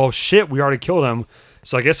money. Well, shit, we already killed him.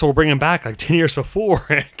 So I guess we'll bring him back like 10 years before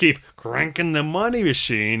and keep cranking the money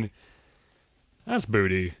machine. That's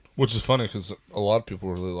booty. Which is funny, because a lot of people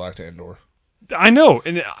really liked Andor. I know,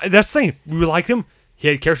 and that's the thing. We liked him. He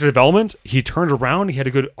had character development. He turned around. He had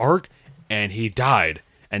a good arc, and he died.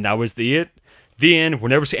 And that was the end. We'll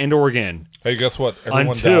never see Andor again. Hey, guess what? Everyone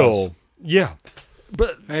Until dies. yeah,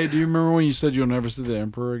 But Hey, do you remember when you said you'll never see the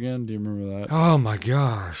Emperor again? Do you remember that? oh my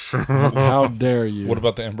gosh. How dare you? What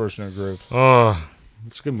about the Emperor's New Groove? Oh,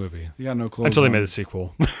 it's a good movie. You got no clothes Until they on. made the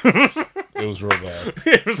sequel. It was real bad.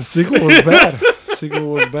 The sequel was bad. The sequel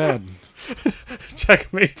was bad.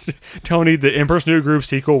 Checkmate. Tony, the Emperor's New Groove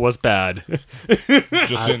sequel was bad.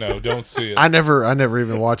 Just so you know, don't see it. I never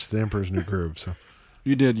even watched The Emperor's New Groove, so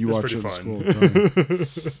You did. You It's watched it pretty at school.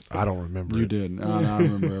 Tony. I don't remember You it. did. I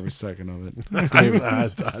remember every second of it.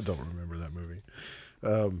 I don't remember that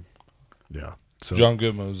movie. Yeah. So John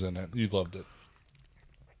Goodman was in it. You loved it.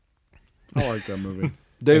 I like that movie.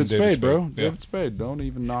 David David Spade, bro. Spade, yeah. David Spade. Don't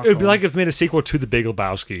even knock It would be on like if they made a sequel to The Big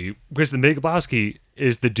Lebowski, because The Big Lebowski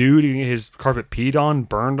is the dude getting his carpet peed on,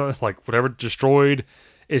 burned on, like whatever, destroyed.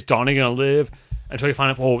 Is Donnie gonna live? Until you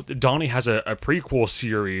find out, well, Donnie has a prequel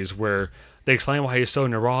series where they explain why he's so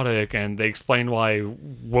neurotic, and they explain why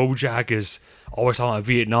Wojak is always talking about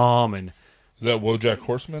Vietnam, and Is that Wojak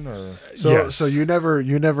Horseman or? Yes. so you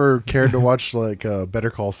never cared to watch like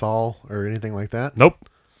Better Call Saul or anything like that? nope.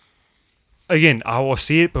 Again, I will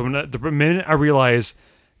see it, but the minute I realize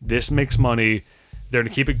this makes money, they're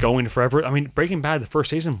gonna keep it going forever. I mean, Breaking Bad, the first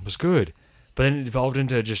season was good, but then it devolved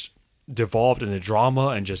into drama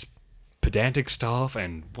and just pedantic stuff,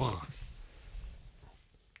 and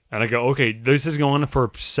I go, okay, this is going on for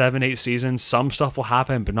 7-8 seasons. Some stuff will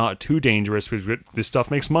happen, but not too dangerous because this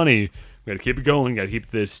stuff makes money. We got to keep it going. Got to keep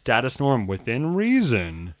the status norm within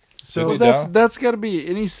reason. So Did he die? that's got to be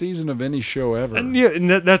any season of any show ever. And yeah, and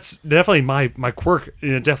that's definitely my quirk.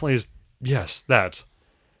 And it definitely is. Yes, that.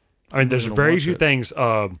 I mean, there's gonna very watch few it. things.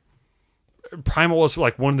 Primal was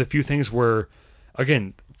like one of the few things where,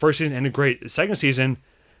 again, first season ended great. Second season,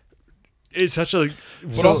 it's such a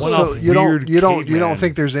So you weird don't caveman.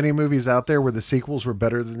 think there's any movies out there where the sequels were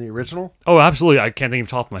better than the original? Oh, absolutely. I can't think of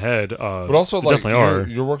the top of my head. But also, there like,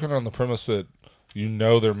 definitely you're working on the premise that you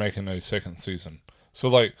know they're making a second season. So,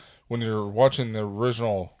 like, when you're watching the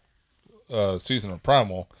original season of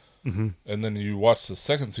Primal, and then you watch the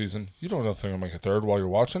second season, you don't know if they're going to make a third while you're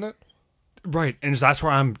watching it. Right, and that's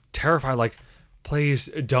where I'm terrified. Like, please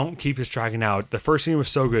don't keep this dragging out. The first season was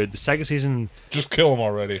so good. The second season, Just kill them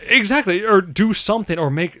already. exactly, or do something, or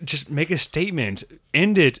make a statement.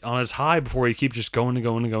 End it on its high before you keep just going and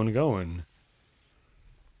going and going and going.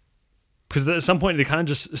 Because at some point they kind of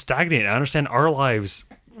just stagnate. I understand our lives.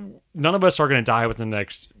 None of us are going to die within the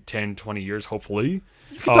next 10, 20 years. Hopefully,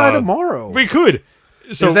 You could die tomorrow. we could.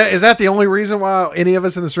 So Is that the only reason why any of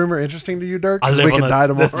us in this room are interesting to you, Dirk? I 'Cause live we on could die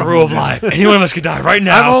the tomorrow. thrill of life. Any one of us could die right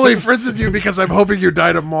now. I'm only friends with you because I'm hoping you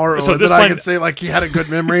die tomorrow, So and this then I one- can say like he had a good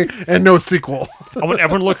memory and no sequel. I want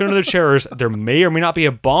everyone to look under their chairs. There may or may not be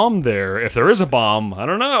a bomb there. If there is a bomb, I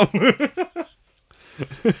don't know.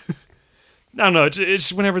 I don't know.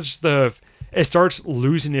 It's whenever it starts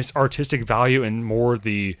losing its artistic value and more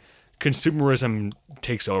the consumerism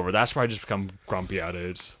takes over. That's where I just become grumpy at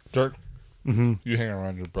it. Dirk, you hang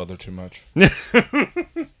around your brother too much.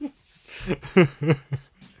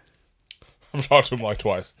 I've talked to him like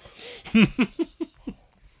twice.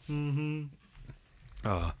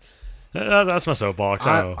 That's my soapbox.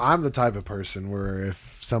 I know. I'm the type of person where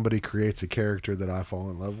if somebody creates a character that I fall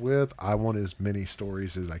in love with, I want as many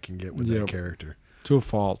stories as I can get with that Yep. character. To a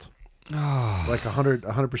fault. Like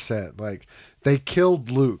 100%. Like they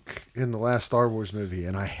killed Luke in the last Star Wars movie,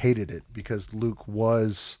 and I hated it because Luke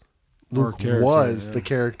was character, yeah. the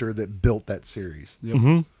character that built that series.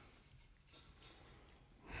 Yep.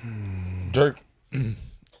 Dirk,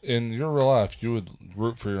 in your real life, you would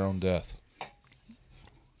root for your own death.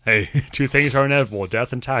 Hey, two things are inevitable: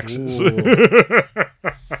 death and taxes. Ooh.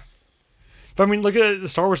 But I mean, look at the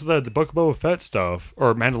Star Wars, the Book of Boba Fett stuff,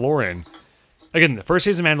 or Mandalorian. Again, the first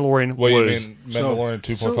season of Mandalorian What, was... you mean Mandalorian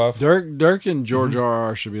 2.5? Dirk and George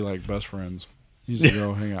R.R. should be like best friends. He used to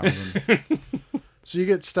go hang out with him. So you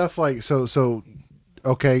get stuff like so.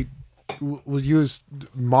 Okay, we'll use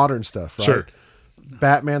modern stuff, right? Sure.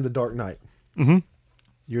 Batman: The Dark Knight. Mm-hmm.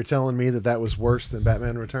 You're telling me that was worse than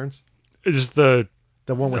Batman Returns? Is this the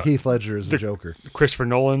The one with Heath Ledger as the Joker. Christopher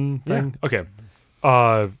Nolan thing? Okay.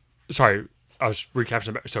 Sorry, I was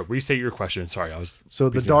recapturing. So restate your question. Sorry, I was... So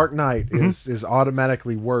The Dark Knight is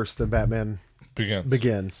automatically worse than Batman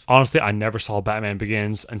Begins. Honestly, I never saw Batman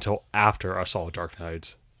Begins until after I saw Dark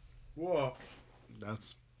Knight. Whoa.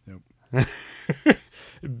 That's... Yep.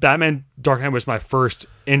 Batman Dark Knight was my first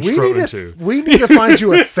intro into. We need to find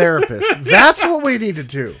you a therapist. That's what we need to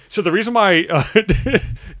do. So the reason why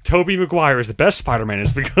Tobey Maguire is the best Spider-Man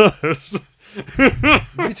is because...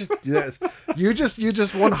 You just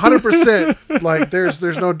 100% like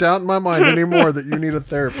there's no doubt in my mind anymore that you need a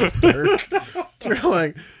therapist, Dirk. You're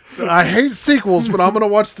like I hate sequels, but I'm gonna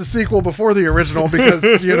watch the sequel before the original because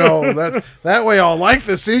that way I'll like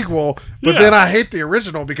the sequel. But then I hate the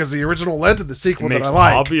original because the original led to the sequel that Makes I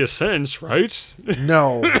like. obvious sense, right?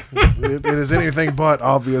 No, it is anything but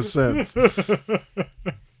obvious sense.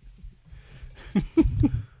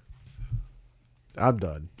 I'm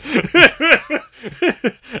done.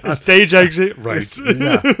 Stage exit, right?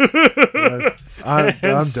 Yeah. I'm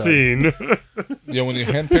done. Scene. Yeah, when you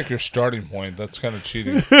handpick your starting point, that's kind of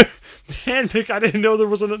cheating. Handpick. I didn't know there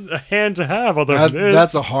was a hand to have. Other than this.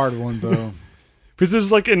 That's a hard one, though. Because this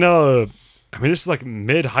is like this is like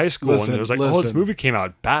mid high school, Listen, and there's like, listen. this movie came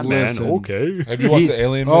out, Batman. Listen. Okay. Have you watched the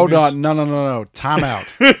Alien Oh, movies? no. Time out.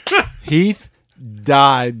 Heath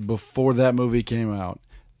died before that movie came out.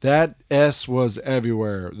 That S was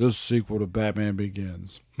everywhere. This sequel to Batman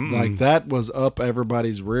Begins. Like, that was up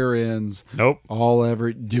everybody's rear ends. Nope.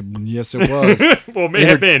 Yes, it was. Well, may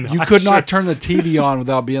have been. You could not turn the TV on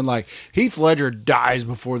without being like, Heath Ledger dies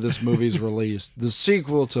before this movie's released. The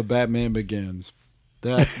sequel to Batman Begins.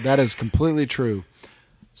 That is completely true.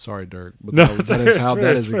 Sorry, Dirk, but No,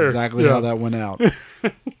 that is exactly how that went out.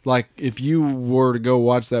 Like, if you were to go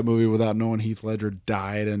watch that movie without knowing Heath Ledger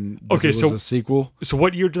died and it was a sequel, So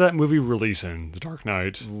what year did that movie release in? The Dark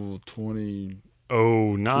Knight? 2008,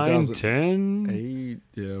 09, 10?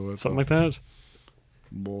 yeah, what's Something up? like that?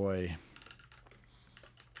 Boy.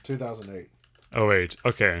 2008. 08.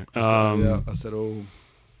 Okay. Yeah, I said, oh.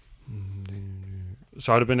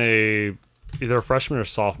 So I'd have been either a freshman or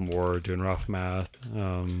sophomore doing rough math.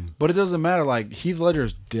 But it doesn't matter. Like, Heath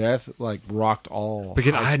Ledger's death, like, rocked all.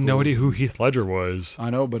 Again, I had no high idea schools. who Heath Ledger was. I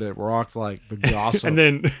know, but it rocked, like, the gossip. And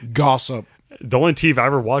then gossip. the only TV I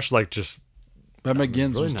ever watched, like, just Batman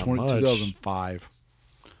Begins really was not much. 2005.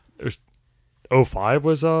 it was 05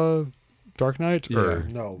 was Dark Knight? Or?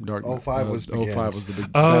 No, Dark 05 was Begins. 05 was the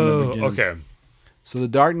big Oh, Batman Begins. okay. So the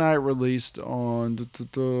Dark Knight released on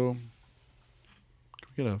Can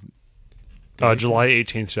we get a July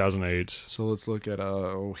 18th, 2008. So let's look at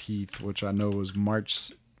Heath, which I know was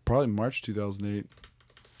probably March 2008.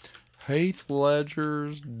 Heath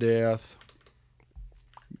Ledger's death.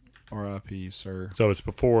 R.I.P. sir. So it's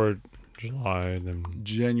before July, and then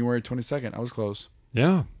January 22nd. I was close.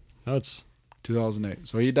 yeah, that's 2008.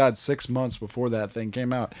 So he died 6 months before that thing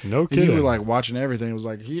came out. no And kidding. you were like watching everything. It was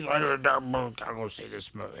like, Heath Ledger, I'm going to see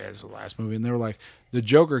this movie. It's the last movie. And they were like, the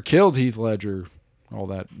Joker killed Heath Ledger. All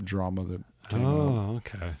that drama that came out. oh,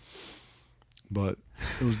 okay. But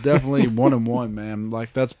it was definitely 1-1, man.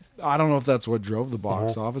 Like, I don't know if that's what drove the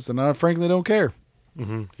box office. And I frankly don't care.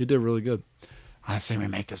 Mm-hmm. He did really good. I see me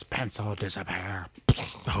make this pencil disappear.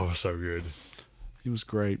 Oh, so good. He was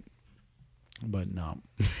great. But no.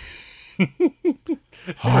 Running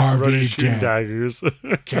Harvey shooting Dent. daggers.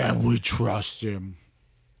 Can we trust him?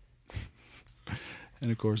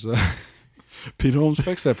 And of course, Pete Holmes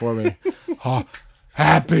fixed that for me.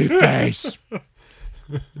 Happy face.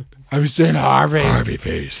 Have you seen Harvey? Harvey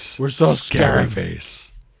face. We're so Scary scared.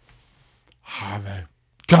 face. Harvey.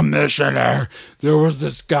 Commissioner, there was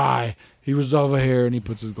this guy. He was over here and he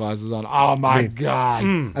puts his glasses on. Oh my God.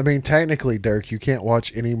 I mean, technically, Dirk, you can't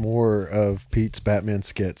watch any more of Pete's Batman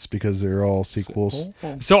skits because they're all sequels.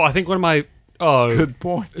 So I think one of my Good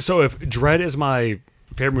point. So if Dread is my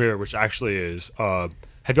favorite movie, which actually is, have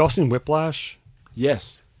y'all seen Whiplash?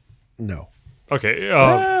 Yes. No. Okay,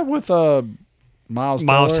 With Miles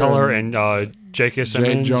Teller and J.K.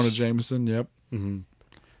 Simmons. Jonah Jameson. Yep.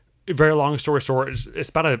 Very long story short, it's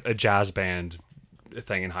about a jazz band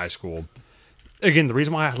thing in high school. Again, the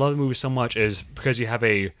reason why I love the movie so much is because you have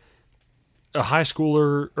a high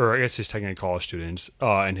schooler, or I guess he's technically college students,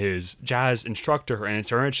 and his jazz instructor, and it's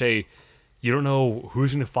very much you don't know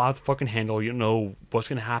who's going to fly off the fucking handle, you don't know what's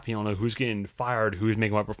going to happen, you don't know who's getting fired, who's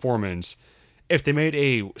making what performance. If they made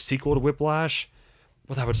a sequel to Whiplash,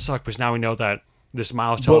 well, that would suck, because now we know that this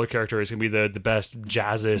Miles Teller character is going to be the best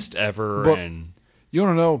jazzist ever. But- and You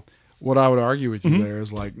want to know what I would argue with you there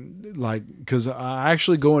is like, because I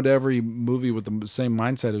actually go into every movie with the same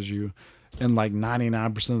mindset as you, and like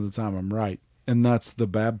 99% of the time I'm right. And that's the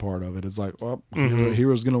bad part of it. It's like, well,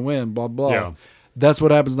 hero's going to win, blah, blah. Yeah. That's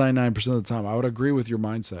what happens 99% of the time. I would agree with your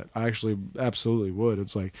mindset. I actually absolutely would.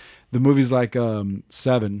 It's like the movies like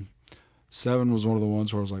Seven. Seven was one of the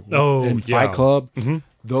ones where I was like, what? Oh, and yeah. Fight Club.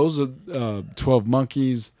 Those are 12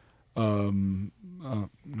 Monkeys.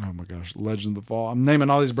 Oh my gosh, Legend of the Fall. I'm naming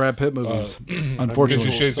all these Brad Pitt movies.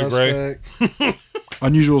 Unfortunately, Fifty Shades of Grey.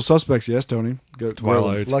 Unusual Suspects. Yes, Tony. Go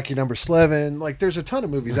Twilight. Lucky Number 11. Like, there's a ton of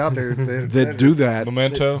movies out there that do that.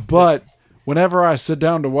 Memento. But whenever I sit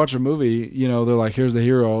down to watch a movie, you know, they're like, here's the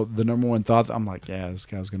hero, the number one thought. I'm like, yeah, this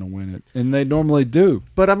guy's going to win it. And they normally do.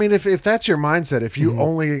 But I mean, if that's your mindset, if you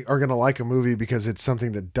only are going to like a movie because it's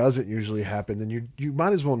something that doesn't usually happen, then you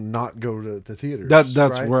might as well not go to the theaters.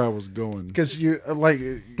 That's right? where I was going. Because you like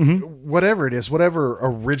whatever it is, whatever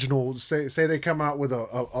original. Say they come out with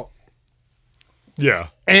a Yeah.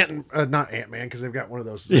 not Ant-Man, because they've got one of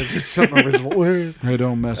those. It's just something original. Hey,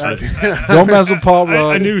 don't mess with don't mess with Paul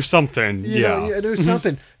Rudd. I knew something. You know, do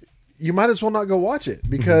something. You might as well not go watch it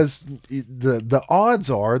because the odds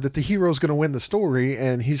are that the hero's going to win the story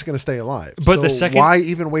and he's going to stay alive. But so the second, why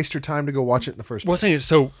even waste your time to go watch it in the first place? Well,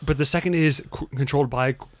 so, but the second is controlled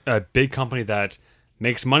by a big company that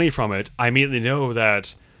makes money from it. I immediately know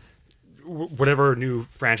that whatever new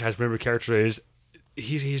franchise, whatever character is,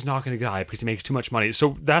 he's not going to die because he makes too much money.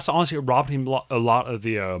 So that's honestly robbed him a lot of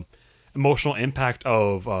the emotional impact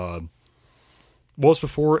of what was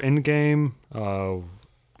before Endgame.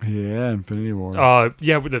 Yeah, Infinity War.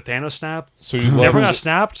 Yeah, with the Thanos snap. So you Never love got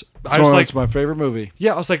snapped. I So was like, it's my favorite movie.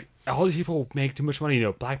 yeah, I was like, all these people make too much money. You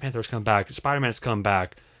know, Black Panther's come back, Spider-Man's come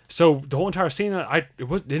back. So the whole entire scene, it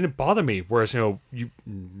didn't bother me. Whereas, you know, you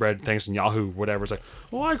read things in Yahoo, whatever. It's like,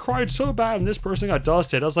 oh, I cried so bad, and this person got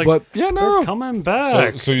dusted. I was like, But, yeah, no. they're coming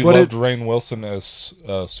back. so you But loved Rainn Wilson as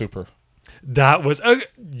Super. That was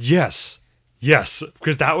yes,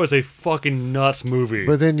 because that was a fucking nuts movie.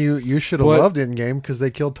 But then you should have But- loved Endgame because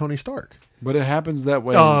they killed Tony Stark. But it happens that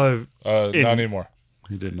way. Not anymore.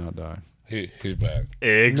 He did not die. He's back.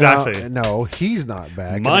 exactly. No, he's not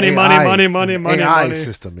back. Money, An money, AI money, money, money, AI money.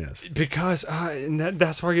 system is. Because and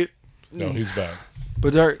that's where I get. No, he's back.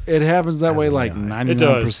 But it happens that way like 99% It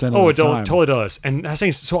does. of Oh, the it time. totally does. And that's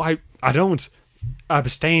saying so. I don't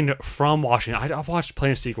abstain from watching. I've watched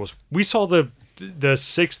plenty of sequels. We saw the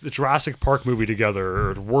sixth Jurassic Park movie together,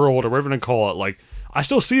 or the World, or whatever they call it. Like, I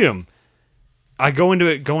still see them. I go into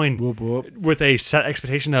it going Whoop, whoop. with a set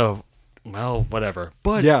expectation of, well, whatever.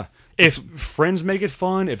 But Yeah. if friends make it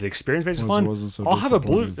fun, if the experience makes it fun, wasn't so I'll have a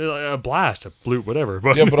disappointing. a blast, a blute, whatever.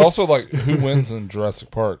 But Yeah, but also, like, who wins in Jurassic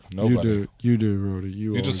Park? You Nobody. do, Rhodey.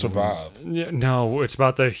 You just always win. survive. yeah, no, it's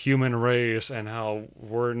about the human race and how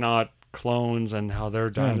we're not clones and how they're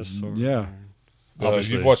dinosaurs. Yeah.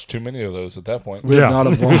 Obviously. You've watched too many of those at that point. We have Yeah. not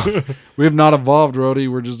evolved. We have not evolved, Rhodey.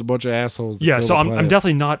 We're just a bunch of assholes. that Yeah, kill so the I'm planet.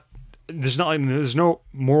 definitely not. There's no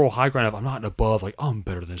moral high ground of I'm not above like, oh, I'm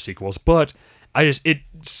better than sequels, but it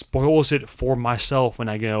spoils it for myself when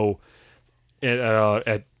I go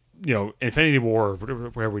at Infinity War,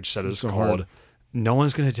 whatever we just said it's so called. hard. No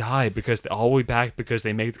one's gonna die because they're all the way back because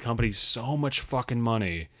they make the company so much fucking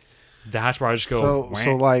money. That's where I just go.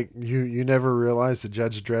 So like you never realized that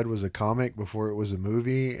Judge Dredd was a comic before it was a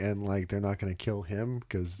movie, and like they're not going to kill him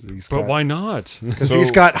because why not? Because he's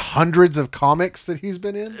got hundreds of comics that he's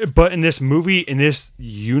been in. But in this movie, in this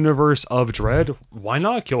universe of Dredd, why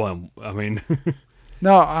not kill him? I mean,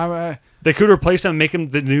 No, they could replace him, and make him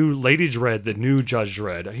the new Lady Dredd, the new Judge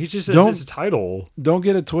Dredd. He's just it's a title. don't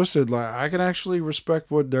get it twisted. Like, I can actually respect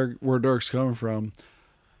where Dirk's coming from.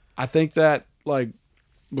 I think that, like,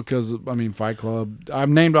 because I mean, Fight Club. I've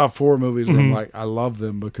named off 4 movies where I'm like, I love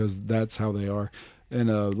them because that's how they are. And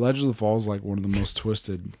Legends of the Fall is like one of the most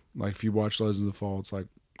twisted. Like, if you watch Legends of the Fall, it's like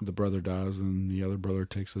the brother dies and the other brother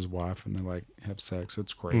takes his wife and they like have sex.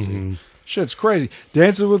 It's crazy. Shit's crazy.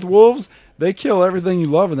 Dances with Wolves. They kill everything you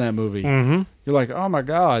love in that movie. You're like, oh my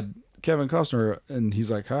god. Kevin Costner, and he's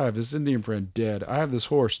like, I have this Indian friend dead. I have this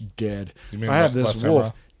horse dead. You mean I have Last this wolf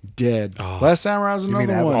Samurai? dead. Last Samurai is mean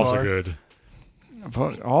another one. Avatar? Also good.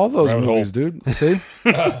 Fuck, all those Rabbit movies, dude. See?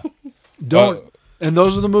 Don't. And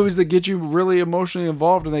those are the movies that get you really emotionally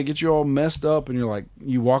involved, and they get you all messed up, and you're like,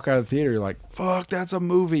 you walk out of the theater, you're like, fuck, that's a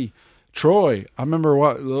movie. Troy. I remember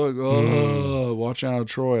watching out of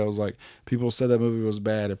Troy. I was like, people said that movie was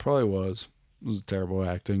bad. It probably was. It was terrible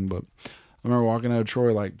acting, but I remember walking out of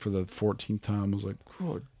Troy like for the 14th time. I was like,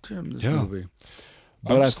 oh, damn, this movie.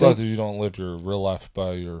 I'm But just I glad think that you don't live your real life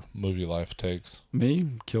by your movie life takes. me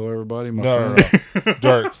kill everybody. My No, friend.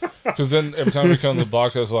 Dirk. Because then every time we come to the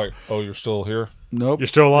podcast, it's like, oh, you're still here? Nope. You're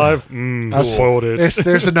still alive? Spoiled it.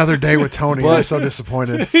 There's another day with Tony. I'm so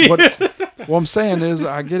disappointed. What I'm saying is,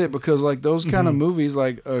 I get it because like those kind of movies,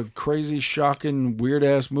 like a crazy, shocking, weird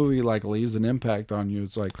ass movie, like leaves an impact on you.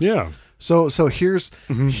 It's like, Yeah. So here's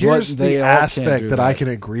But they the all can't aspect do that I that. can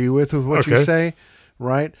agree with what you Okay. say,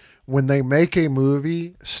 right? When they make a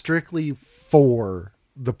movie strictly for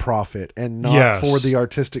the profit and not Yes. for the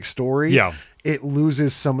artistic story, Yeah. it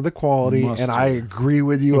loses some of the quality. Must and I do. agree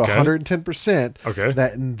with you Okay. 110% Okay.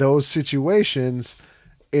 that in those situations,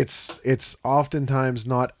 it's oftentimes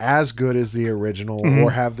not as good as the original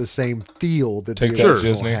or have the same feel that Take the that,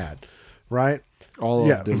 original Disney. had. right? All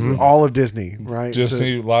Yeah, of Disney. all of Disney, right?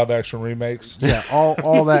 Disney live action remakes. Yeah,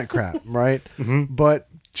 all that crap, right? But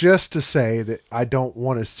just to say that I don't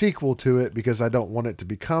want a sequel to it because I don't want it to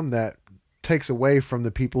become that takes away from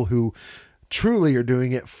the people who truly are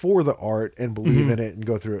doing it for the art and believe in it and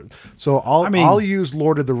go through it. So I'll use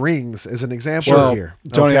Lord of the Rings as an example here.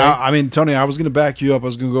 Tony, okay? Tony, I was going to back you up. I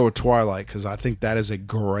was going to go with Twilight because I think that is a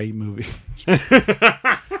great movie.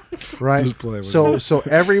 Right. Just play with So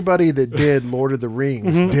everybody that did Lord of the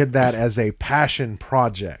Rings did that as a passion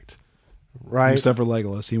project. Right. Except for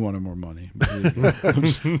Legolas, he wanted more money.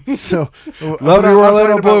 So Love you,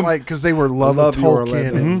 Orlando Bloom. like because they were love of Love you,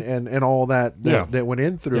 Tolkien and all that went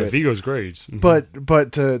in through Yeah, it. Vigo's grades.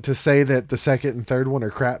 But to say that the second and third one are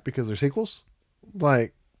crap because they're sequels,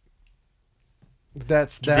 like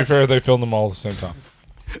that's To be fair, they filmed them all at the same time.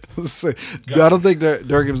 I don't think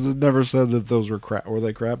Dirk has never said that those were crap. Were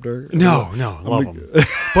they crap, Dirk? No, love them.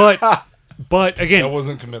 But again, That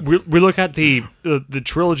wasn't convincing. we look at the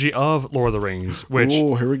trilogy of Lord of the Rings, which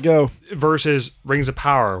Oh, here we go. versus Rings of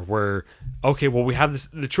Power, where okay, well we have this.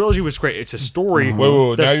 The trilogy was great. It's a story. Wait.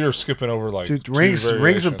 Now that's- you're skipping over like dude, two Rings of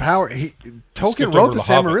variations. Power. Tolkien skipped wrote over the The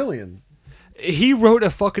Hobbit. Silmarillion. He wrote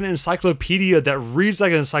a fucking encyclopedia that reads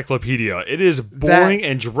like an encyclopedia. It is boring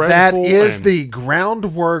and dreadful. That is and- the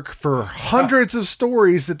groundwork for hundreds of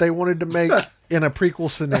stories that they wanted to make in a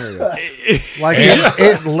prequel scenario. Like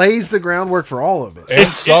it lays the groundwork for all of it. And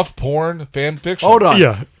soft porn fan fiction. Hold on.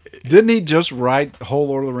 Yeah. Didn't he just write whole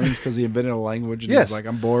Lord of the Rings because he invented a language and Yes. he was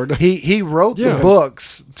like, I'm bored? He wrote the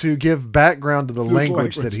books to give background to the language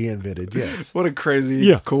language. that he invented. Yes. What a crazy,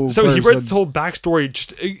 Yeah. cool So he person. wrote this whole backstory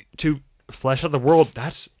just to flesh out the world.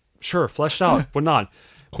 That's sure fleshed out, but not.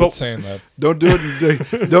 Quit saying that. Don't do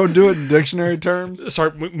it in dictionary terms.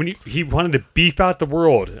 Sorry, when he wanted to beef out the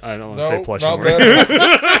world. I don't want to say No, flesh not out.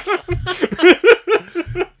 that.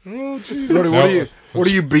 What are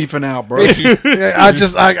you beefing out, bro? Yeah, I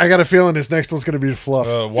got a feeling this next one's going to be fluff.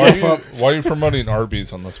 Why are you promoting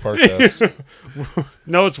Arby's on this podcast?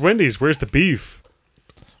 No, it's Wendy's. Where's the beef?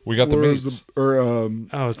 We got the Where's meats.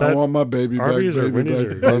 I that want my baby back, Arby's or baby Wendy's back,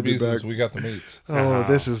 or- baby Arby's back. is we got the meats. Oh,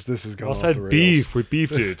 this is going I off said the rails. beef. We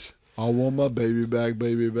beefed it. I want my baby back,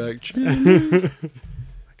 baby back. I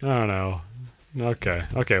don't know.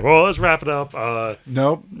 Okay. Well, let's wrap it up.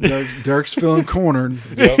 Nope. Dirk's feeling cornered.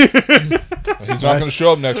 Yep. He's not going to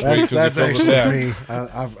show up next week because That's he feels attacked. actually me.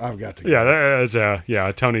 I've got to go. Yeah, that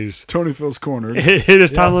is, Tony's Tony feels cornered. hit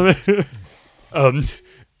his time limit.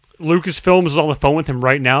 Lucasfilms is on the phone with him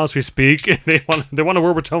right now as we speak. And they want to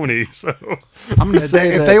work with Tony. So I'm gonna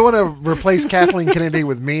say If they want to replace Kathleen Kennedy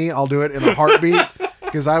with me, I'll do it in a heartbeat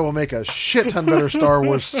because I will make a shit ton better Star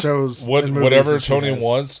Wars shows. and movies Whatever than she Tony has.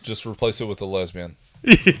 wants, just replace it with a lesbian.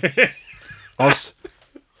 I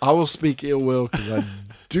will speak ill will because I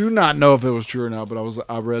do not know if it was true or not. But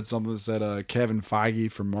I read something that said Kevin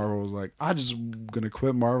Feige from Marvel was like, I just gonna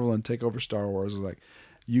quit Marvel and take over Star Wars. I was like,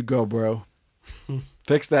 you go, bro.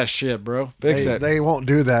 Fix that shit, bro. Fix that. They won't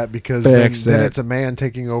do that because Fix then that. it's a man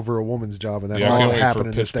taking over a woman's job, and that's Yeah, I not can't going wait to happen for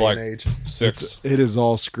in this Pitch day and Black age. 6. It is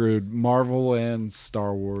all screwed. Marvel and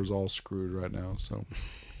Star Wars all screwed right now. So,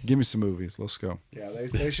 give me some movies. Let's go. Yeah,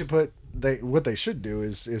 they should put what they should do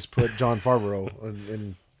is put Jon Favreau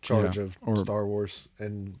in charge Yeah, of or- Star Wars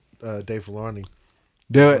and Dave Filoni.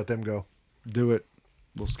 Do Let it. them go. Do it.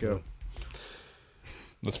 Let's go.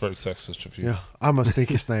 That's very sexist of you. Yeah, I'm a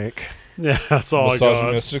sneaky snake. yeah, that's all I got.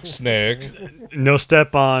 Misogynistic snake. No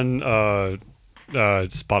step on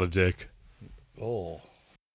Spotted Dick. Oh.